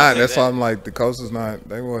 Yeah, they're not. That's why I'm like, the Colts is not.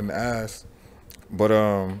 They wasn't ass. But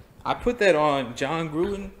I put that on John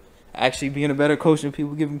Gruden actually being a better coach than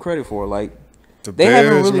people give him credit for. Like, they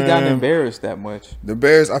haven't really gotten embarrassed that much. The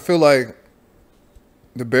Bears, I feel like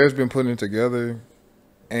the Bears been putting it together,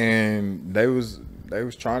 and they was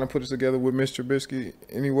trying to put it together with Mr. Trubisky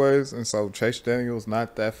anyways, and so Chase Daniel's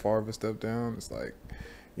not that far of a step down. It's like,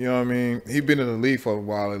 you know what I mean? He been in the league for a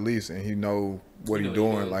while at least, and he know what he's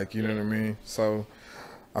doing. Like, you know what I mean? So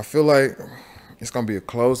I feel like it's gonna be a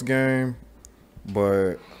close game,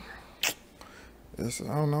 but I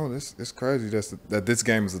don't know. It's crazy that this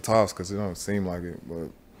game is a toss because it don't seem like it. But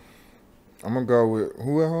I'm gonna go with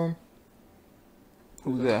who at home.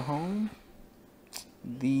 Who's at home?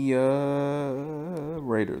 The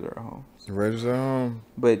Raiders are at home. The Raiders are at home.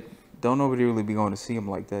 But don't nobody really be going to see them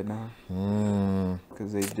like that now.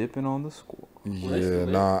 Because they dipping on the score. Yeah,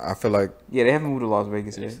 nah, I feel like... Yeah, they haven't moved to Las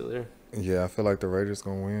Vegas yet. Still there. Yeah, I feel like the Raiders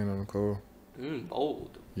going to win on the cool.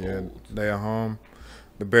 Bold. Yeah, they at home.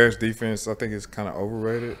 The Bears defense, I think, is kind of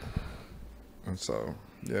overrated. And so,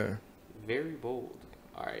 yeah. Very bold.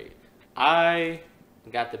 All right. I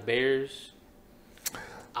got the Bears.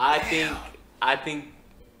 I think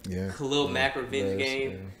Khalil Mack revenge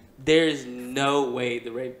game. Yeah. There's no way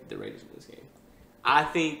the Raiders win this game. I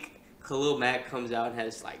think Khalil Mack comes out and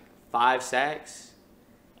has like 5 sacks,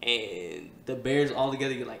 and the Bears all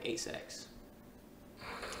together get like 8 sacks.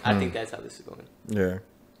 I think that's how this is going. Yeah.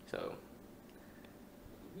 So,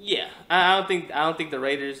 yeah, I don't think the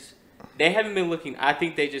Raiders. They haven't been looking. I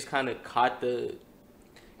think they just kind of caught the.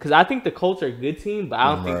 Because I think the Colts are a good team, but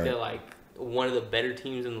I don't think they're like one of the better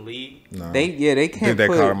teams in the league. No. They can't. They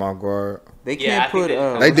caught them off guard. They can't put.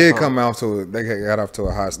 They did come out to it. They got off to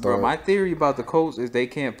a hot start. Bro, my theory about the Colts is they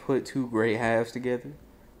can't put 2 great halves together.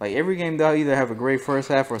 Like, every game they'll either have a great first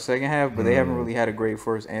half or second half, but they haven't really had a great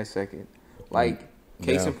first and second. Like,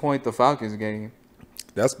 case in point, the Falcons game.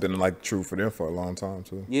 That's been like true for them for a long time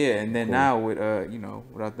too. Yeah, and then now with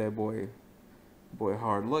without that boy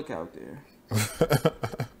hard luck out there.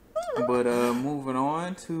 But moving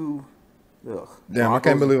on to damn, Broncos. I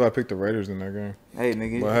can't believe I picked the Raiders in that game. Hey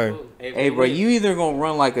nigga. But hey bro, you either gonna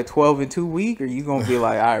run like a 12-2 week or you gonna be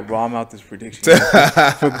like, all right, bro, I'm out this prediction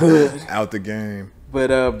for good. Out the game.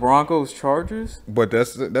 But Broncos Chargers. But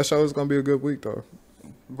that show is gonna be a good week though.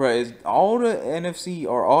 Bro, is all the NFC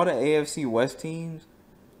or all the AFC West teams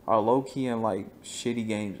are low key in like shitty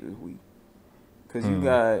games this week. Cause you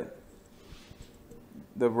got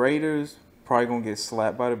the Raiders probably gonna get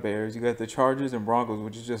slapped by the Bears. You got the Chargers and Broncos,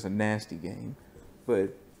 which is just a nasty game.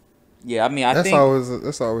 But yeah, I mean, I think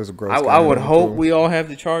that's always a gross game. I would hope we all have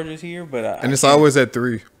the Chargers here, but it's always at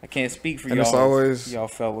 3. I can't speak for and y'all. It's always y'all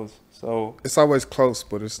fellas. So it's always close,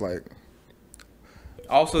 but it's like.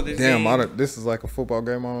 Also, this game, this is like a football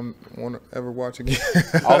game I don't want to ever watch again.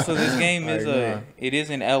 Also, this game is it is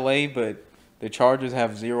in LA, but the Chargers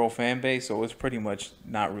have 0 fan base, so it's pretty much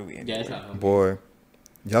not really anywhere. Yeah, boy,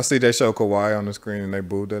 y'all see they show Kawhi on the screen and they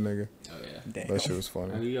booed that nigga? Oh yeah, damn. That shit was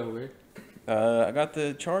funny. Are you over? I got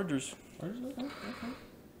the Chargers.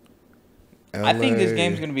 I think this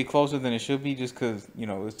game's gonna be closer than it should be, just because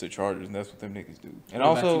it's the Chargers and that's what them niggas do. And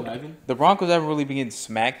also, the Broncos haven't really been getting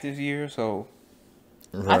smacked this year, so.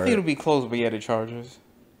 Right. I think it'll be close, but yeah, the Chargers.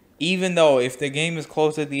 Even though if the game is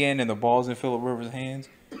close at the end and the ball's in Phillip Rivers' hands,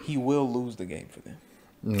 he will lose the game for them.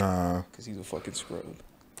 Nah. Because he's a fucking scrub.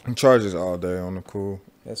 Chargers all day on the cool.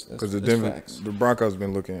 Because the Broncos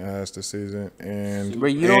been looking ass this season, and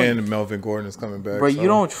Melvin Gordon is coming back. But you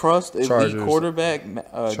don't trust elite quarterback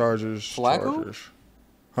Flacco? Chargers.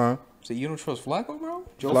 Huh? So you don't trust Flacco, bro?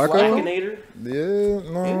 Flacconator? Yeah,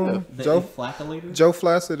 no. Flacconator? Joe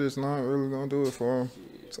Flacco is not really gonna do it for him.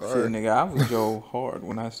 Sorry, shit, nigga. I was Joe hard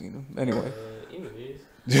when I seen him. Anyway.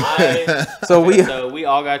 So we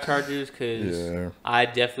all got Chargers because I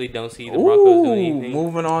definitely don't see the Broncos doing anything.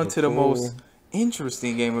 Moving on to the most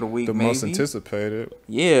interesting game of the week, most anticipated.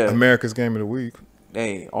 Yeah, America's game of the week.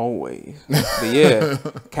 Hey, always. But yeah,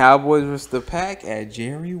 Cowboys versus the Pack at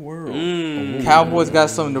Jerry World. Cowboys got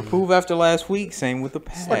something to prove after last week. Same with the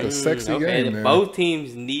Pack. It's like a sexy game, man. Both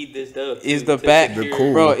teams need this dub. Is the Pack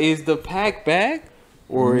cool. Bro, is the Pack back?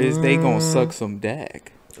 Or is they gonna suck some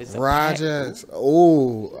Dak? Rogers.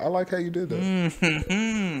 Oh, I like how you did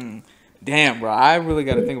that. Damn, bro. I really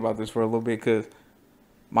got to think about this for a little bit because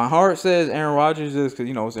my heart says Aaron Rodgers is because,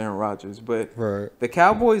 it's Aaron Rodgers. But the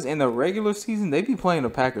Cowboys in the regular season, they be playing the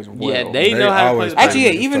Packers well. Yeah, they know how to play the Packers.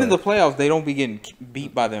 Actually, even in the playoffs, they don't be getting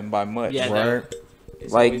beat by them by much. Yeah, right?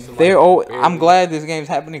 Like, I'm glad this game's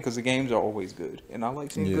happening because the games are always good. And I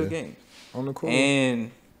like seeing good games. On the court.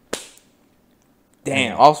 And...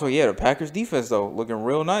 Damn. Also, the Packers defense, though, looking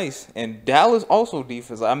real nice. And Dallas also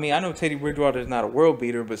defense. I mean, I know Teddy Bridgewater is not a world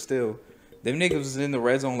beater, but still, them niggas was in the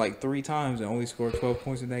red zone like 3 times and only scored 12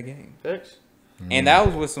 points in that game. Thanks. And that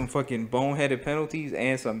was with some fucking boneheaded penalties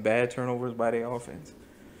and some bad turnovers by their offense.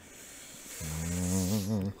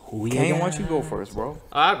 Kane, why don't you go first, bro?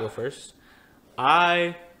 I'll go first.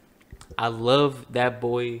 I love that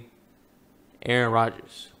boy, Aaron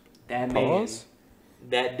Rodgers. That man.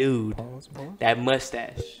 That dude, that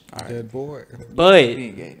mustache. That boy. But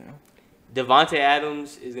Devontae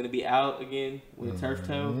Adams is going to be out again with a turf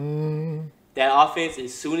toe. That offense,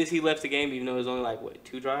 as soon as he left the game, even though it was only like,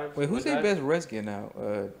 2 drives? Wait, who's their best Redskin now?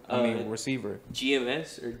 Receiver.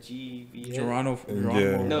 GMS or GVS?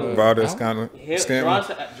 Geronimo. No. Valdez-Scantling.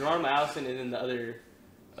 Geronimo Allison and then the other...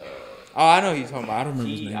 I know who you're talking about. I don't remember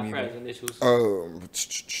his name I forgot his initials.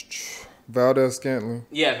 Valdez-Scantling.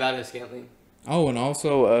 Yeah, Valdez-Scantling. Oh, and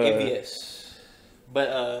also ABS.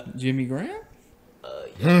 But Jimmy Graham?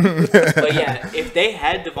 Yeah. But yeah, if they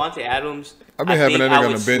had Devontae Adams, I've been having that nigga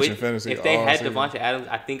on the bench in fantasy. If they had Devontae Adams,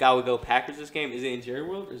 I think I would go Packers this game. Is it in Jerry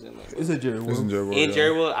World or is it in It's in Jerry World. In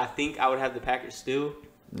Jerry World, I think I would have the Packers still.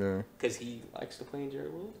 Yeah. Because he likes to play in Jerry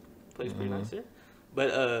World. Plays pretty nice there.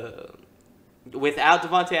 But without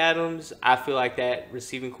Devontae Adams, I feel like that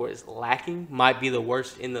receiving core is lacking. Might be the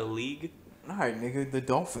worst in the league. All right, nigga. The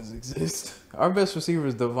Dolphins exist. Our best receiver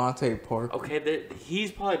is Devontae Parker. Okay,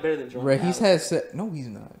 he's probably better than Geronimo. Right, no, he's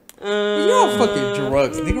not. You're fucking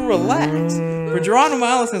drugs, nigga. Relax. For Geronimo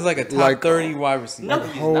Allison is like a top 30 wide receiver. No,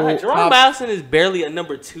 he's not. Geronimo Allison is barely a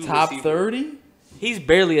number 2 top receiver. 30. He's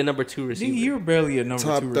barely a number 2 receiver. Nigga, you're barely a number 2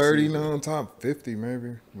 receiver. Top 30, no, top 50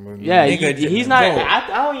 maybe. Yeah, he's not. I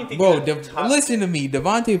don't even think. Bro, listen to me.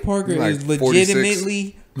 Devontae Parker is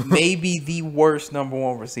legitimately maybe the worst number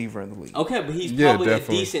 1 receiver in the league. Okay, but he's probably a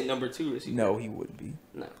decent number 2 receiver. No, he wouldn't be.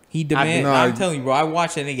 No, he demands. I'm telling you, bro. I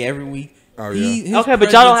watch that nigga every week. Oh, yeah. Okay,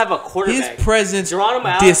 but y'all don't have a quarterback. His presence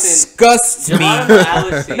Geronimo disgusts me.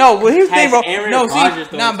 Allison no, but here's the thing, bro. Aaron No, Rodgers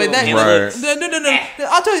see, nah, but that. No.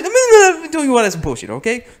 I'll tell you. Let me tell you why that's bullshit.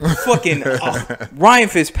 Okay, fucking Ryan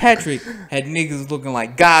Fitzpatrick had niggas looking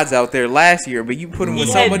like gods out there last year, but you put him with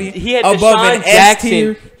somebody above an S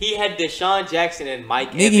tier. He had Deshaun Jackson and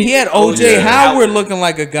Mike. Nigga, he had OJ Howard looking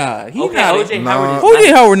like a god. OJ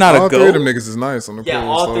Howard not a goat. All 3 of them niggas is nice on the court. Yeah,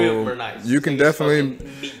 all 3 of them are nice. You can definitely.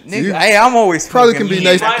 Nigga, hey, I'm always probably can be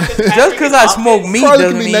Nathan. Just because I smoke meat probably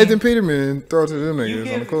doesn't can be mean Nathan Peterman and throw it to them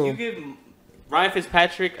niggas on the court. You give Ryan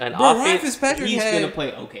Fitzpatrick an Bro, offense. Ryan Fitzpatrick he's gonna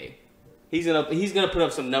play okay. He's gonna put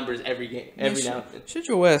up some numbers every game, every now and then. Shut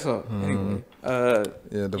your ass up. Anyway,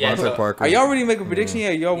 Devontae Parker. Are y'all ready to make a prediction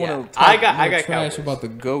yet? Y'all want to? I got trash Cowboys. About the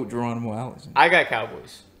GOAT Geronimo Allison. I got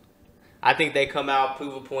Cowboys. I think they come out,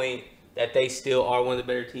 prove a point that they still are one of the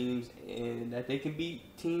better teams and that they can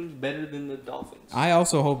beat teams better than the Dolphins. I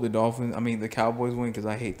also hope the Cowboys win because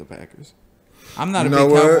I hate the Packers. I'm not a big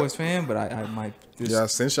Cowboys fan, but I might.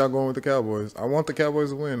 Since y'all going with the Cowboys, I want the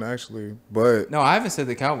Cowboys to win actually, but no, I haven't said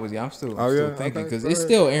the Cowboys yet. I'm still thinking because it's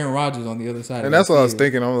still Aaron Rodgers on the other side. And that's what I was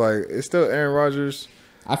thinking. I'm like, it's still Aaron Rodgers.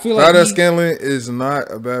 I feel like Valdez-Scantling is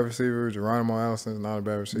not a bad receiver. Geronimo Allison is not a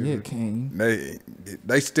bad receiver. Yeah, Kane.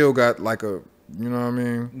 They still got like a, you know what I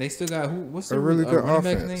mean? They still got what's the really good running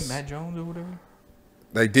back's offense. name? Matt Jones or whatever.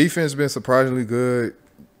 Their defense been surprisingly good.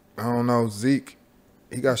 I don't know, Zeke.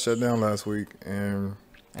 He got shut down last week, and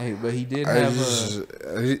but he did have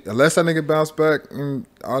unless that nigga bounce back and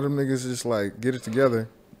all them niggas just like get it together.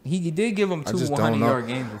 He did give them 2 100-yard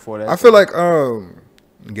games before that. I feel like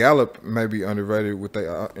Gallup may be underrated with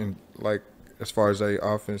as far as their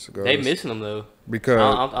offense goes. They missing him though because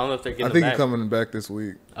I don't know if they're getting. I think he's coming back this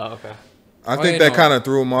week. Oh, okay. I think that kind of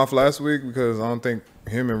threw him off last week because I don't think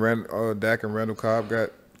him and Dak and Randall Cobb got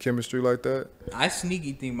chemistry like that. I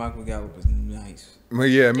sneaky think Michael Gallup is nice. But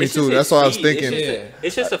yeah, me too. That's what I was thinking.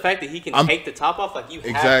 It's just the fact that he can take the top off. Like you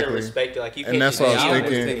have to respect it. Like you can't. And that's what I was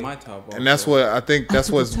thinking. Take my top off, and that's what I think. That's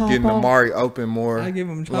what's getting Amari open more. I give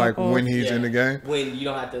him like when he's in the game. When you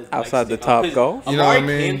don't have to outside the top go. You know what I mean?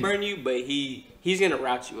 Amari can burn you, but he's gonna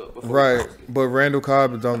route you up. Before right, but Randall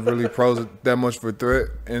Cobb don't really pose that much for threat,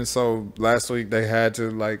 and so last week they had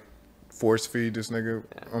to like force feed this nigga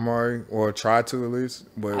Amari or try to at least.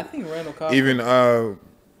 But I think Randall Cobb. Even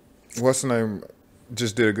what's the name?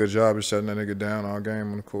 Just did a good job of shutting that nigga down all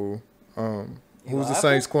game on the cool. Who was the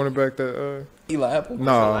Saints cornerback that Eli Apple?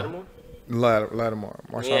 No. Lattimore.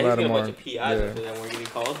 Marshawn Lattimore.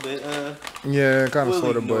 Yeah, kind of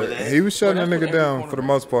sort of, but he was shutting that nigga down for the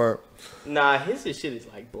most part. Nah, his shit is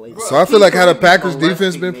like blatant. So I feel like how the Packers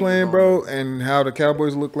defense been playing, bro, and how the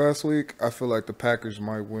Cowboys looked last week, I feel like the Packers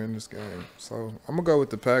might win this game. So I'm gonna go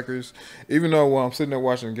with the Packers, even though while I'm sitting there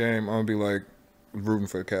watching the game, I'm gonna be like rooting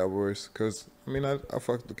for the Cowboys because I mean I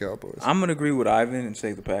fuck the Cowboys. I'm gonna agree with Ivan and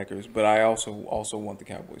say the Packers, but I also want the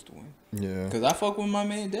Cowboys to win. Yeah, because I fuck with my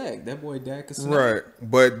man Dak. That boy Dak is snap. Right.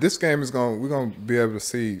 But this game is we're gonna be able to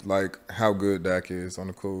see like how good Dak is on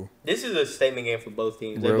the cool. This is a statement game for both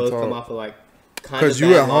teams. They both come off of like because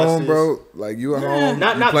you at home, bro. Like you at home,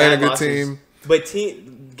 not playing a good team. But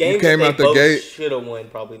games that they both should have won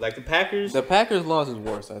probably. Like the Packers. The Packers loss is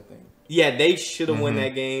worse, I think. Yeah, they should have won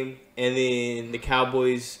that game. And then the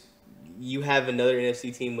Cowboys, you have another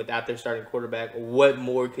NFC team without their starting quarterback. What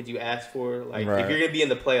more could you ask for? Like, if you're going to be in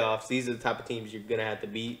the playoffs, these are the type of teams you're going to have to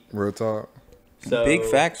beat. Real talk. So, big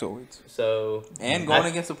factoids. So and going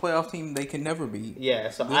against a playoff team they can never beat. Yeah,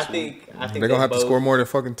 so I think they're going to have to score more than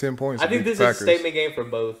fucking 10 points. I think this is a statement game for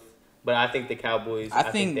both. But I think the Cowboys,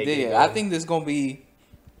 I think this is going to be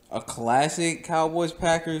a classic Cowboys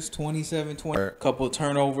Packers 27-20. Couple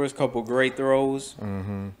turnovers, couple great throws.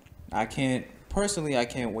 I can't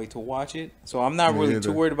wait to watch it. So I'm not really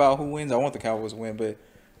too worried about who wins. I want the Cowboys to win, but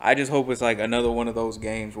I just hope it's like another one of those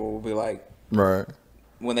games where we'll be like, right,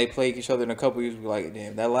 when they play each other in a couple years, we'll be like,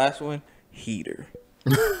 damn, that last one, heater.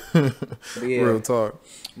 Real talk.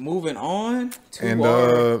 Moving on to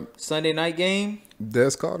our Sunday night game.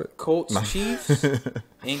 Des caught it. Colts Chiefs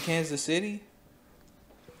in Kansas City.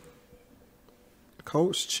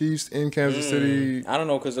 Colts, Chiefs in Kansas City. I don't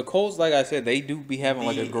know, because the Colts, like I said, they do be having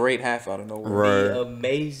like a great half out of nowhere. Right.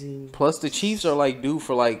 Amazing. Plus, the Chiefs are like due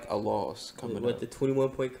for like a loss coming up. The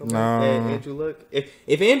 21-point comeback? Andrew Luck.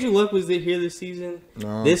 If Andrew Luck was here this season,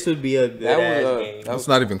 this would be a good game. It's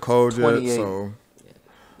not even cold yet, so.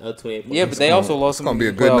 Yeah, but they also lost. It's gonna be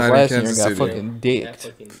a good night in Kansas City. Got fucking dicked.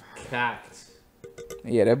 Fucking cocked.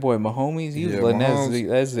 Yeah, that boy Mahomes, he was letting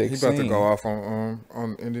that's he about to go off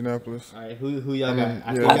on Indianapolis. All right, who y'all got?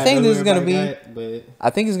 I think this is gonna be. I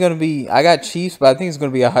think it's gonna be. I got Chiefs, but I think it's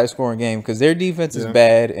gonna be a high scoring game because their defense is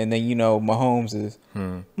bad, and then Mahomes is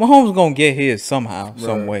Mahomes gonna get his somehow,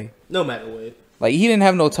 some way. No matter what. Like he didn't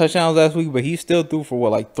have no touchdowns last week, but he still threw for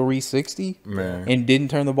like 360, and didn't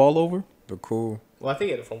turn the ball over. The cool. Well, I think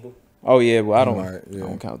he had a fumble. Oh yeah, well I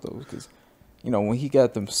don't count those because. When he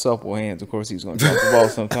got them supple hands, of course he was going to drop the ball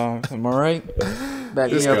sometimes. Am I right?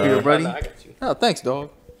 Back me up here, buddy. I got you. Oh, thanks,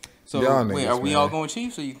 dog. So, wait, are we all going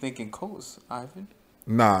Chiefs or are you thinking Colts, Ivan?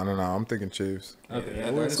 Nah. I'm thinking Chiefs. Okay,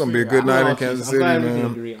 it's going to be a good night in Kansas City,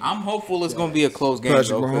 man. I'm hopeful it's going to be a close game,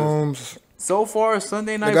 Patrick Mahomes. So far,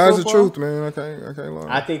 Sunday night football. The guy's football, the truth, man. I can't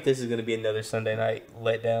lie. I think this is going to be another Sunday night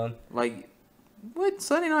letdown. Like, what?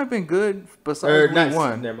 Sunday night been good besides week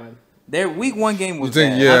one? Never mind. Their week one game was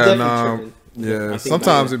bad. Yeah, yeah,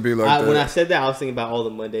 sometimes it'd be like that. When I said that, I was thinking about all the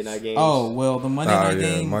Monday night games. Oh, well, the Monday night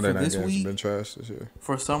game Monday for night this games week, been trash this year.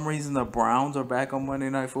 For some reason, the Browns are back on Monday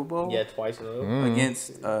Night Football. Yeah, twice in a row.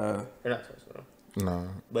 Against... They're not twice in a row. No.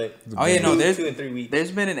 But... Oh, yeah, no, there's 2 and 3 weeks.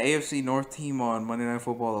 There's been an AFC North team on Monday Night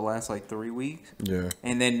Football the last, 3 weeks. Yeah.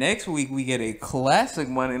 And then next week, we get a classic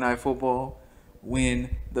Monday Night Football when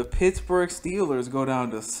the Pittsburgh Steelers go down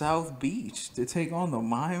to South Beach to take on the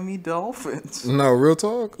Miami Dolphins. No, real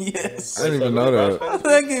talk? Yes. I didn't even know that.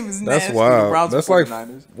 That game is nasty. That's wild. Browns that's like,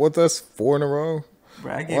 that's 4 in a row?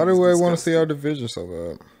 Why do we want to see our division so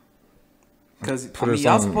bad? Because,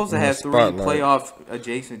 y'all supposed to have 3 playoff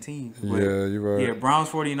adjacent teams. Yeah, you're right. Yeah, Browns,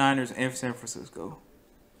 49ers, and San Francisco.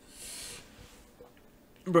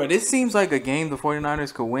 Bro, this seems like a game the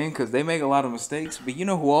 49ers could win because they make a lot of mistakes. But you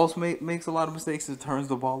know who else makes a lot of mistakes and turns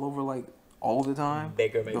the ball over all the time?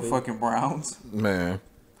 Baker, maybe. The fucking Browns. Man.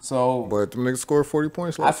 So, but the niggas scored 40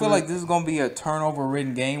 points I feel like this is going to be a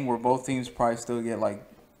turnover-ridden game where both teams probably still get high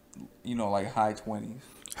 20s.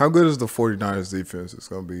 How good is the 49ers defense? It's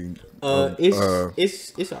gonna be. It's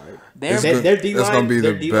alright. Their D line. It's gonna be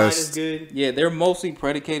their the D line best. is good. Yeah, they're mostly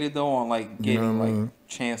predicated though on like getting like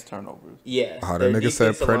chance turnovers. Yeah. Oh, that nigga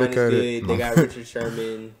said predicated. They got Richard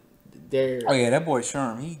Sherman. Oh yeah, that boy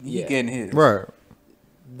Sherm, he getting his. Right.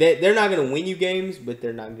 They're not gonna win you games, but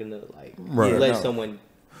they're not gonna like let someone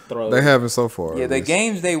throw. They haven't so far. Yeah, the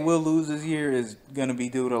games they will lose this year is gonna be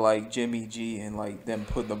due to like Jimmy G and like them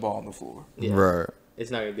putting the ball on the floor. Yeah. Right.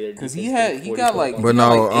 It's not gonna be their because he got like 8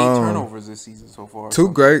 turnovers this season so far. Two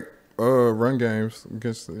great run games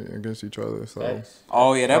against each other. So. Nice.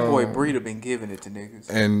 Oh yeah, that boy Brady been giving it to niggas.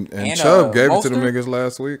 And Chubb gave it to the Mostert, niggas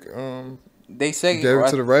last week. They second gave it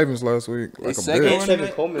to the Ravens last week. Like a bitch.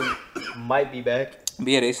 Tevin Coleman might be back. But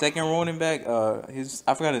yeah, they second running back.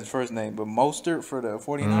 I forgot his first name, but Mostert for the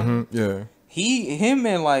 49ers. Yeah. Him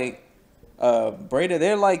and like Brady,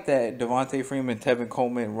 they're like that Devontae Freeman, Tevin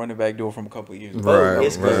Coleman running back duo from a couple of years ago. Right.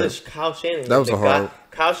 It's because of Kyle Shanahan. That was a hard.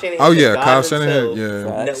 Kyle Shanahan. Oh yeah, Kyle Shanahan.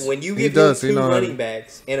 Yeah. When you give him two running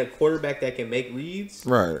backs and a quarterback that can make reads,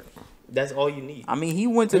 right. That's all you need. I mean, he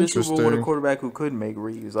went to the Super Bowl with a quarterback who couldn't make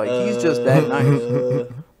reads. Like he's just that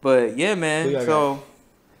nice. But yeah, man. So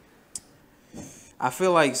I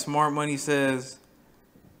feel like smart money says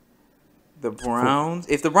the Browns.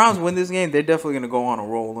 If the Browns win this game, they're definitely gonna go on a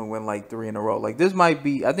roll and win like 3 in a row. Like this might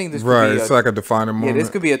be. I think this could be it's like a defining moment. Yeah,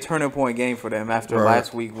 this could be a turning point game for them after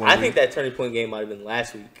last week. I think that turning point game might have been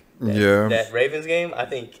last week. That Ravens game, I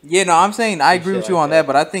think. Yeah, no, I'm saying I agree with you on that,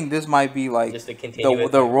 but I think this might be like just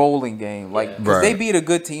the rolling game. Like, because they beat a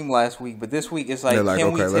good team last week, but this week it's like,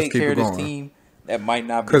 can we take care of this team that might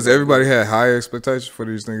not be? Because everybody had high expectations for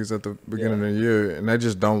these niggas at the beginning of the year, and they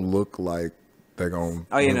just don't look like they're going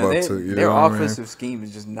to live up to. Their offensive scheme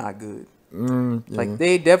is just not good. Like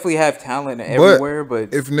they definitely have talent everywhere,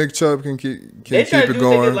 but if Nick Chubb can keep it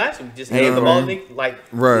going, they did last week. Just hand the ball,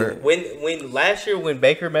 when last year when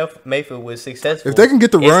Baker Mayfield was successful, if they can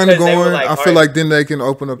get the run going, I feel like then they can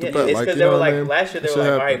open up the bet. It's because they were like last year they were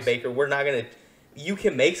like, all right, Baker, we're not gonna. You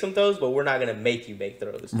can make some throws, but we're not gonna make you make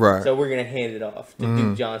throws. Right. So we're gonna hand it off to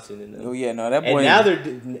Duke Johnson and them. Oh yeah, no, that boy.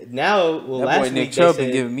 And last week Nick Chubb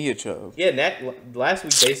been giving me a chub. Yeah, last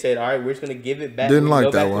week they said, all right, we're just gonna give it back. Didn't like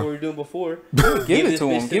go that back one. to what we were doing before. Give it to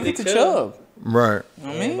him. Give it to Chubb. Right.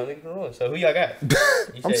 I mean, so who y'all got?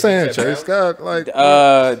 I'm saying Chase Scott. Like,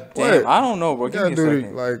 damn, I don't know, bro. Give me a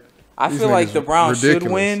second. Like, I feel like the Browns should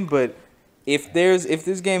win, but. If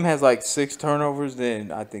this game has like 6 turnovers,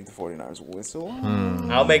 then I think the 49ers will win. So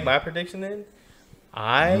I'll make my prediction then.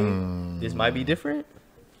 This might be different.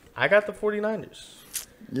 I got the 49ers.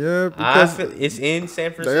 Yeah, because it's in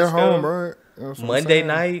San Francisco. They're home, right? Monday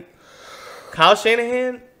night. Kyle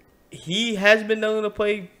Shanahan, he has been known to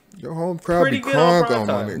play. Your home crowd pretty be good on crunk on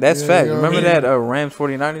prime my nigga. That's fact. Remember that Rams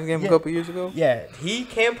 49ers game a couple years ago? Yeah, he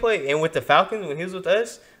can play. And with the Falcons, when he was with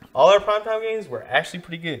us, all our primetime games were actually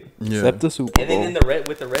pretty good. Yeah. Except the Super Bowl. And then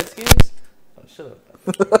with the Redskins, shut up.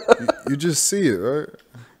 you just see it, right?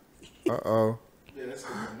 Uh-oh. Yeah, that's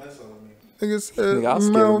gonna be a mess out of me. Nigga said, I'll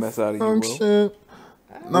scare the mess out of you, bro.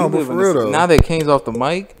 No, but for real, though. Now that Kane's off the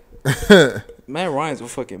mic, Matt Ryan's a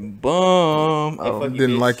fucking bum.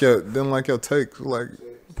 Didn't like your take. Like,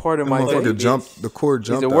 part of my take. The cord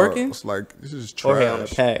jumped out. Is it working? It's like, this is trash. Jorge on the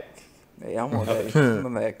pack. Hey, I'm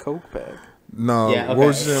on that Coke pack. No, what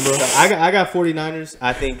was you saying, bro? So I got 49ers.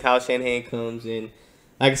 I think Kyle Shanahan comes in.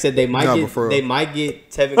 Like I said, they might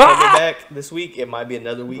get Tevin Coleman back this week. It might be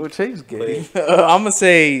another week. Well, Chase gay. I'm gonna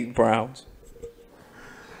say Browns.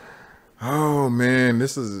 Oh man,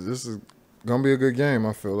 this is gonna be a good game.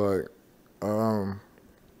 I feel like.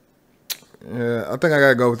 Yeah, I think I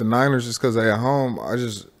gotta go with the Niners just because they're at home. I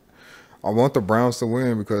want the Browns to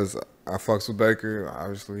win because I fucks with Baker.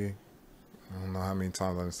 Obviously, I don't know how many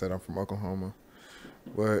times I said I'm from Oklahoma,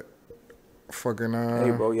 but fucking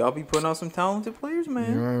hey, bro, y'all be putting out some talented players, man.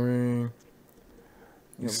 You know what I mean?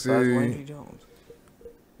 Besides Landry Jones.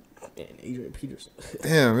 And Adrian Peterson.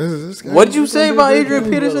 Damn, this guy. What'd you say about Adrian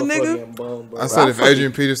Peterson, nigga? Bum, I said if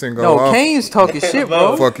Adrian Peterson go off, Kane's talking shit,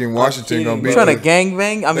 bro. Fucking Washington gonna beat. Trying to gang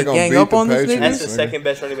up on this nigga. That's the second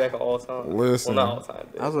best running back of all time. Listen, well, not all time.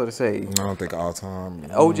 I was about to say. I don't think all time.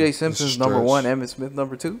 OJ Simpson's number 1, Emmitt Smith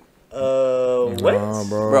number 2. What? Nah,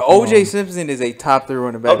 bro OJ Simpson is a top 3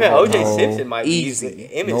 running back. Okay, OJ Simpson might be easy.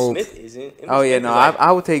 Emmitt Smith isn't.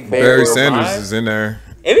 I would take Barry Sanders is in there.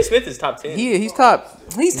 Emmitt Smith is top 10. He's top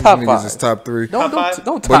 5. He's top 3. Don't top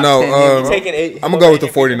but no, 10. I'm gonna go with the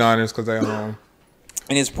 49ers because they're home.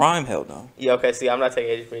 In his prime, hell no. Yeah, okay. See, I'm not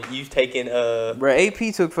taking Adrian. You've taken Bro,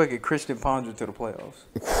 AP took fucking Christian Ponder to the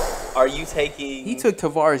playoffs. Are you taking? He took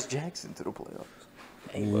Tavares Jackson to the playoffs.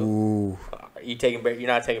 Hey, bro. Are you taking? You're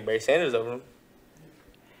not taking Barry Sanders over him.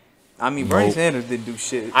 I mean, Bernie Sanders didn't do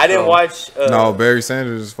shit. I didn't watch. No, Barry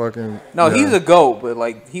Sanders is fucking. No, he's a GOAT, but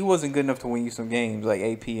like he wasn't good enough to win you some games like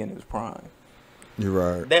AP in his prime. You're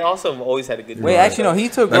right. They also have always had a good. Wait, actually, no, he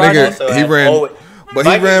took. That nigga, he ran, but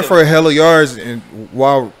he ran for a hella yards and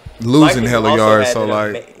while losing hella yards. So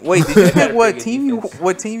like, wait, did you pick what team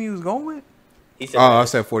you was going with? I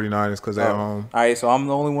said 49ers because at home. All right, so I'm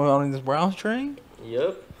the only one on this Browns train.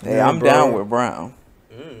 Yep. Hey, I'm down with Brown.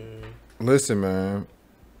 Listen, man,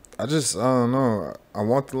 I don't know. I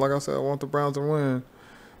want the Browns to win,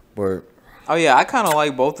 but. Oh yeah, I kind of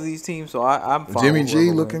like both of these teams, so I'm fine. Jimmy G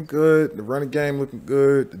looking good. The running game looking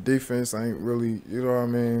good. The defense ain't really, you know what I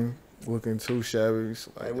mean, looking too shabby.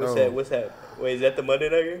 Like, what's that? Wait, is that the Monday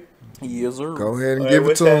night game? Yes, sir. Go ahead and give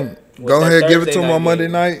it to him. Go ahead, give it to him on Monday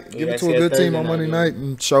night. Give it to a good team on Monday night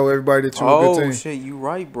and show everybody that you're a good team. Oh shit, you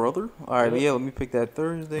right, brother. All right, yeah, let me pick that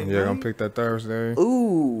Thursday. Yeah, I'm gonna pick that Thursday.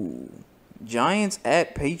 Ooh, Giants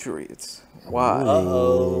at Patriots. Why?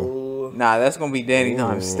 Uh-oh. Nah, that's gonna be Danny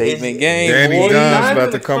Dimes' statement game. Danny Dimes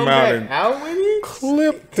about to come out and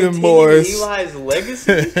clip them boys. Eli's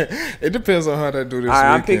legacy. It depends on how they do this. All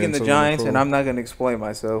right, I'm picking the Giants, and I'm not gonna explain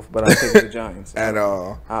myself, but I'm picking the Giants at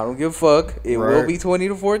all. I don't give a fuck. It will be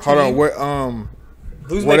 20-14. Hold on,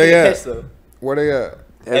 who's where making they the at? pitch though? Where they at?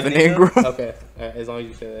 Evan Ingram. Okay, as long as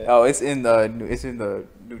you say that. Oh, it's in the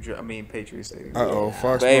Patriots Stadium.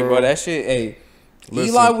 Foxborough. Hey, bro, that shit. Hey.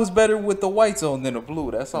 Listen. Eli was better with the whites on than the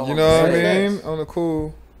blue. That's all. You know what I mean? On the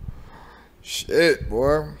cool. Shit,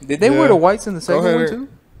 boy. Did they wear the whites in the second one too?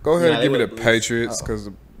 Go ahead and give me the Patriots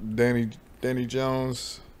because Danny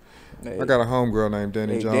Jones. Hey. I got a homegirl named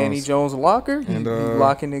Danny Jones. Danny Jones locker. And he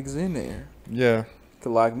locking niggas in there. Yeah.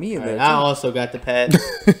 Could lock me in there. I also got the Pats.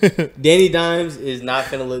 Danny Dimes is not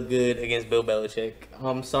finna look good against Bill Belichick.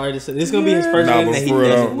 I'm sorry to say this is gonna be his first game that he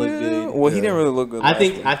doesn't look good. Well, he didn't really look good. I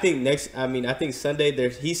think Sunday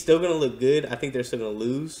he's still gonna look good. I think they're still gonna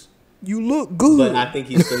lose. You look good, but I think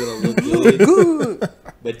he's still gonna look good. Good.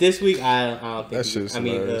 But this week I don't think. That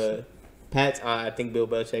shit's Pats. I think Bill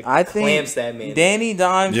Belichick clamps that man. Danny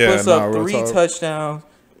Dimes puts up 3 touchdowns.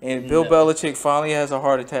 And Bill Belichick finally has a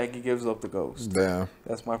heart attack. He gives up the ghost. Damn.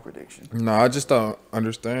 That's my prediction. No, I just don't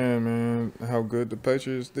understand, man, how good the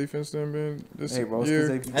Patriots defense has been this year.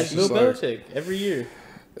 That's Bill Belichick every year.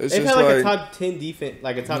 They've had a top 10 defense,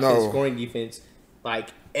 like a top 10 scoring defense, like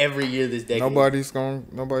every year this decade. Nobody's gonna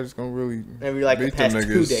really maybe like beat the past them 2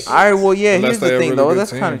 niggas. decades. All right, well, yeah, here's the thing, though. That's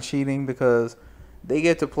kind of cheating because they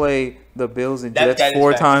get to play the Bills and Jets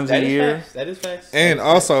 4 times a year. That is facts. And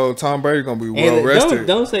also, Tom Brady gonna be well rested.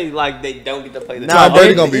 Don't say like they don't get to play the. Tom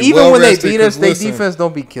Brady gonna be even well when they rested. Beat us, their defense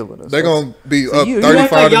don't be killing us. They're gonna be up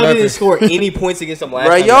 35 like y'all to didn't score any points against them last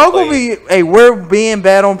time. Right, y'all gonna be. Hey, we're being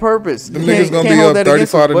bad on purpose. The niggas gonna be up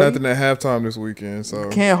 35 to nothing at halftime this weekend. So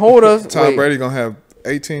can't hold us. Tom Brady gonna have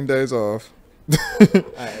 18 days off. Wait,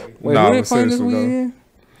 who they playing this weekend?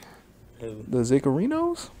 The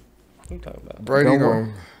Zicarinos? What you talking about? Brady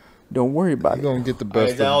gonna. Don't worry about it. You're going to get the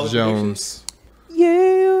best of Jones.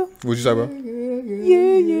 Yeah. What'd you say, bro?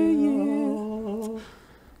 Yeah.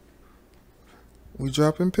 We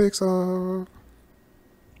dropping picks off.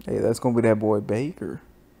 Hey, that's going to be that boy Baker.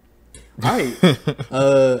 All right.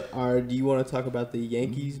 Do you want to talk about the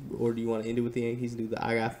Yankees or do you want to end it with the Yankees and do the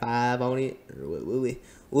I got 5 on it? Or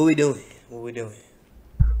what we doing? What we doing?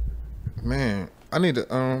 Man. I need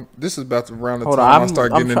to. This is about to round the Hold time on, I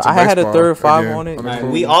start getting into baseball. I had a third 5 again. on it. Right,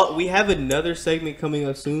 we have another segment coming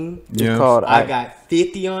up soon. Yeah. It's called I got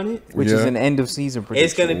 50 on it, which is an end of season prediction.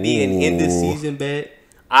 It's gonna be an end of season bet.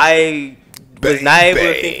 I was not able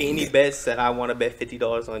to think of any bets that I want to bet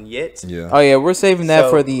 $50 on yet. Yeah. Oh yeah, we're saving that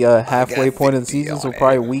for the halfway point of the season, so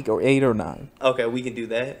probably week 8 or 9. Okay, we can do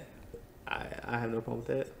that. I have no problem with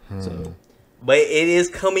that. So. But it is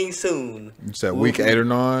coming soon. You said week 8 or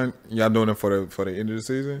 9. Y'all doing it for the end of the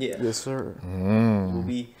season? Yeah. Yes, sir. We'll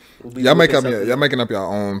be y'all making up your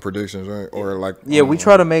own predictions, right? Or like we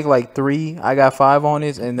try to make like 3. I got 5 on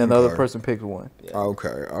it, and then the other person picks 1. Yeah.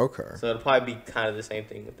 Okay. So it'll probably be kind of the same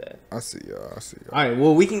thing with that. I see y'all. All right.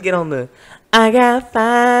 Well, we can get on the I got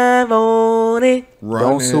 5 on it.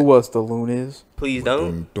 Don't sue us, the loonies. Please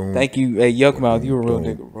don't. Thank you. Hey, Yuckmouth, you a real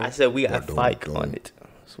nigga, bro. I said we got 5 on it.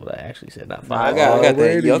 That's what I actually said, not 5. I got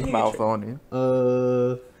that yuck mouth on it.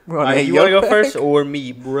 Right, you want to go first or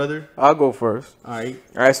me, brother? I'll go first. All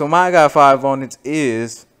right. So my I got 5 on it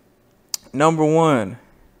is number 1,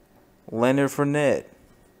 Lenard Fournette.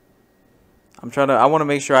 I want to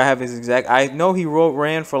make sure I have his exact. I know he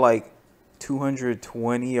ran for like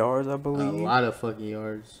 220 yards, I believe. A lot of fucking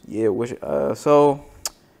yards. Yeah, so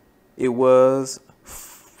it was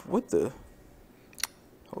hold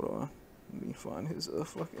on. Let me find his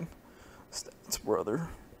fucking stats, brother.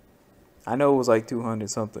 I know it was like 200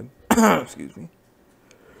 something. Excuse me.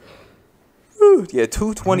 Whew, yeah,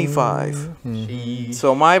 225.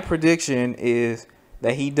 So my prediction is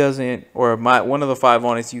that he doesn't, or one of the 5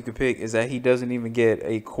 on it you could pick is that he doesn't even get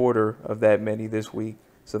a quarter of that many this week.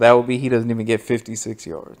 So that would be he doesn't even get 56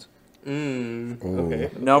 yards. Okay.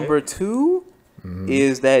 Number 2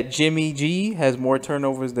 is that Jimmy G has more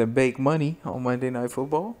turnovers than Bake Money on Monday Night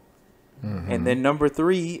Football. And then number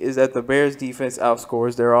 3 is that the Bears defense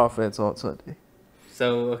outscores their offense on Sunday.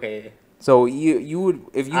 So, okay. So you would,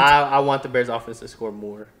 if you, I want the Bears offense to score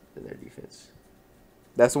more than their defense.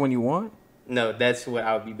 that's the one you want? No, that's what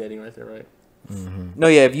I would be betting right there, right? No,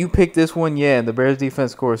 yeah, if you pick this one, yeah, and the Bears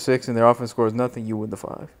defense scores 6 and their offense scores nothing, you win the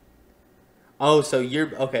 5. Oh, so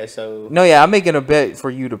you're okay. So No, yeah, I'm making a bet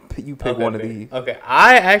for you to you pick one of these. Okay,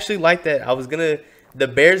 I actually like that. I was gonna the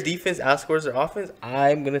Bears defense outscores their offense.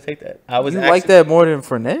 I'm gonna take that. I was You actually, like that more than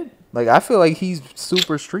Fournette? Like, I feel like he's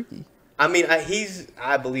super streaky. I mean,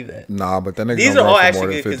 I believe that. Nah, but that nigga These don't are all run for more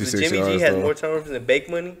actually than good because 56 Jimmy G yards, has though. more turnovers than Bake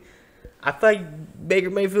Money. I feel like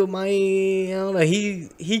Baker Mayfield might. I don't know.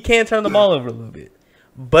 He can turn the ball over a little bit,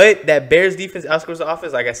 but that Bears defense outscores the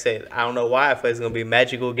offense. Like I said, I don't know why. I feel like it's gonna be a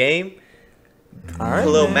magical game. All right,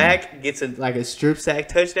 Khalil man. Mack gets a strip sack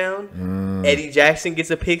touchdown. Eddie Jackson gets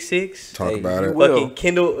a pick 6. Talk Hey, about you it. will. Fucking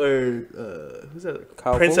Kendall or who's that?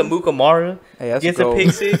 Kyle Prince Fuller? Amukamara Hey, that's gets a a goal.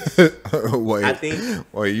 pick 6. Wait, I think.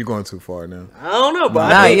 wait, you going too far now? I don't know, but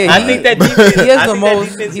Nah, yeah, I think that defense. He has I the think that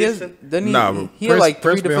most. defense He has. is- Doesn't he? Nah, but He had like 3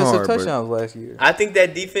 Prince been defensive hard, but- touchdowns last year. I think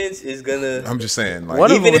that defense is gonna. I'm just saying, like, One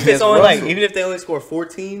of Even them if it's against only Russell. even if they only score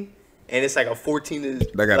 14, and it's like a 14 to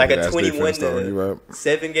They got a like a good-ass 21 defense, though, you right. to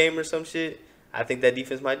 7 game or some shit. I think that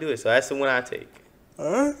defense might do it. So that's the one I take. All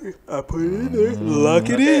right, I put it in there. Lock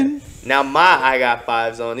it Okay. in. Now I got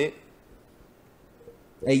 5s on it.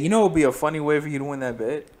 Hey, you know what would be a funny way for you to win that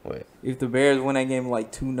bet? What? If the Bears win that game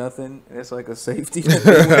like 2-0, and it's like a safety. All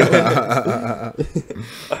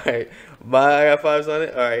right, I got 5s on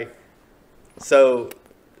it. All right. So,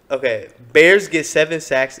 okay, Bears get 7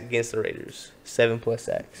 sacks against the Raiders. 7+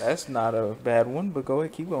 sacks. That's not a bad one, but go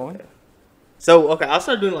ahead, keep going. So, okay, I'll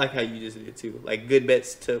start doing like how you just did too, like good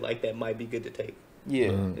bets to like that might be good to take. Yeah,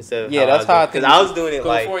 Instead of yeah, that's how I think. because I was doing it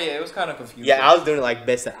like before. Yeah, it was kind of confusing. yeah, I was doing it like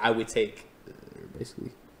bets that I would take,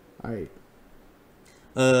 basically. All right.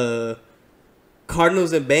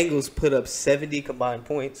 Cardinals and Bengals put up 70 combined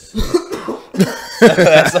points.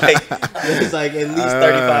 That's like it's like at least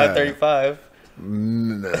 35-35.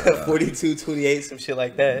 42-28, some shit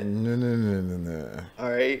like that. No.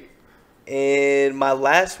 All right. And my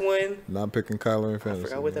last one, Not picking Kyler and fantasy. I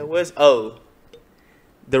forgot what that was. Oh,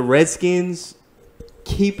 the Redskins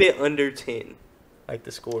keep it under 10, like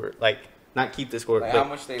the score, like not keep the score, Like but how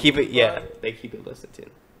much they keep lose it. Yeah, by? they keep it less than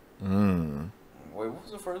 10. Wait, what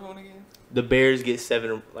was the first one again? The Bears get 7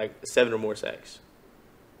 or more sacks.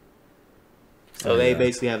 So Oh, they yeah.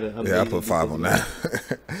 basically have a Yeah, I amazing put 5 on that.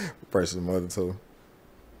 defensive Versus the other 2.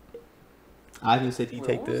 I just said you Wait,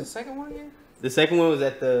 take what was the this. second one again? The second one was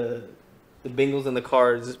at the Bengals and the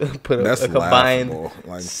Cards put up That's a combined laughable.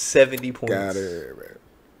 Like, 70 points. got it, man.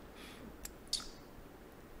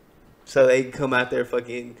 So they come out there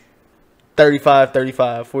fucking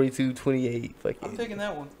 35-35, 42-28. I'm Fucking. taking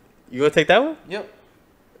that one. You gonna take that one? Yep.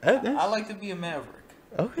 That's- I like to be a maverick,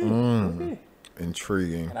 Okay. Mm. Okay.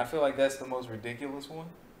 Intriguing. and I feel like that's the most ridiculous one.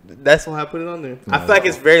 That's why I put it on there. I No. feel like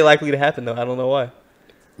it's very likely to happen though. I don't know why.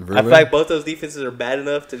 Really? I feel like both those defenses are bad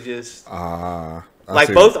enough to just I like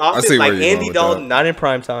see- both I offenses. see where Like you're going Andy with Dalton, that. not in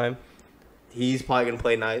prime time. He's probably gonna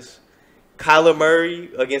play nice. Kyler Murray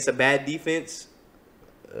against a bad defense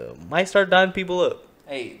might start dotting people up.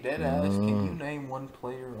 Hey, dead ass. Can you name one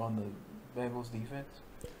player on the Bengals defense?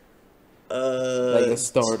 Like a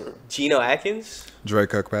starter. Geno Atkins. Drake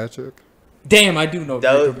Kirkpatrick. Damn, I do know.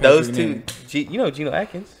 Those two. You know Geno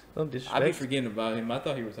Atkins. No I be disrespect. forgetting about him. I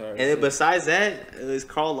thought he retired. And then besides that, is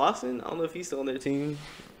Carl Lawson. I don't know if he's still on their team.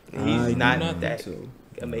 He's not that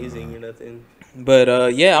amazing or nothing.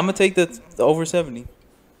 But yeah, I'm gonna take the over 70.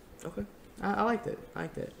 Okay, I like that. I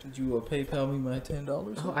like that. Did you PayPal me my $10?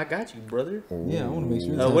 Oh, I got you, brother. Yeah, I want to make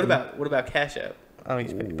sure. What about Cash App? I don't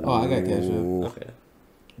use PayPal. Oh, I got Cash App. Ooh. Okay.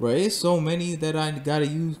 Bro, it's so many that I gotta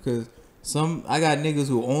use because I got niggas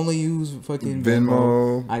who only use fucking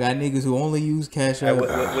Venmo. I got niggas who only use Cash App. What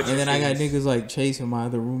And then I got use? niggas like Chase and my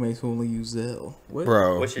other roommates who only use Zelle. What?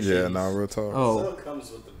 Bro, What's your yeah, shit? nah, real talk. Oh, Still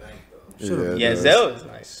comes with the bank though. Should've- Yeah, it does. Zelle is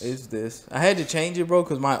nice. it's this. I had to change it, bro,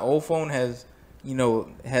 because my old phone has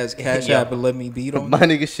Cash Yeah. App but let me beat on My it.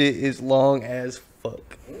 nigga shit is long as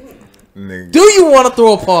fuck. Nigga. Do you want to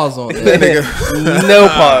throw a pause on that? Nigga. No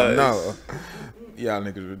pause. No. Y'all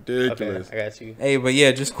niggas ridiculous. Okay, I got you. Hey, but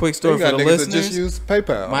yeah, just quick story You for got the niggas that listeners. just use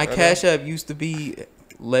PayPal. My Cash App used to be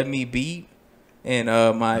Let Me Beat, and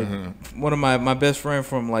one of my best friend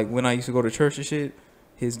from like when I used to go to church and shit.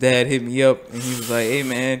 His dad hit me up and he was like, "Hey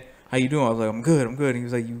man, how you doing?" I was like, "I'm good, I'm good." And he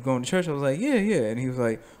was like, "You going to church?" I was like, "Yeah, yeah." And he was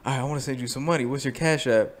like, "All right, I want to send you some money. What's your Cash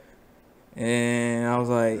App?" And I was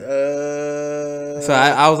like, so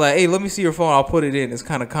I was like, "Hey, let me see your phone. I'll put it in. It's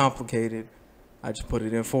kind of complicated." I just put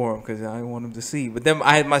it in for him because I didn't want him to see. But then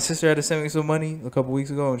my sister had to send me some money a couple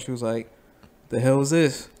weeks ago, and she was like, "The hell is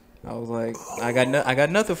this?" I was like, "I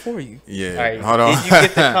got nothing for you." Yeah. All right, Hold on. did you get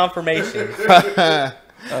the confirmation?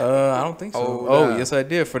 I don't think so. Oh, yes, I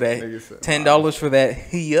did for that $10 for that.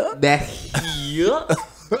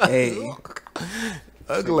 Hey,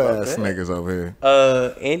 Ugly ass niggas over here.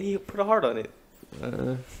 And he put a heart on it.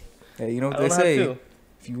 hey, you know what I they don't know how to say? feel.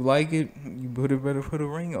 If you like it, you better put a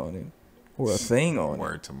ring on it or a thing on it.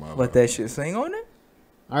 Word to mother. Let that shit sing on it.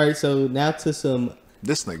 All right, so now to some.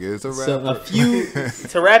 This nigga is a So rapper. a few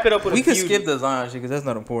to wrap it up with We a can few. skip the Zion shit because that's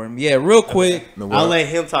not important. Yeah, real quick. I'll let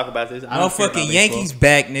him talk about this. I don't care about Motherfucking baseball. Yankees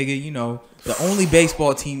back, nigga. You know, the only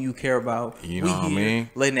baseball team you care about. You know what I mean?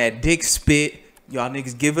 Letting that dick spit. Y'all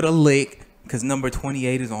niggas give it a lick because number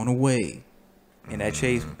 28 is on the way. And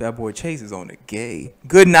that boy Chase is on the gay.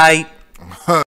 Good night.